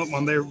 that was one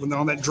when they're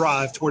on that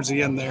drive towards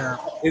the end there.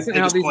 Isn't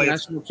how these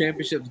national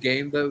championships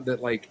game though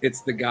that like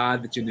it's the guy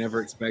that you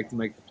never expect to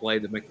make the play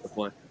that makes the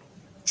play.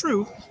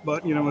 True,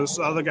 but there's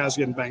other guys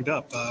getting banged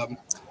up.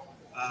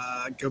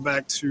 Go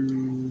back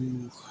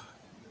to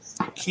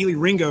Keely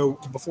Ringo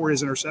before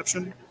his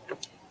interception,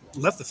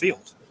 left the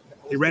field.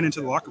 He ran into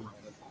the locker room.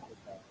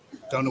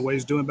 Don't know what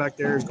he's doing back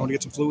there. He's going to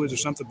get some fluids or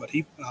something, but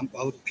he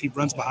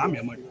runs behind me.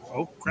 I'm like,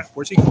 oh crap,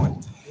 where's he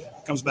going?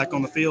 Comes back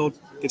on the field,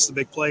 gets the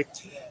big play,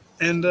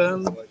 and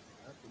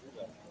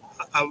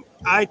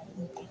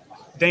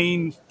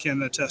Dane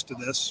can attest to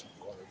this.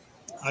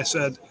 I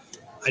said,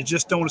 I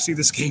just don't want to see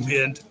this game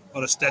end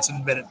on a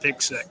Stetson Bennett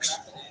pick six.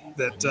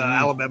 That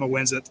Alabama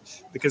wins it,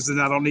 because then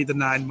I don't need the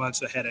 9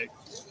 months of headache.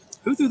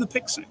 Who threw the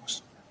pick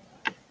six?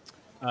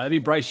 That'd be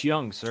Bryce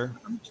Young, sir.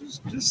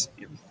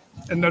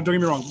 And no, don't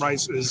get me wrong,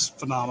 Bryce is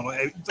phenomenal.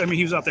 I mean,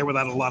 he was out there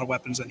without a lot of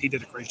weapons, and he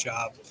did a great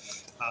job.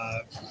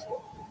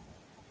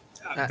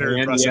 Very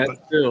impressive.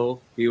 But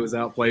still, he was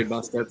outplayed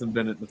by Stetson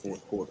Bennett in the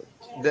fourth quarter.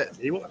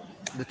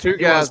 The two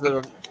guys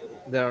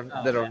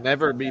that'll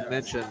never be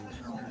mentioned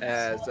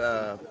as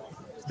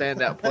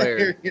standout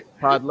players,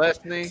 Todd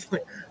Lesney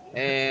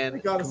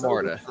and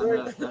Camarda.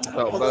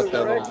 So both of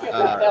them.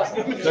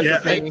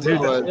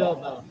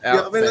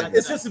 I mean,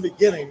 it's just the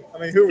beginning. I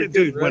mean, who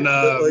dude? When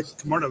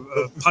Camarda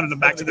punted them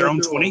back to their own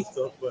 20,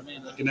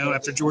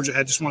 after Georgia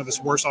had just one of the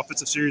worst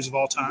offensive series of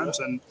all times,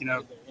 and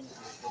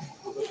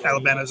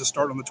Alabama has a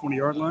start on the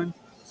 20-yard line.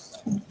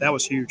 That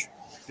was huge,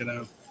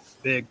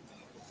 big.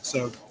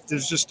 So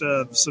there's just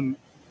some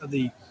of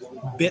the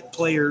bit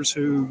players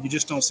who you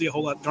just don't see a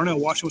whole lot. Darnell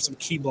Washington with some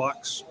key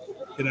blocks,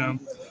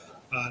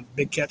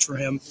 big catch for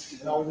him.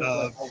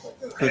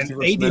 And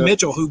A.D.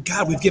 Mitchell, who,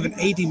 God, we've given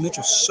A.D.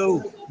 Mitchell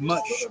so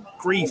much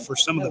grief for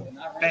some of the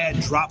bad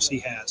drops he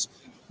has,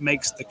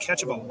 makes the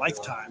catch of a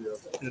lifetime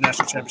in the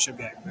national championship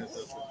game.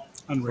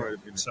 Unreal.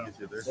 So,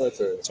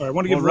 sorry, I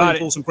want to give Ronnie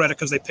Poole some credit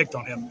because they picked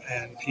on him,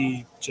 and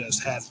he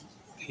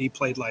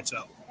played lights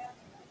out.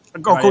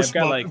 Of course,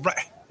 you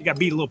got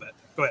beat a little bit.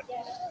 Go ahead.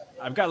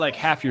 I've got like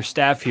half your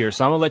staff here,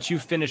 so I'm gonna let you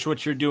finish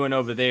what you're doing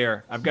over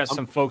there. I've got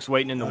some folks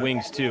waiting in the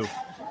wings too.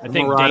 I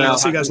think I'll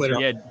see you guys later.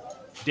 Yeah,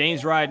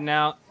 Dane's riding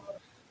out.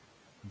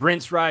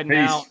 Brent's riding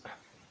out.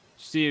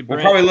 See you,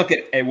 Brent.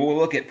 We'll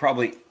look at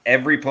probably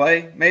every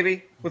play,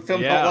 maybe with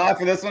Film Live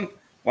for this one.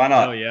 Why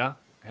not?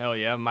 Hell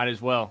yeah, might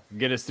as well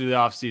get us through the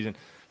off season.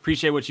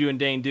 Appreciate what you and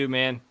Dane do,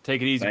 man.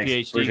 Take it easy, Thanks.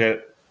 PhD.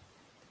 Appreciate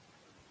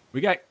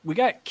it. We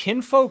got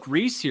Kinfolk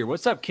Reese here.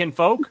 What's up,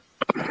 Kinfolk?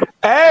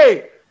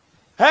 Hey,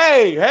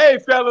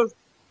 fellas.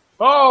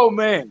 Oh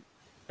man.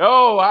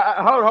 Oh,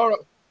 hold on.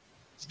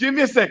 Just give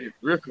me a second,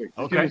 real quick.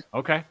 Okay.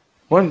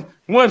 One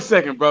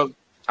second, brother.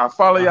 I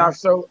follow y'all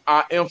show.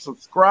 I am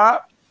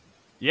subscribed.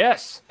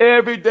 Yes.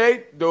 Every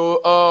day,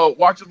 the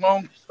watch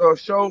along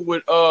show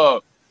with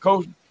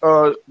Coach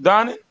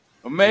Donnie.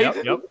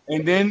 Amazing. Yep.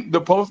 And then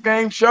the post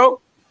game show.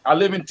 I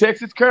live in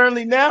Texas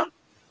currently now.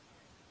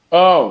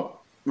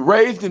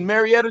 Raised in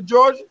Marietta,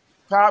 Georgia,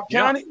 Cobb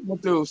County.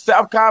 Went to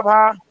South Cobb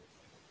High.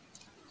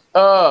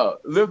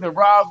 Lived in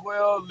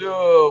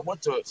Roswell.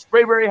 Went to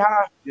Sprayberry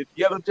High. Did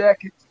Yellow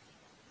Jackets.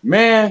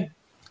 Man,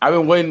 I've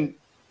been waiting.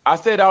 I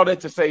said all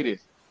that to say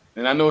this,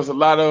 and I know it's a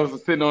lot of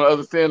us sitting on the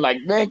other side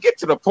like, man, get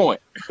to the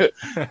point.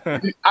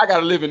 I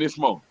gotta live in this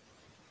moment.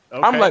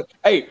 Okay. I'm like,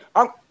 hey,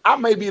 I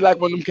may be like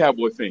one of them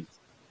Cowboy things.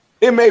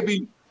 It may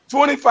be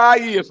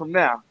 25 years from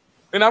now,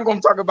 and I'm gonna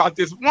talk about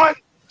this one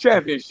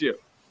championship.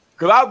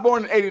 Because I was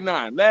born in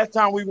 '89. Last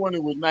time we won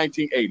it was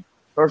 1980.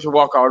 Herschel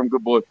Walker, all them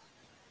good boys.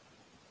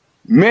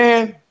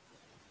 Man,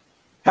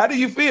 how do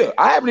you feel?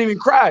 I haven't even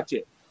cried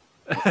yet.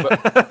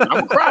 But I'm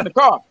gonna cry in the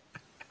car.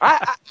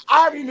 I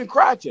haven't even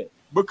cried yet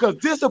because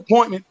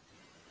disappointment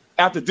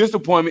after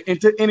disappointment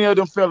into any of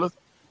them fellas,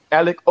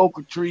 Alec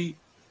Ogletree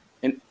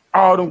and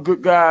all them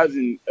good guys,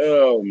 and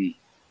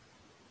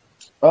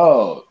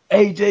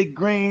AJ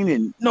Green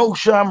and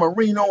Noshawn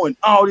Moreno and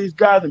all these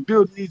guys, and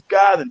building these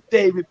guys, and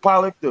David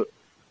Pollock,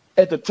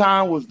 at the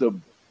time was the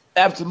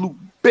absolute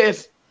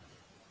best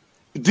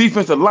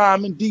defensive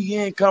lineman,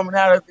 DN coming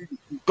out of it,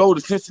 go to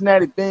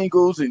Cincinnati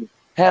Bengals and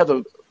has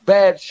a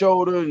bad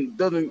shoulder and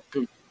doesn't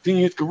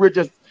continue his career.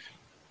 Just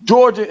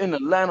Georgia and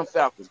Atlanta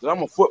Falcons, because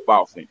I'm a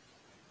football fan.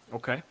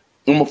 Okay.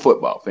 I'm a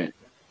football fan.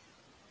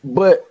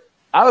 But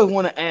I just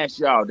want to ask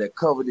y'all that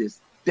cover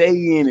this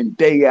day in and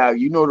day out.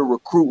 You know the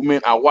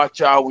recruitment. I watch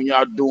y'all when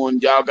y'all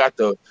got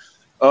the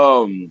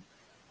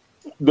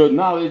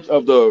knowledge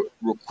of the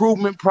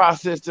recruitment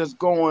process that's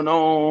going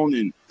on.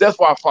 And that's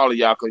why I follow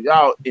y'all, because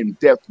y'all in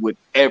depth with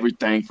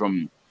everything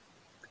from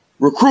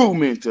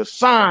recruitment to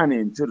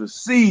signing to the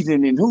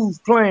season and who's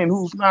playing,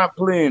 who's not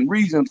playing,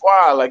 reasons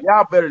why. Like,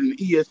 y'all better than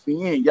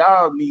ESPN.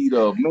 Y'all need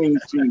a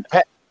mainstream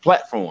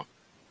platform,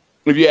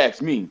 if you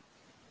ask me,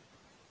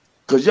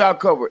 because y'all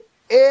cover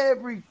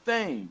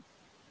everything.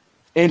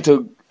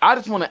 And I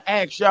just want to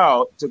ask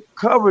y'all to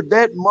cover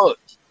that much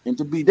and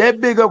to be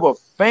that big of a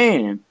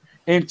fan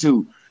and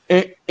to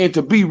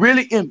be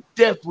really in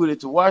depth with it,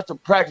 to watch the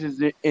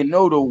practices and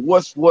know the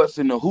what's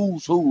and the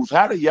who's.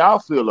 How do y'all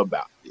feel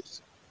about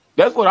this?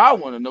 That's what I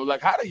want to know.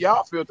 Like, how do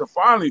y'all feel to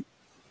finally,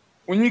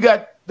 when you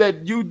got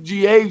that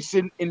UGA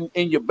sitting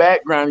in your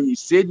background and you're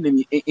sitting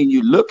and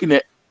you're looking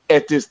at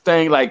this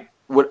thing, like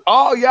what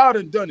all y'all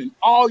done and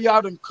all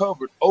y'all done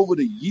covered over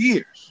the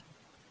years,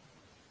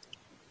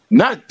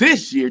 not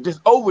this year, just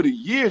over the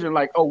years, and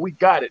like, oh, we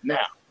got it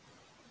now.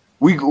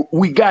 We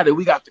got it.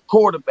 We got the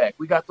quarterback.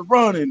 We got the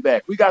running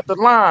back. We got the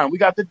line. We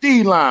got the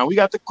D line. We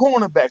got the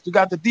cornerbacks. We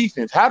got the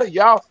defense. How do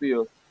y'all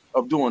feel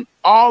of doing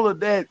all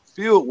of that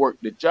field work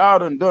that y'all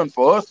done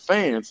for us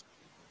fans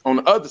on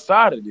the other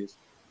side of this?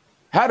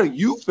 How do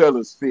you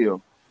fellas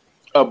feel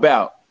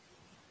about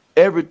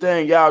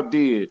everything y'all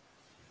did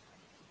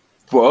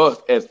for us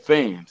as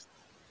fans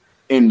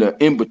in the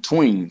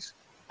in-betweens?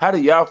 How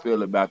do y'all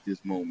feel about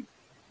this moment?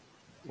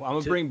 Well, I'm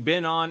going to bring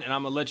Ben on, and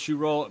I'm going to let you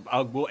roll.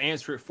 We'll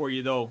answer it for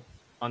you, though,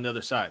 on the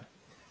other side.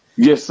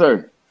 Yes,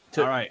 sir.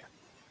 All right.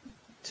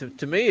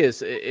 To me,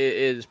 it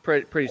is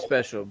pretty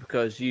special,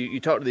 because you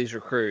talk to these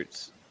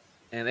recruits,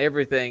 and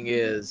everything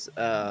is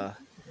a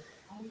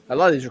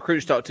lot of these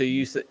recruits talk to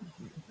you.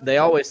 They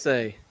always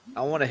say,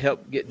 I want to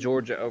help get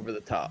Georgia over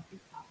the top.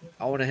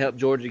 I want to help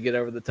Georgia get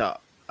over the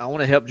top. I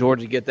want to help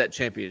Georgia get that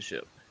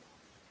championship.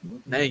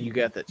 Now you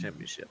got that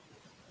championship.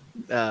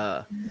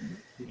 Yep.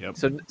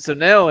 So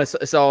now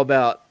it's all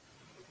about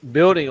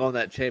building on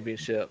that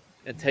championship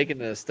and taking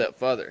it a step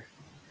further.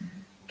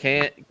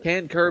 Can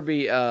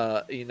Kirby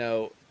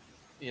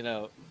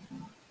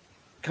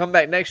come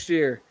back next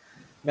year,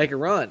 make a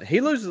run?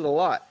 He loses a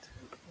lot.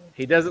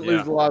 He doesn't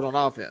lose a lot on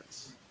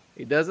offense.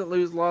 You lose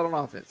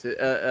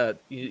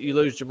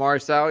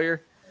Jamari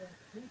Salyer.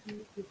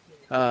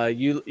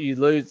 You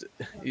lose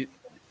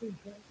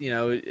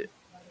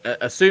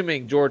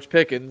assuming George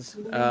Pickens,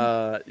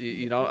 I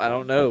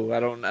don't know. I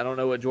don't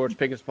know what George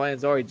Pickens'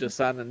 plans are. He just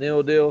signed a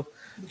nil deal,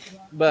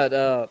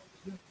 but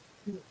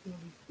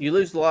you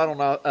lose a lot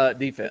on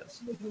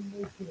defense.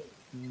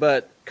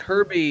 But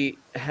Kirby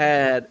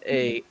had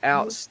a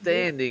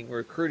outstanding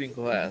recruiting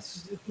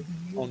class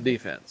on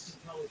defense.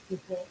 You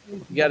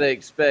got to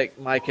expect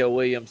Michael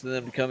Williams and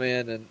them to come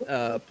in and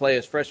play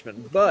as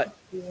freshmen, but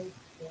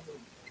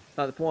that's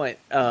not the point.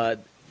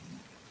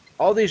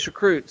 All these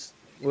recruits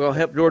will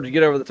help Georgia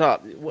get over the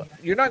top.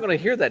 You're not going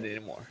to hear that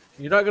anymore.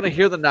 You're not going to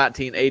hear the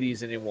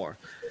 1980s anymore.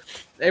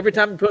 Every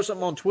time you put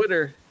something on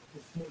Twitter,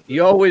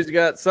 you always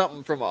got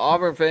something from an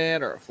Auburn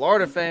fan or a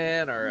Florida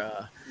fan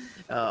or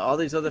all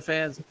these other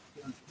fans.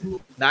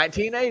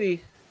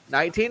 1980.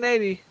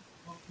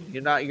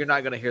 You're not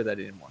going to hear that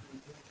anymore.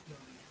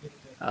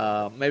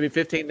 Maybe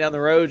 15 down the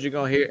road, you're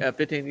going to hear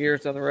 15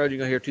 years down the road, you're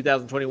going to hear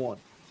 2021.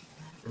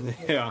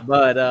 Yeah.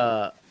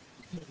 But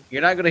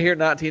you're not going to hear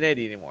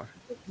 1980 anymore.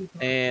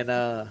 And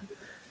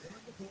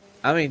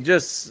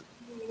just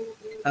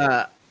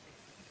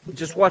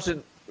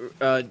watching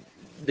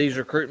these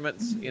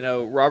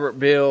recruitments, Robert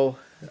Bill,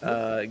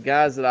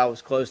 guys that I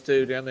was close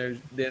to during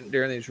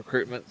these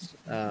recruitments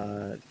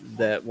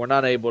that we're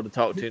not able to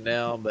talk to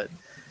now, but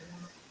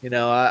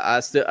I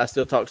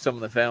still talk to some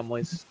of the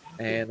families,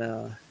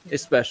 and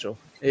it's special.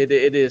 It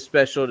is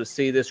special to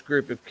see this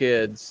group of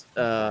kids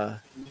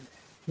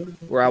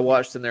where I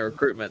watched in their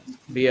recruitment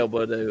be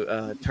able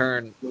to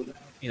turn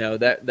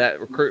that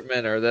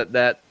recruitment or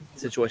that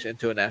situation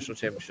into a national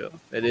championship.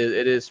 It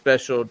is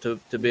special to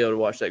be able to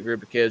watch that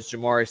group of kids.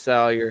 Jamari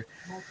Salyer,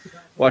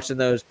 watching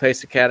those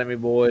Pace Academy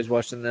boys,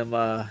 watching them,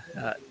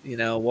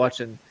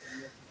 watching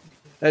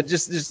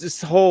just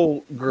this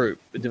whole group,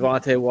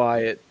 Devontae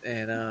Wyatt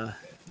and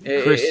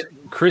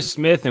Chris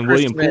Smith and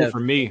William Poole for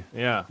me.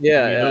 Yeah.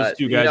 Those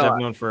two guys I've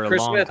known for a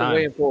long Smith time.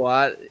 And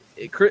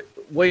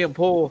William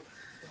Poole,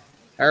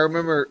 I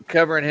remember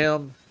covering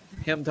him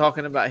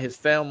talking about his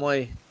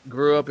family.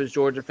 Grew up as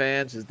Georgia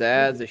fans. His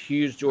dad's a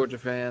huge Georgia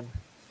fan.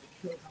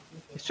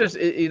 It's just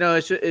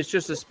it's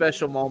just a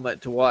special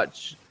moment to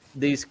watch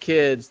these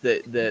kids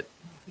that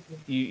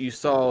you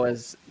saw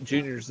as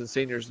juniors and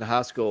seniors in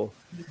high school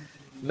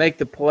make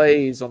the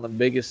plays on the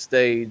biggest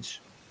stage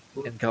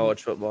in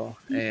college football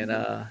and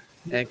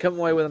come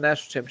away with a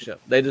national championship.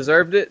 They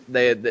deserved it.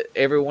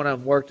 Every one of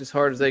them worked as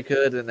hard as they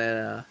could, and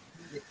then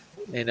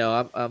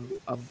I'm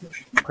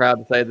proud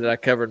to say that I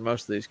covered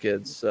most of these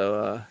kids.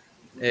 So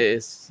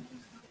it's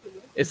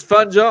It's a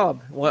fun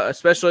job,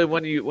 especially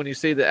when you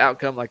see the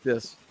outcome like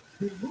this.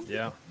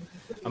 Yeah.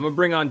 I'm going to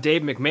bring on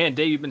Dave McMahon.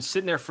 Dave, you've been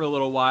sitting there for a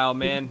little while,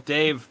 man.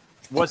 Dave,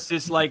 what's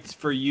this like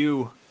for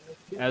you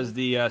as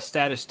the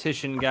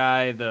statistician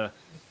guy?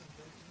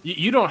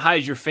 You don't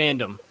hide your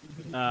fandom.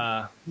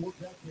 I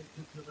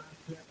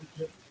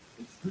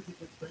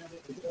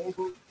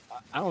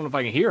don't know if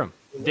I can hear him.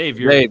 Dave,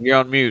 you're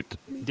on mute.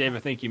 Dave, I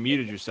think you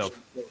muted yourself.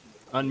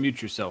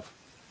 Unmute yourself.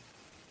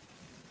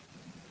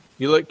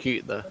 You look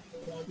cute, though.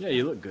 Yeah,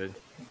 you look good.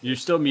 You're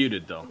still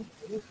muted, though.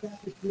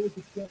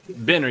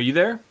 Ben, are you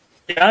there?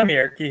 Yeah, I'm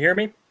here. Can you hear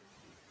me?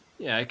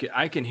 Yeah,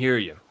 I can hear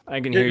you.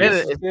 I can hear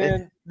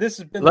you. This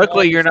has been.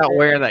 Luckily, you're not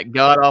wearing that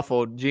god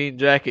awful jean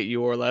jacket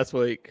you wore last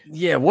week.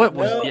 Yeah, what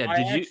was? No,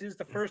 yeah, this is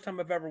the first time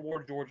I've ever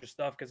wore Georgia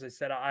stuff because I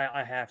said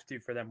I have to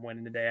for them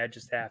winning today. I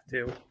just have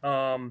to.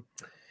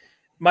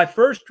 My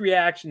first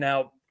reaction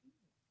now,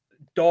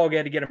 Dawg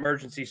had to get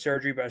emergency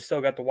surgery, but I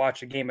still got to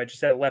watch the game. I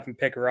just had to let him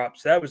pick her up,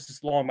 so that was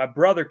just long. My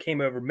brother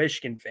came over,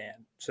 Michigan fan,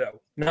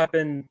 so not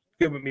been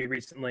good with me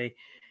recently.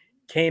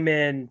 Came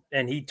in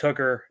and he took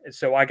her,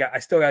 so I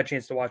still got a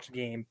chance to watch the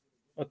game.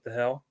 What the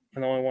hell?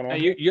 I'm the only one on.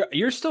 Hey,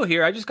 you're still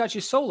here. I just got you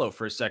solo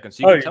for a second,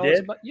 so you can tell us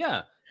about.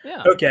 Yeah.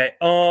 Okay.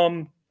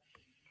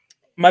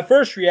 My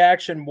first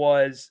reaction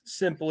was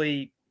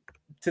simply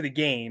to the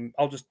game.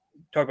 I'll just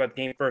talk about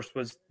the game first.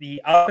 Was the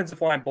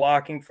offensive line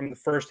blocking from the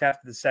first half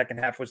to the second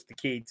half was the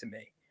key to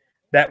me.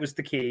 That was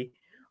the key.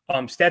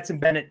 Stetson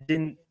Bennett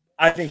didn't.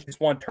 I think his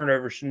one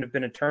turnover shouldn't have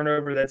been a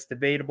turnover. That's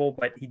debatable,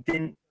 but he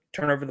didn't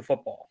turn over the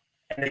football.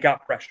 And they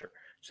got pressure.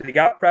 So they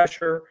got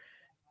pressure.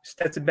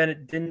 Stetson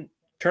Bennett didn't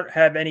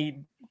have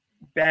any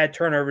bad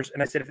turnovers.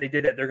 And I said if they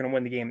did that, they're going to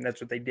win the game. And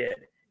that's what they did.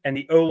 And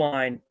the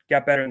O-line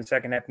got better in the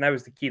second half. And that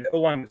was the key. The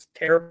O-line was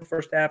terrible the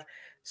first half.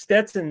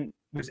 Stetson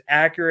was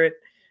accurate,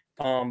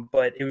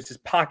 but it was his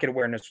pocket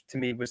awareness to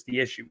me was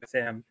the issue with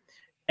him.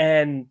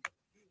 And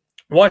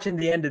watching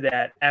the end of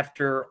that,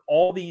 after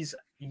all these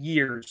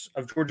years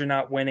of Georgia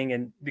not winning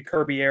and the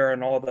Kirby era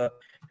and all the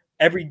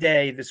every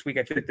day this week,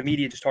 I feel like the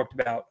media just talked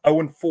about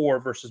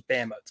 0-4 versus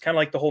Bama. It's kind of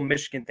like the whole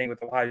Michigan thing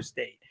with Ohio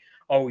State.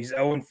 Oh, he's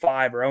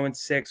 0-5 or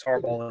 0-6.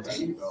 Harbaugh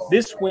is.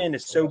 This win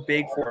is so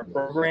big for a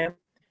program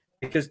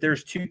because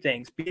there's two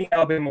things. Beating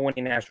Alabama,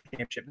 winning national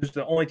championship. Those are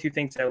the only two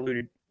things that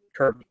eluded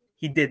Kirby.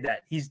 He did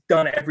that. He's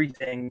done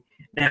everything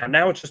now.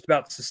 Now it's just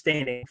about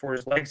sustaining for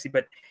his legacy.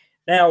 But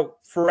now,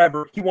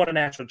 forever, he won a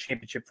national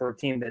championship for a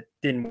team that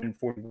didn't win in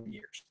 41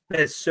 years. That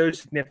is so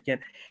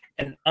significant.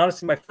 And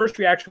honestly, my first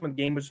reaction when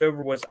the game was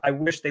over was I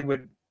wish they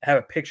would have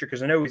a picture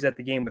because I know he's at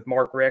the game with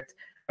Mark Richt.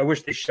 I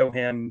wish they show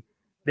him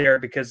there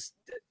because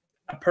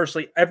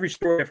personally, every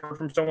story I've heard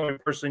from someone who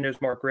personally knows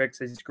Mark Richt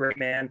says he's a great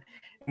man.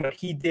 And what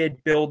he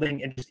did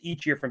building and just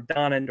each year from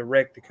Donnan to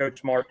Richt to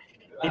Coach Mark,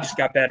 he just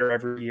got better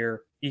every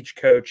year, each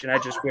coach. And I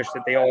just wish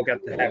that they all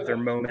got to have their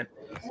moment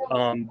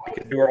because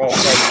they were all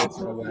part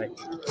in a way.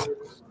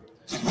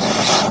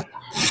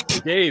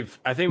 Dave,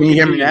 I think can we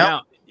you can hear me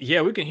now?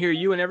 Yeah, we can hear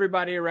you and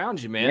everybody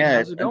around you, man. Yeah,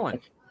 how's it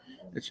going?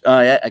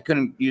 I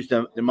couldn't use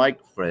the mic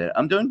for that.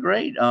 I'm doing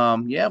great.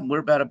 Yeah, we're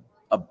about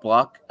a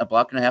block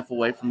and a half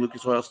away from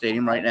Lucas Oil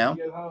Stadium right now.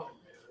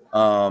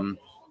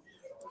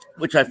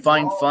 Which I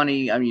find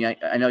funny. I mean,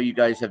 I know you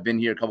guys have been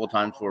here a couple of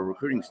times for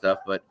recruiting stuff,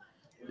 but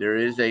there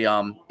is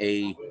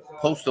a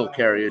postal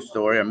carrier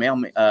store,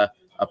 a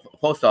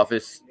post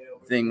office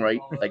thing right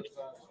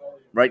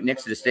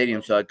next to the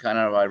stadium. So it's kind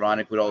of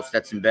ironic with all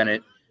Stetson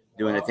Bennett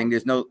doing the thing.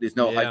 There's no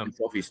Heisman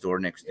Trophy store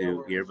next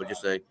to here, but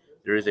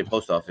there is a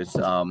post office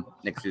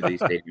next to the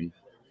stadium.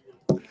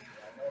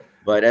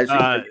 But as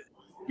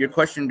your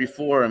question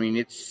before, I mean,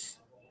 it's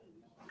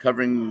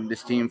covering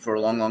this team for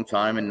a long, long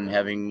time and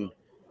having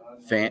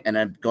and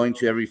I'm going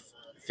to every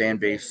fan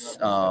base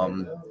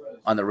on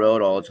the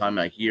road all the time.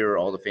 And I hear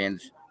all the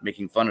fans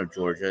making fun of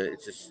Georgia.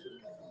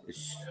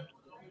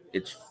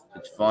 It's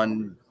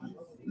fun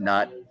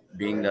not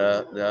being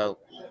the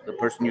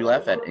person you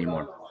laugh at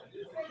anymore.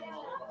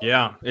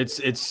 Yeah,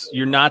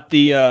 you're not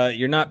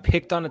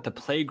picked on at the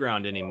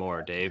playground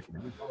anymore, Dave.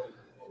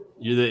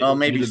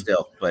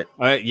 Still, but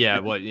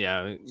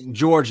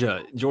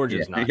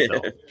Georgia's not.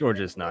 Though.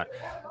 Georgia's not.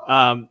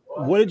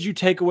 What did you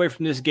take away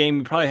from this game?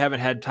 You probably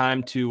haven't had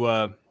time to.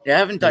 I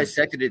haven't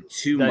dissected it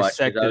too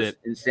much. I was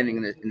standing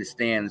in the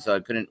stands, so I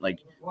couldn't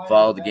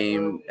follow the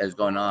game as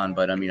going on.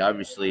 But I mean,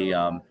 obviously,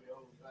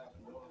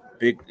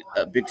 big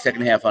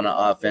second half on the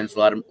offense.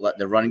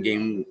 The running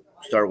game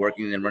started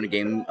working, and then running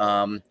game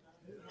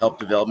helped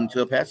develop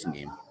into a passing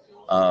game.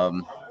 A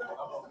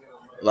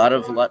lot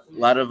of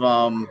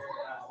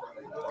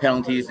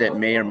penalties that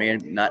may or may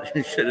not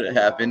should have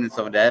happened and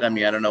some of that. I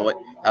mean, I don't know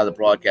how the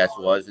broadcast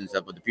was and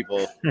stuff, but the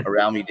people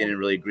around me didn't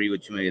really agree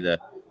with too many of the.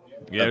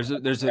 Yeah,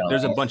 there's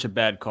a bunch of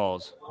bad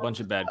calls.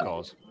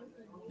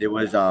 There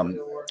was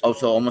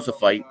also almost a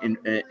fight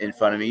in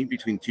front of me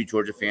between two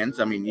Georgia fans.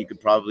 I mean, you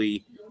could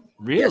probably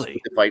guess what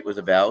the fight was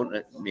about.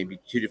 Maybe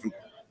two different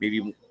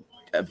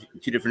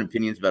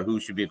opinions about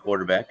who should be a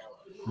quarterback.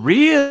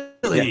 Really?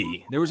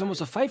 Yeah. There was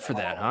almost a fight for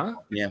that, huh?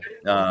 Yeah.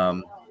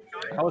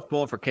 I was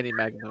pulling for Kenny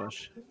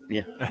McIntosh.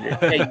 Yeah.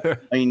 Hey,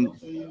 I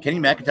mean, Kenny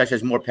McIntosh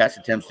has more pass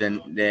attempts than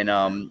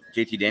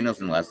JT Daniels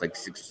in the last like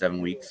 6 or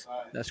 7 weeks.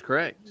 That's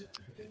correct.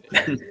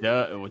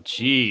 Well,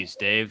 geez,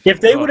 Dave. If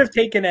they would have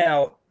taken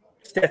out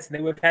Stetson,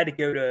 they would have had to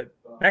go to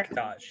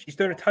McIntosh. He's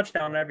thrown a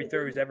touchdown on every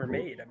throw he's ever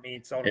made. I mean,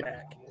 it's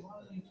automatic.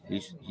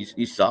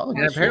 He's solid.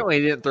 And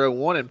apparently he didn't throw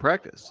one in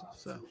practice.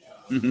 So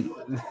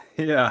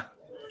yeah.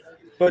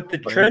 But to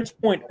Trent's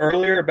point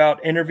earlier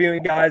about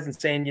interviewing guys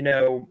and saying,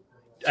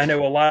 I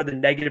know a lot of the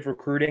negative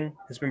recruiting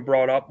has been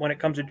brought up when it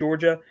comes to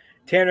Georgia.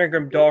 Tanner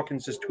Ingram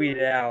Dawkins just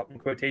tweeted out in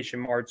quotation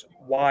marks,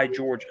 "Why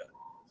Georgia?"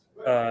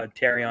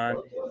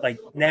 Terrion. Like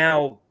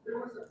now,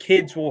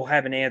 kids will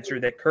have an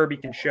answer that Kirby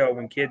can show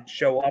when kids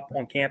show up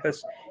on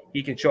campus.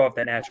 He can show off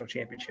that national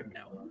championship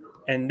now,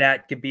 and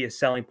that could be a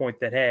selling point.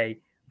 That hey,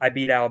 I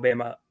beat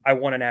Alabama. I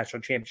won a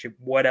national championship.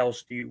 What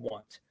else do you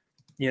want?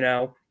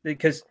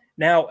 Because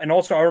now, and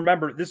also I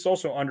remember this is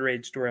also an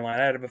underrated storyline.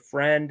 I had a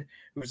friend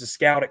who was a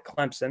scout at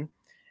Clemson,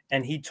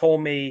 and he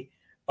told me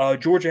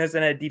Georgia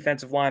hasn't had a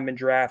defensive lineman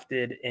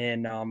drafted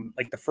in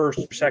like the first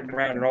or second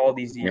round in all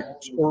these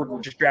years, or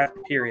just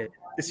drafted period.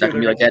 This It's not gonna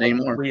be like that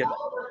anymore.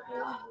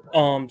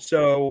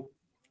 So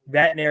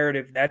that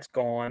narrative that's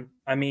gone.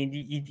 I mean,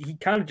 he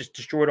kind of just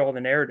destroyed all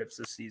the narratives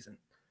this season.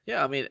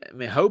 yeah, I mean,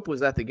 Hope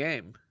was at the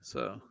game,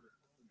 so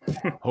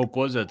Hope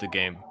was at the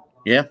game.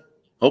 Yeah,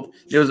 Hope.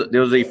 There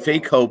was a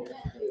fake Hope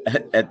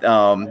at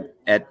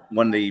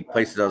one of the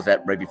places I was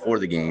at right before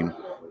the game,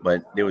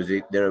 but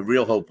the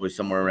real Hope was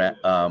somewhere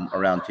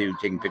around too,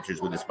 taking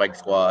pictures with the Spike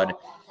Squad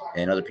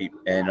and other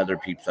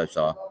peeps I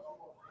saw.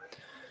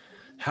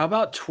 How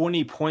about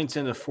 20 points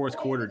in the fourth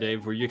quarter,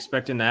 Dave? Were you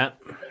expecting that?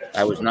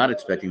 I was not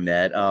expecting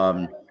that.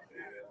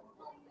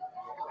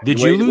 Did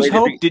you lose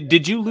hope?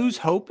 Did you lose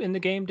hope in the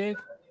game, Dave?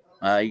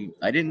 I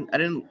didn't.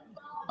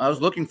 I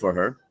was looking for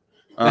her.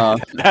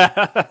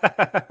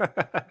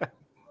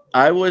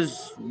 I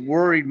was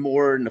worried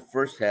more in the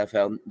first half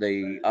how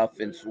the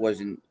offense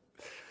wasn't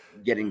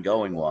getting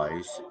going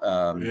wise.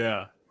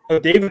 Yeah. Oh,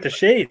 Dave with the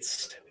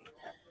shades.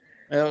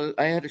 Well,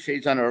 I had the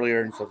shades on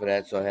earlier and stuff like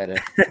that, so I had a.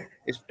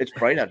 It's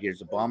bright out here.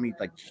 It's a balmy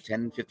like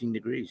 10, 15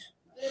 degrees,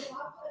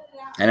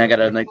 and I got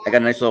a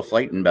nice little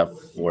flight in about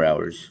 4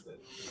 hours.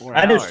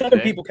 I know some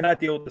people cannot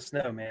deal with the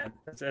snow, man.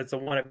 That's the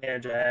one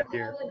advantage I have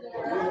here.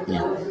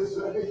 Yeah.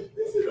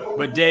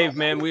 But Dave,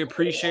 man, we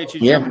appreciate you.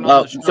 Yeah. Jumping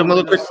on the show Some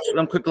with us.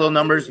 quick little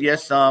numbers.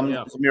 Yes.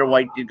 Samir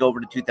White did go over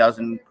the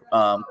 2,000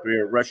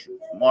 career rush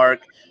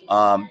mark.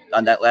 On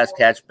that last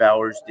catch,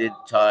 Bowers did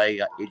tie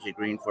AJ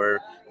Green for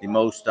the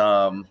most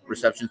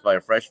receptions by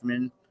a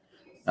freshman.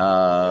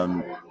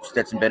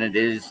 Stetson Bennett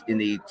is in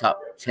the top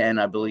 10,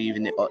 I believe,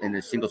 in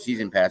the single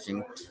season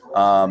passing.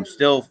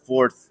 Still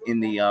fourth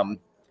in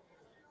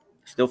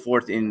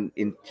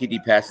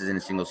TD passes in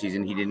a single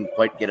season. He didn't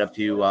quite get up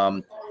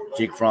to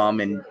Jake Fromm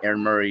and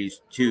Aaron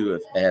Murray's 2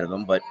 ahead of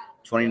him, but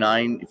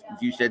 29.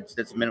 If you said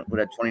Stetson Bennett would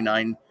have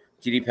 29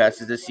 TD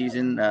passes this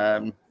season,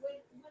 I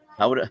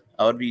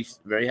would be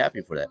very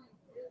happy for that.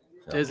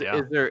 So,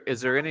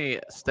 is there any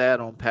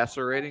stat on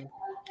passer rating?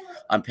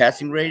 On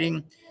passing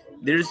rating,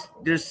 there's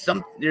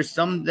some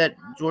that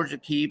Georgia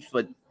keeps,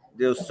 but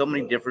there's so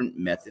many different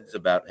methods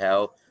about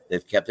how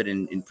they've kept it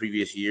in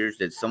previous years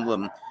that some of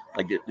them,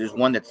 like there's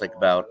one that's like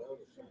about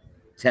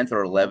 10th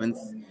or 11th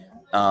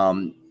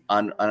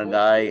on a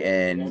guy,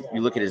 and you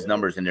look at his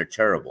numbers and they're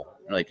terrible.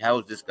 You're like, how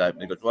is this guy? And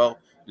he goes, well,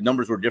 the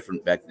numbers were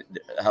different back then.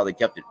 How they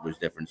kept it was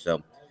different.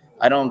 So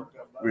I don't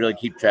really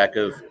keep track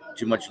of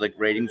too much like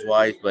ratings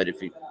wise, but if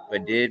I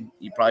did,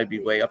 you'd probably be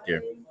way up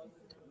there.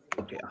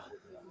 Yeah.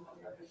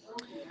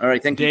 All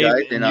right, thank Dave,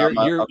 you guys.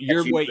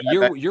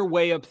 And you're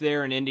way up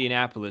there in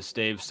Indianapolis,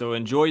 Dave. So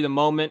enjoy the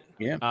moment.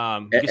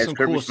 Yeah. Get As some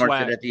Kirby cool Smart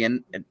swag. said at the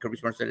end, Kirby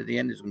Smart said at the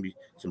end, there's going to be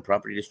some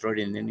property destroyed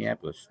in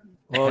Indianapolis.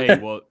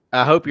 Well,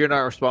 I hope you're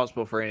not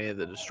responsible for any of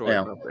the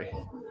destroyed property.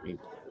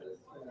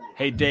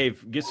 Hey,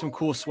 Dave, get some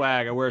cool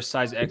swag. I wear a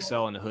size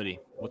XL in the hoodie.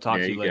 We'll talk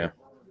There to you you later.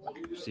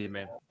 See you,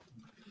 man.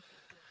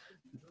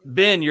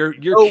 Ben, your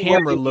No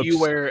camera way looks. you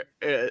wear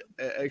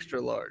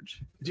extra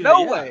large. Dude,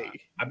 no yeah. way.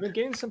 I've been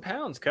gaining some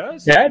pounds,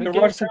 cuz. Yeah, I I've had been to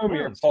gaining rush some home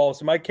here, pounds. Paul,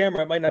 so my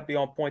camera might not be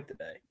on point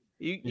today.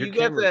 You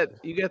got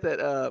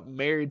that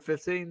married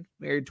 15,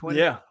 married 20?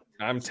 Yeah,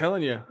 I'm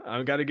telling you,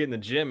 I've got to get in the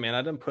gym, man.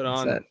 I done put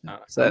on.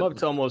 What's I'm that? up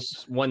to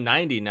almost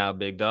 190 now,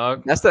 big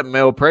dog. That's that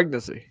male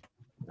pregnancy.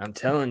 I'm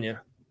telling you.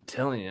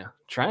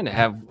 Trying to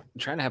have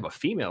a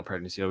female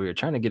pregnancy over here,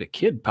 trying to get a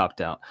kid popped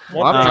out.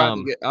 Well, I'm trying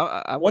to get.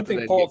 I One want thing,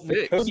 that to Paul, get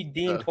fixed. Cody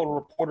Dean told a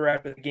reporter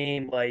after the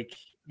game, like,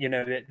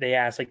 they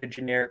asked like the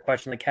generic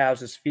question, like, how's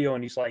this feel?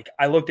 And he's like,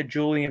 I looked at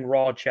Julian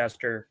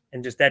Rochester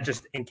and that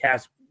just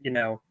encaps,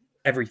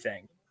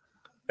 everything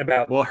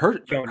about. Well,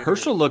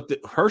 Herschel looked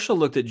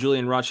at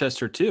Julian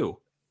Rochester too.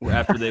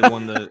 after they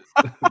won the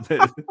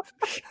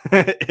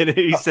and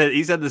he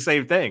said the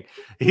same thing.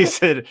 He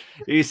said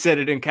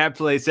it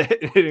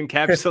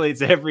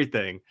encapsulates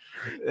everything.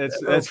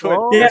 That's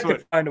what they that's have to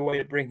what find a way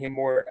to bring him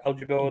more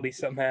eligibility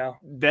somehow.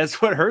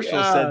 that's what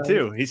Herschel said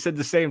too. He said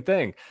the same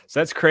thing. So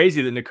that's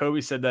crazy that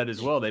Nakobe said that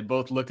as well. They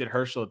both looked at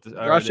Herschel.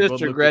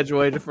 Rochester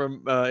graduated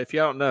from. If you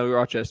don't know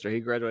Rochester, he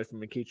graduated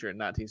from McEacher in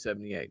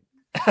 1978.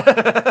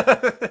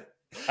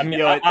 I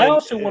mean, I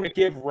also want to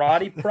give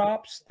Roddy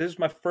props. This is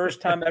my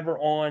first time ever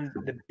on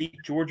the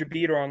Georgia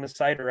beat or on the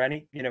site or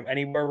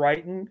anywhere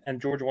writing, and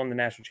Georgia won the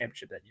national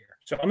championship that year.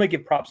 So I'm gonna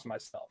give props to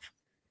myself.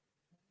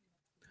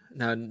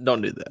 No,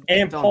 don't do that.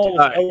 And Paul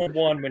was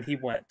 0-1 when he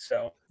went,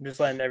 so I'm just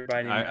letting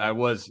everybody know. I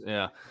was,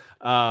 yeah.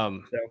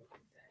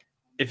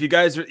 If you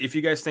guys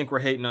think we're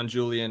hating on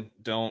Julian,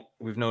 don't.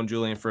 We've known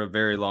Julian for a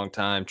very long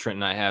time. Trent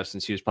and I have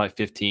since he was probably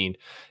 15,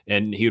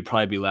 and he would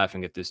probably be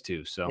laughing at this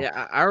too. So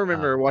yeah, I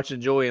remember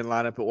watching Julian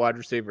line up at wide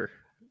receiver,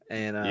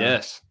 and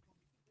yes,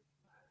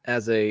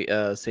 as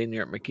a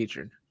senior at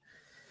McEachern.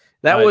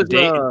 That was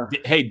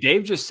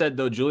Dave just said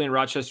though Julian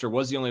Rochester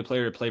was the only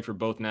player to play for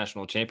both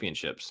national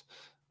championships.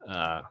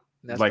 I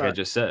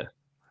just said.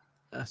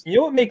 You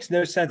know what makes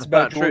no sense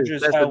about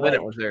Georgia's how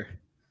Bennett was there.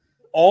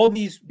 All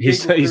these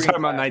he's talking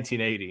about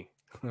 1980.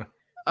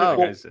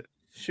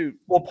 Shoot.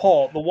 Well,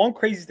 Paul, the one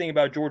crazy thing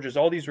about Georgia is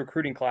all these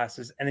recruiting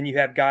classes, and then you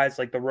have guys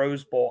like the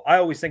Rose Bowl. I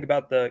always think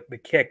about the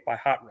kick by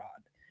Hot Rod.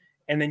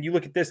 And then you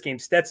look at this game,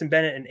 Stetson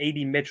Bennett and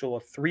A.D. Mitchell,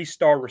 a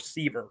 3-star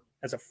receiver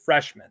as a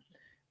freshman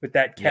with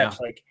that catch.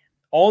 Yeah. Like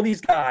all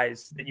these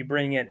guys that you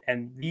bring in,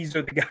 and these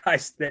are the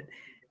guys that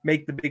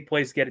make the big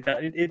plays get it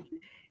done.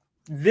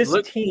 This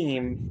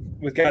team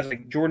with guys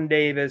like Jordan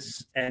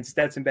Davis and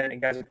Stetson Bennett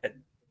and guys like that,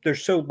 they're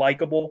so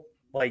likable.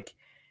 Like,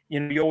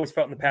 you always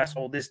felt in the past,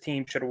 this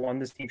team should have won.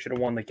 This team should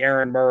have won. Like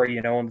Aaron Murray,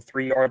 on the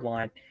 3-yard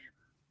line.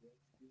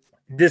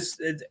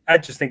 I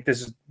just think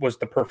this was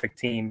the perfect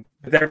team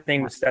with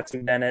everything with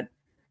Stetson Bennett.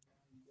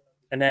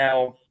 And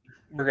now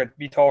we're going to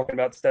be talking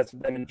about Stetson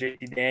Bennett and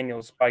JT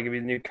Daniels. Probably going to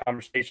be the new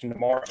conversation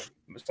tomorrow,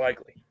 most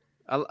likely.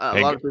 A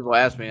lot of people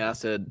asked me, I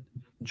said,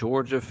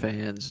 Georgia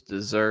fans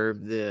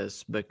deserve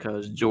this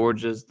because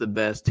Georgia's the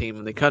best team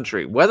in the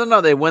country. Whether or not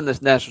they win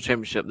this national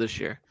championship this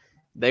year,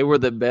 they were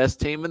the best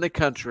team in the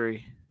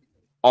country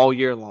all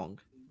year long.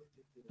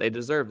 They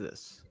deserve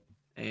this.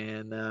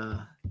 And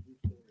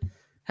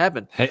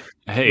happened. Hey,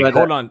 but,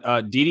 hold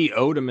on. Didi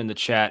Odom in the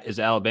chat is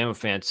an Alabama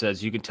fan,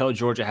 says, you can tell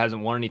Georgia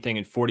hasn't won anything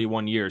in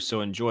 41 years,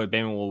 so enjoy.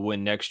 Bama will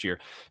win next year.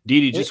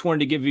 Didi, just wanted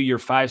to give you your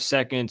 5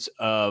 seconds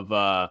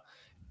of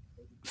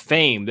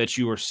fame that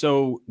you were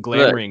so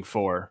glamoring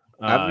for.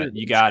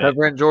 You got it.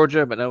 Covering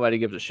Georgia, but nobody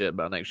gives a shit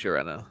about next year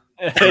right now.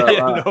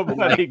 So,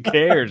 nobody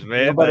cares,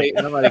 man. Nobody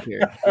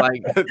cares.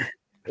 Like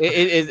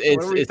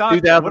it's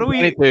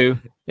 2022.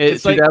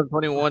 It's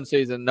 2021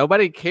 season.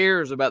 Nobody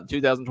cares about the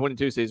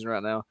 2022 season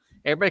right now.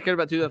 Everybody cares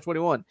about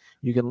 2021.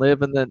 You can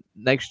live in the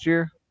next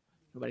year.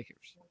 Nobody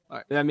cares. All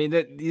right. I mean,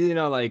 I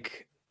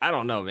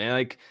don't know, man.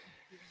 Like,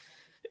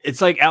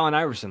 it's like Allen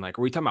Iverson. Like,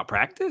 are we talking about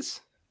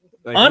practice?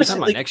 Like,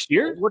 honestly, next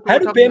year? How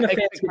do Bama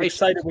fans get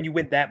excited when you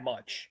win that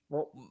much?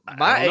 Well,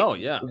 I don't know,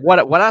 yeah.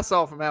 What I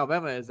saw from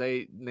Alabama is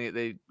they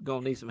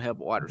gonna need some help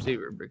at wide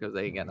receiver because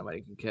they ain't got nobody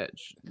who can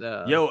catch.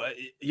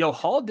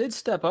 Hall did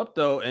step up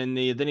though, and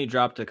then he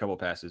dropped a couple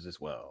passes as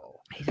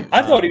well.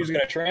 I thought he was going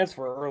to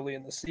transfer early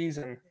in the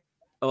season.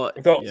 I thought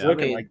it was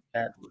looking like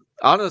that.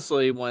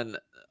 Honestly, when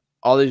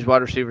all these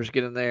wide receivers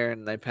get in there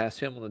and they pass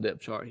him on the depth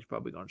chart, he's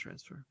probably going to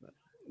transfer.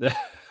 But.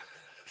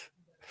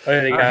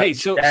 Hey,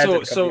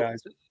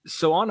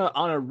 so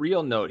on a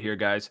real note here,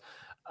 guys,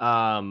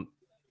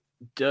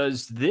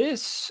 does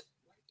this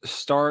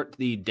start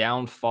the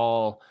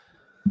downfall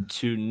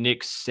to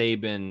Nick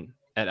Saban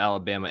at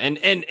Alabama? And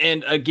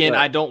again,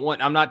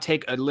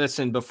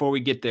 listen, before we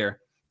get there,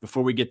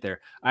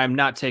 I am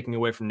not taking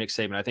away from Nick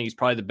Saban. I think he's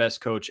probably the best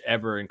coach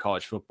ever in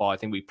college football. I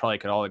think we probably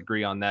could all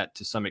agree on that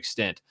to some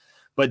extent.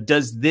 But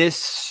does this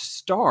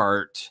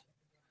start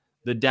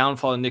the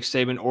downfall of Nick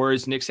Saban, or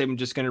is Nick Saban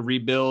just going to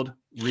reload?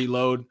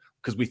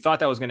 Because we thought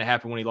that was going to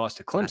happen when he lost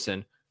to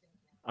Clemson.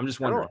 I'm just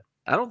wondering.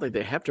 I don't think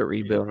they have to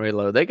rebuild and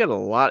reload. They got a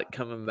lot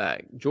coming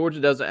back.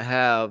 Georgia's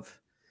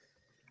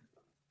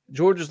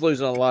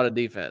losing a lot of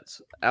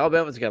defense.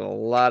 Alabama's got a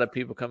lot of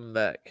people coming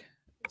back.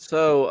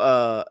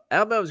 So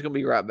Alabama's going to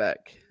be right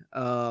back.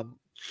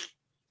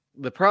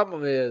 The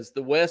problem is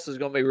the West is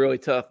going to be really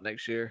tough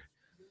next year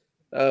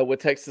with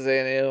Texas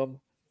A&M.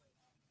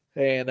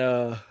 And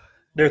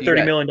their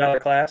 $30 million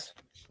class.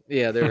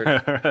 Yeah,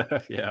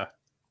 they're yeah.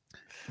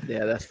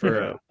 Yeah, that's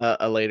for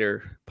a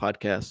later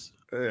podcast,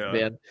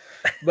 Ben.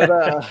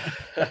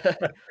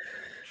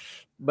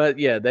 But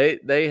yeah,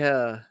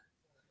 they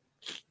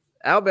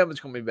Alabama's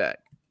going to be back.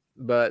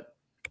 But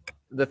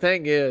the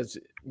thing is,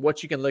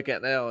 what you can look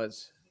at now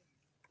is,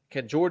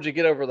 can Georgia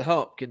get over the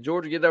hump? Can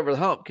Georgia get over the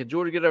hump? Can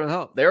Georgia get over the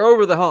hump? They're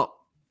over the hump.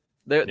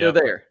 They're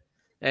there.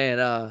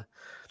 And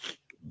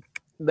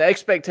the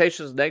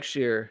expectations next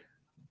year,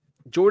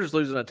 Georgia's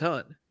losing a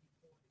ton.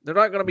 They're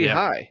not going to be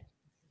high.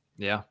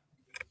 Yeah.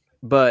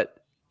 But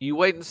you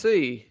wait and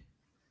see.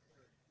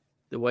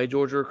 The way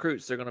Georgia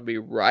recruits, they're going to be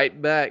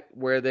right back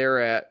where they're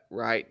at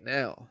right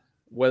now.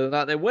 Whether or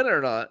not they win it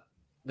or not,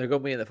 they're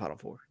going to be in the Final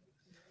Four.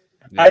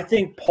 Yeah. I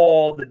think,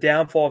 Paul, the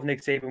downfall of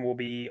Nick Saban will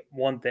be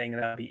one thing,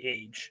 and that'll be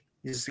age.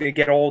 He's just going to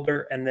get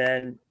older, and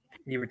then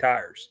he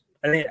retires.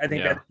 I think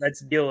that's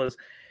the deal. Is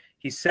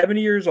he's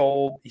 70 years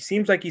old. He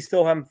seems like he's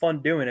still having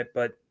fun doing it,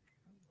 but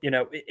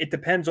it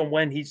depends on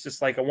when he's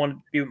just like, I want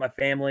to be with my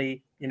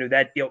family.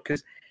 That deal,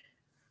 because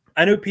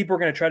I know people are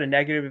going to try to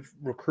negative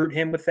recruit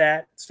him with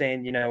that,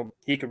 saying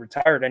he could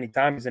retire at any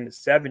time. He's in his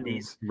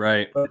 70s,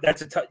 right? But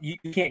that's you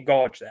can't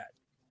gauge that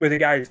with a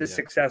guy who's this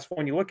successful.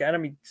 When you look at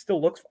him, he still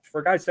looks,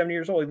 for a guy 70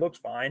 years old, he looks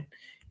fine,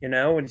 and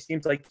it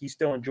seems like he's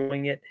still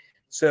enjoying it.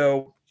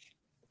 So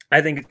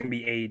I think it's going to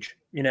be age.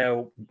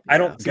 I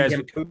don't see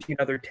him coaching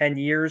another 10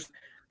 years,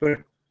 but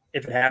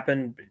if it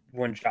happened, it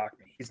wouldn't shock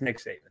me. He's Nick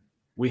Saban.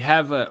 We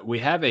have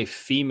a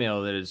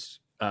female that has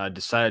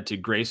decided to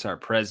grace our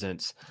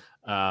presence.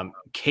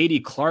 Katie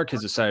Clark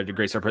has decided to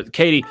grace our presence.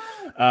 Katie,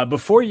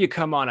 before you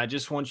come on, I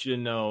just want you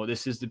to know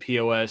this is the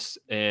POS,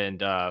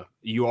 and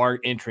you are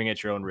entering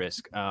at your own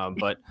risk.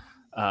 But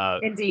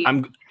indeed,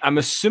 I'm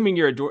assuming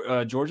you're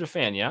a Georgia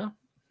fan, yeah?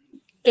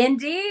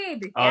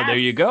 Indeed. Oh, yes. There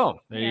you go.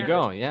 There you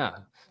go. Yeah.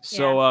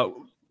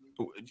 So,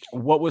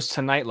 what was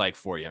tonight like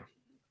for you?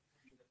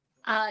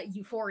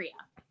 Euphoria.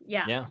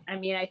 Yeah. I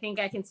mean, I think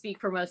I can speak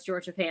for most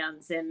Georgia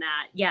fans in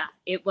that,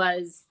 it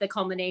was the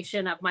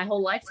culmination of my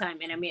whole lifetime.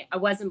 And I mean, I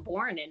wasn't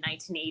born in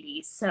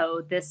 1980,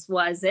 so this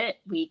was it.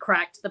 We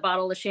cracked the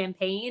bottle of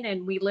champagne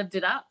and we lived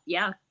it up.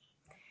 Yeah.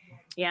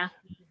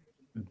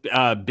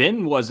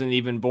 Ben wasn't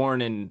even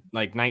born in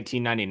like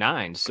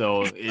 1999.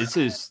 So this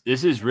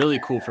is really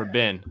cool for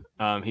Ben.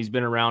 He's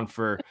been around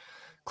for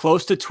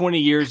close to 20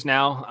 years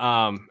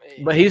now.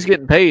 But he's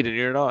getting paid and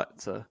you're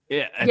not. So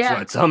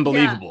it's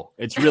unbelievable.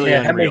 It's really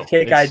unreal. How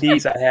many fake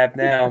IDs I have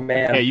now,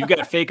 man. Yeah, you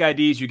got fake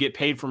IDs. You get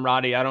paid from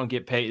Roddy. I don't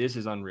get paid. This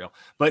is unreal.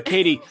 But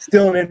Katie,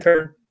 still an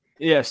intern.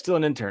 Yeah, still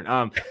an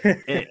intern.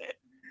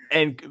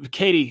 And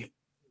Katie,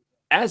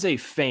 as a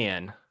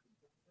fan,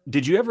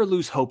 did you ever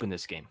lose hope in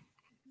this game?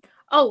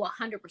 Oh,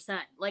 100%.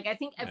 Like, I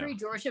think every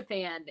Georgia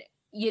fan,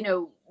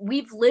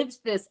 we've lived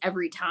this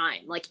every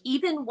time. Like,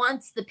 even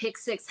once the pick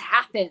six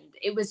happened,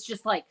 it was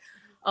just like,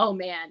 oh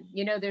man,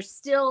 there's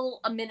still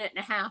a minute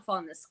and a half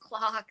on this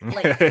clock.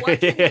 Like,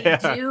 what can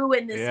we do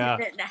in this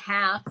minute and a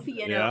half?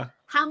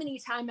 How many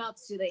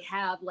timeouts do they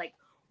have? Like,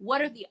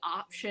 what are the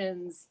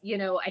options?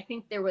 I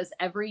think there was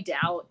every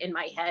doubt in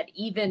my head,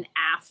 even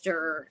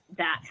after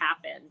that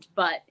happened.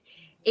 But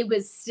it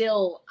was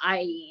still,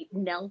 I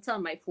knelt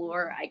on my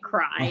floor. I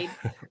cried.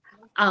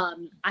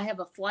 I have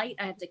a flight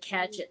I have to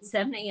catch at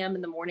 7 a.m.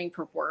 in the morning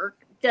for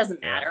work.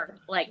 Doesn't matter.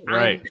 Like,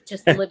 I'm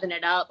just living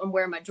it up. I'm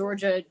wearing my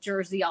Georgia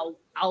jersey all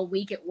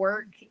week at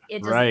work.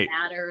 It doesn't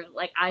matter.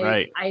 Like,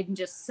 I'm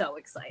just so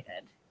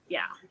excited.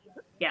 Yeah.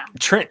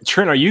 Trent,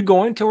 are you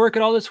going to work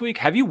at all this week?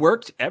 Have you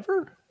worked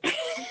ever?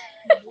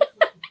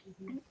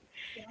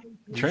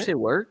 Did you say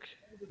work?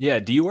 Yeah.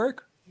 Do you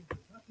work?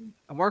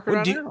 I'm working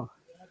right now.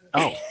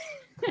 Oh.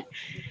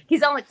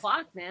 He's on the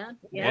clock, man.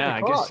 Yeah,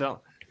 I guess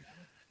so.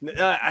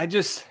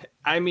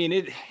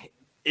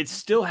 It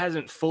still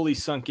hasn't fully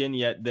sunk in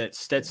yet that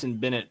Stetson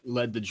Bennett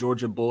led the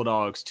Georgia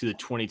Bulldogs to the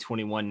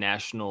 2021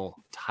 national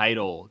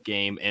title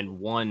game and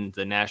won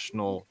the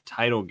national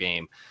title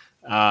game.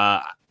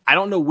 I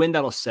don't know when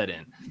that'll set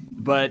in,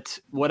 but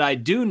what I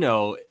do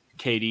know,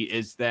 Katie,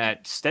 is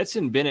that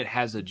Stetson Bennett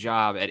has a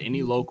job at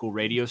any local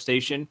radio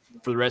station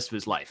for the rest of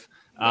his life.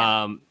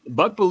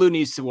 Buck Bellew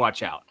needs to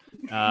watch out.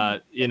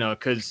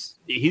 Because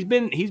he's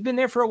been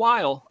there for a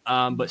while,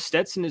 but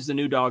Stetson is the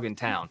new dog in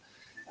town.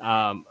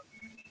 100%.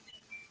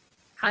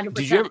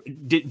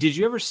 Did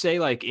you ever say,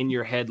 like, in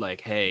your head, like,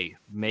 hey,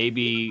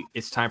 maybe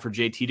it's time for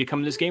JT to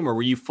come to this game, or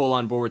were you full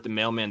on board with the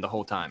mailman the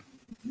whole time?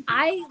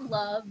 I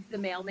love the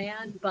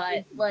mailman,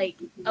 but, like,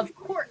 of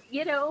course,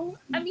 there's a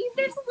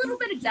little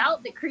bit of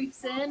doubt that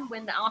creeps in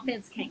when the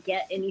offense can't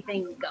get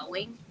anything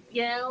going,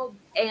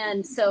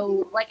 and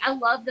so, like, I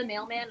love the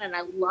mailman, and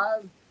I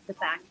love the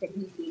fact that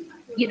he,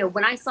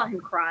 when I saw him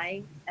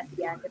crying at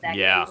the end of that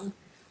game,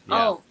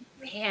 oh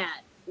man,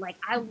 like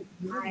I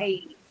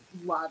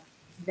love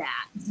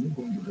that.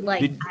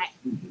 Like,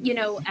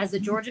 as a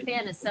Georgia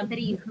fan, as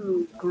somebody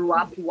who grew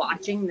up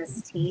watching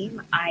this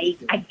team, I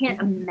can't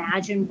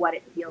imagine what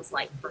it feels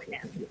like for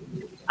him.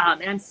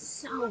 And I'm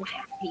so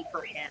happy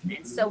for him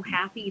and so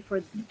happy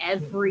for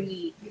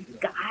every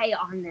guy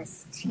on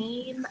this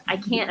team. I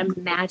can't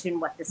imagine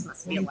what this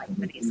must feel like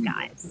for these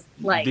guys.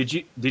 Like, did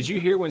you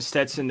hear when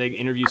they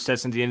interviewed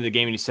Stetson at the end of the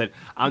game and he said,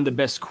 "I'm the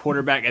best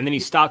quarterback," and then he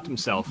stopped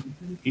himself.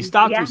 He said,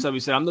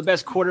 "I'm the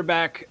best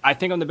quarterback. I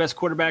think I'm the best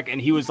quarterback,"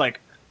 and he was like,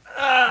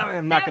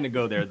 I'm not going to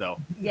go there, though.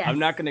 Yes. I'm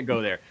not going to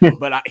go there.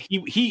 But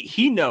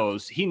he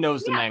knows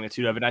the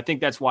magnitude of it. I think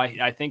that's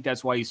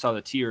why you saw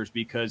the tears,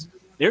 because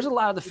there's a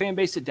lot of the fan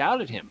base that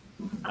doubted him.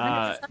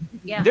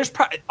 Yeah. There's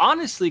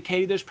honestly,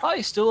 Katie, there's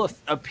probably still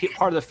a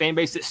part of the fan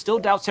base that still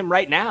doubts him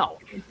right now.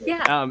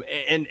 Yeah.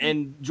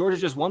 And Georgia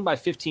just won by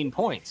 15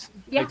 points.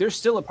 Yeah. Like, there's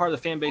still a part of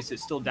the fan base that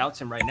still doubts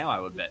him right now, I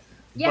would bet.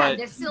 Yeah, But-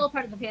 there's still a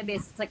part of the fan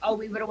base that's like, oh,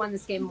 we would have won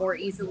this game more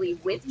easily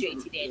with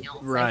JT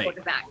Daniels Right. at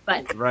quarterback.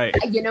 But Right.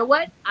 you know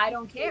what? I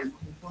don't care.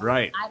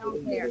 Right. I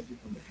don't care.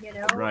 You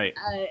know, Right.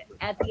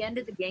 At the end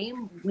of the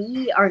game,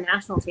 we are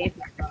national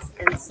champions,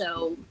 and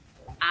so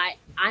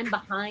I'm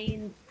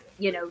behind,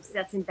 you know,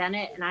 Stetson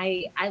Bennett, and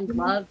I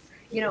love,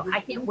 you know,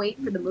 I can't wait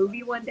for the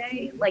movie one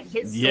day. Like,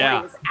 his story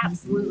Yeah. is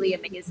absolutely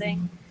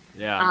amazing.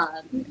 Yeah.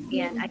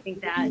 And I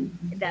think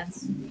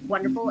that's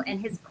wonderful, and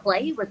his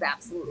play was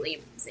absolutely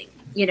amazing.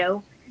 You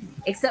know,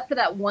 except for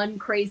that one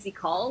crazy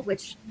call,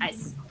 which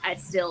I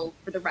still,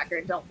 for the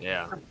record, don't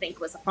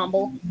think was a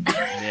fumble.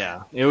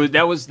 Yeah,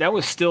 that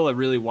was still a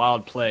really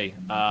wild play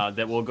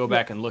that we'll go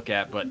back and look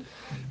at. But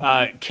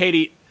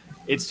Katie,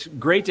 it's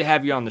great to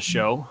have you on the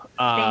show.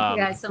 Thank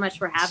you guys so much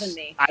for having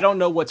me. I don't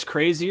know what's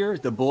crazier,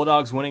 the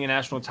Bulldogs winning a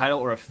national title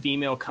or a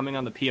female coming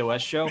on the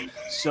POS show.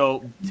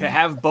 So to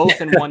have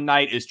both in one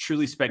night is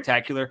truly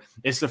spectacular.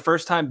 It's the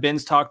first time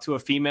Ben's talked to a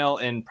female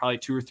in probably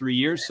 2 or 3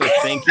 years. So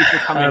thank you for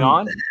coming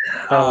on.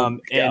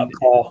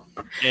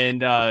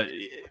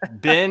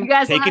 Ben, You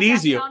guys will take have it to have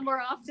easy. me on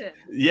more often.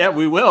 Yeah,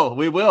 we will.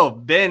 We will.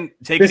 Ben,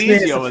 take This it man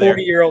is easy a over there.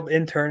 40-year-old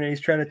intern, and he's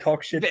trying to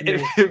talk shit to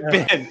me.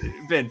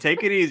 Ben,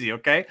 take it easy,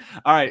 okay?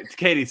 All right,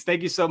 Katie,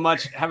 thank you so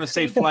much. Have a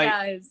safe flight.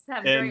 Guys,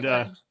 have a great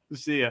one.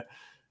 See ya.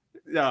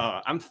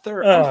 No, I'm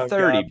 30. Oh, I'm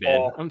 30, God, Ben.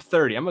 Paul. I'm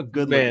 30. I'm a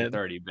good looking Ben.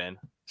 30, Ben.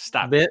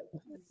 Stop. Ben,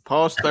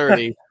 Paul's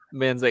 30,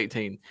 Ben's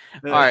 18.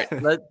 All right,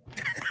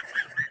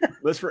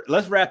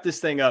 let's wrap this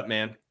thing up,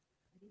 man.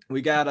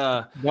 We got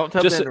don't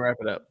tell Ben to wrap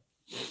it up.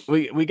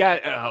 We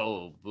got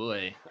oh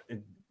boy.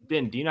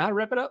 Ben, do you know how to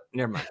wrap it up?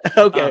 Never mind.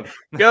 Okay.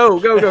 Go.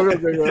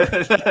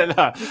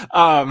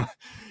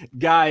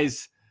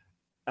 Guys,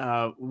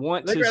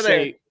 want Look to right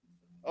say there.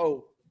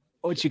 Oh,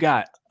 what you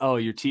got? Oh,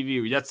 your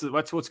TV. That's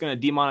what's going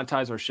to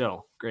demonetize our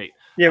show. Great.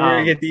 Yeah, we're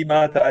gonna get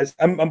demonetized.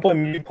 I'm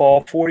playing you,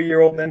 Paul,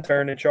 40-year-old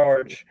intern in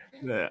charge.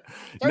 Yeah.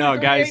 No,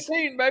 guys.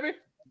 18, baby.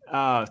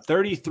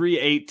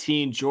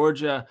 33-18,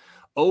 Georgia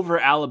over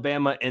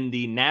Alabama in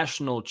the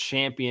national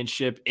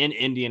championship in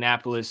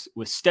Indianapolis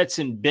with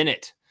Stetson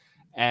Bennett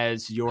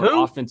as your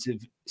offensive.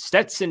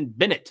 Stetson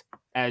Bennett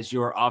as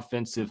your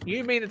offensive.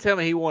 You mean to tell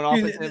me he won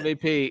offensive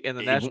MVP in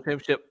the national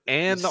championship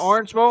and the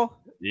Orange Bowl?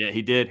 Yeah,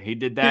 he did. He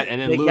did that, and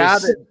then the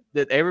Lewis, guy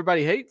that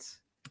everybody hates,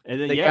 and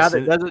then the guy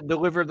that doesn't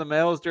deliver the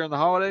mails during the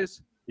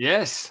holidays.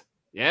 Yes.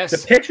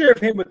 The picture of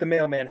him with the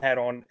mailman hat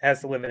on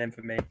has to live in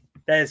infamy.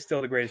 That is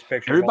still the greatest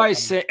picture.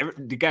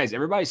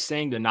 Everybody's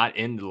saying to not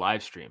end the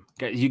live stream.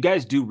 You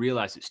guys do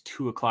realize it's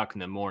 2:00 in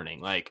the morning.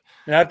 Like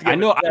I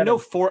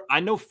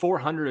know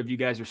 400 of you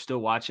guys are still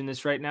watching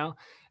this right now,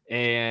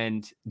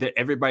 and that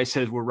everybody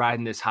says we're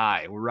riding this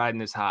high. We're riding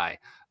this high.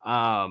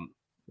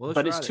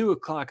 But it's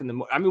 2:00 in the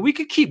morning. I mean, we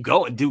could keep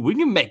going, dude. We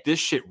can make this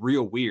shit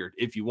real weird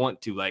if you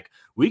want to. Like,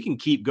 we can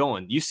keep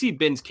going. You see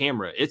Ben's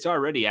camera; it's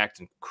already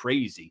acting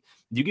crazy.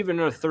 You give it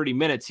another 30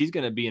 minutes, he's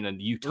going to be in a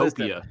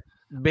utopia. Listen,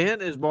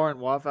 Ben is borrowing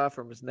Wi-Fi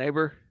from his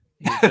neighbor.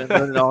 He's been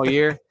doing it all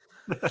year,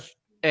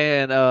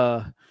 and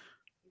yeah,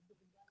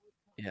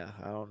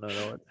 I don't know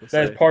what to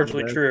say. That's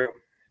partially true.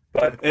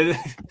 But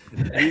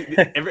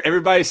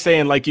everybody's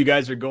saying like you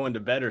guys are going to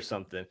bed or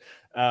something.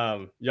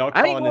 Y'all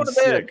calling in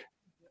sick.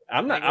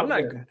 I'm not.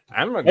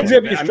 It's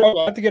gonna be a struggle.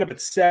 I have to get up at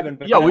 7.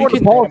 But we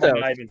can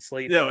not even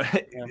sleep.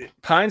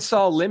 Pine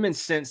Saw Lemon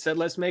Scent said,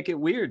 "Let's make it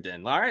weird."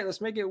 Then, all right,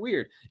 let's make it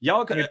weird.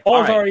 Y'all can.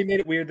 Paul's already made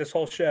it weird this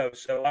whole show.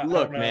 So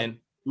look, man.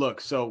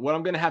 Look. So what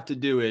I'm gonna have to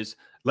do is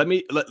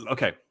okay.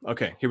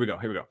 Here we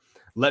go.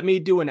 Let me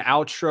do an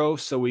outro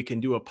so we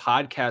can do a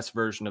podcast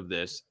version of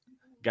this,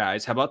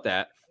 guys. How about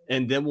that?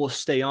 And then we'll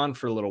stay on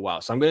for a little while.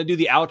 So I'm gonna do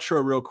the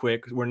outro real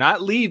quick. We're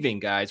not leaving,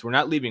 guys. We're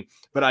not leaving,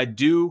 but I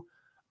do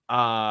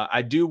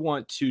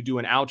want to do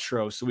an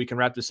outro so we can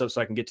wrap this up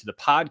so I can get to the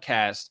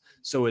podcast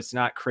so it's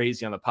not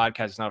crazy on the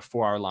podcast. It's not a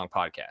 4-hour long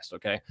podcast,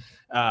 okay?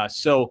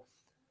 So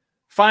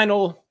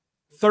final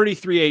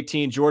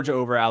 33-18, Georgia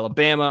over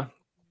Alabama.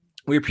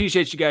 We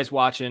appreciate you guys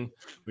watching.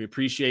 We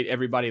appreciate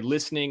everybody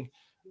listening.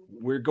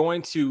 We're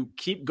going to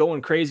keep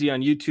going crazy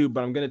on YouTube,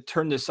 but I'm going to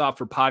turn this off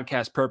for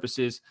podcast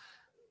purposes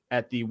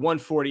at the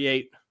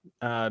 148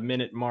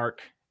 minute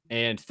mark.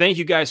 And thank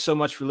you guys so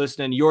much for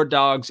listening. Your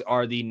Dogs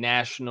are the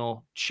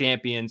national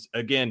champions.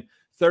 Again,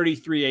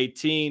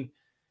 33-18.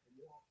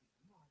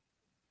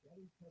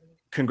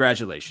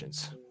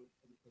 Congratulations.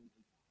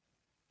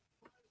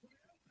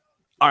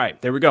 All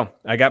right, there we go.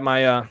 I got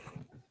my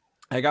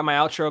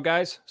outro,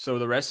 guys. So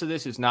the rest of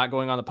this is not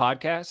going on the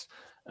podcast.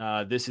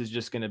 This is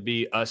just going to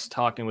be us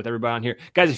talking with everybody on here. Guys,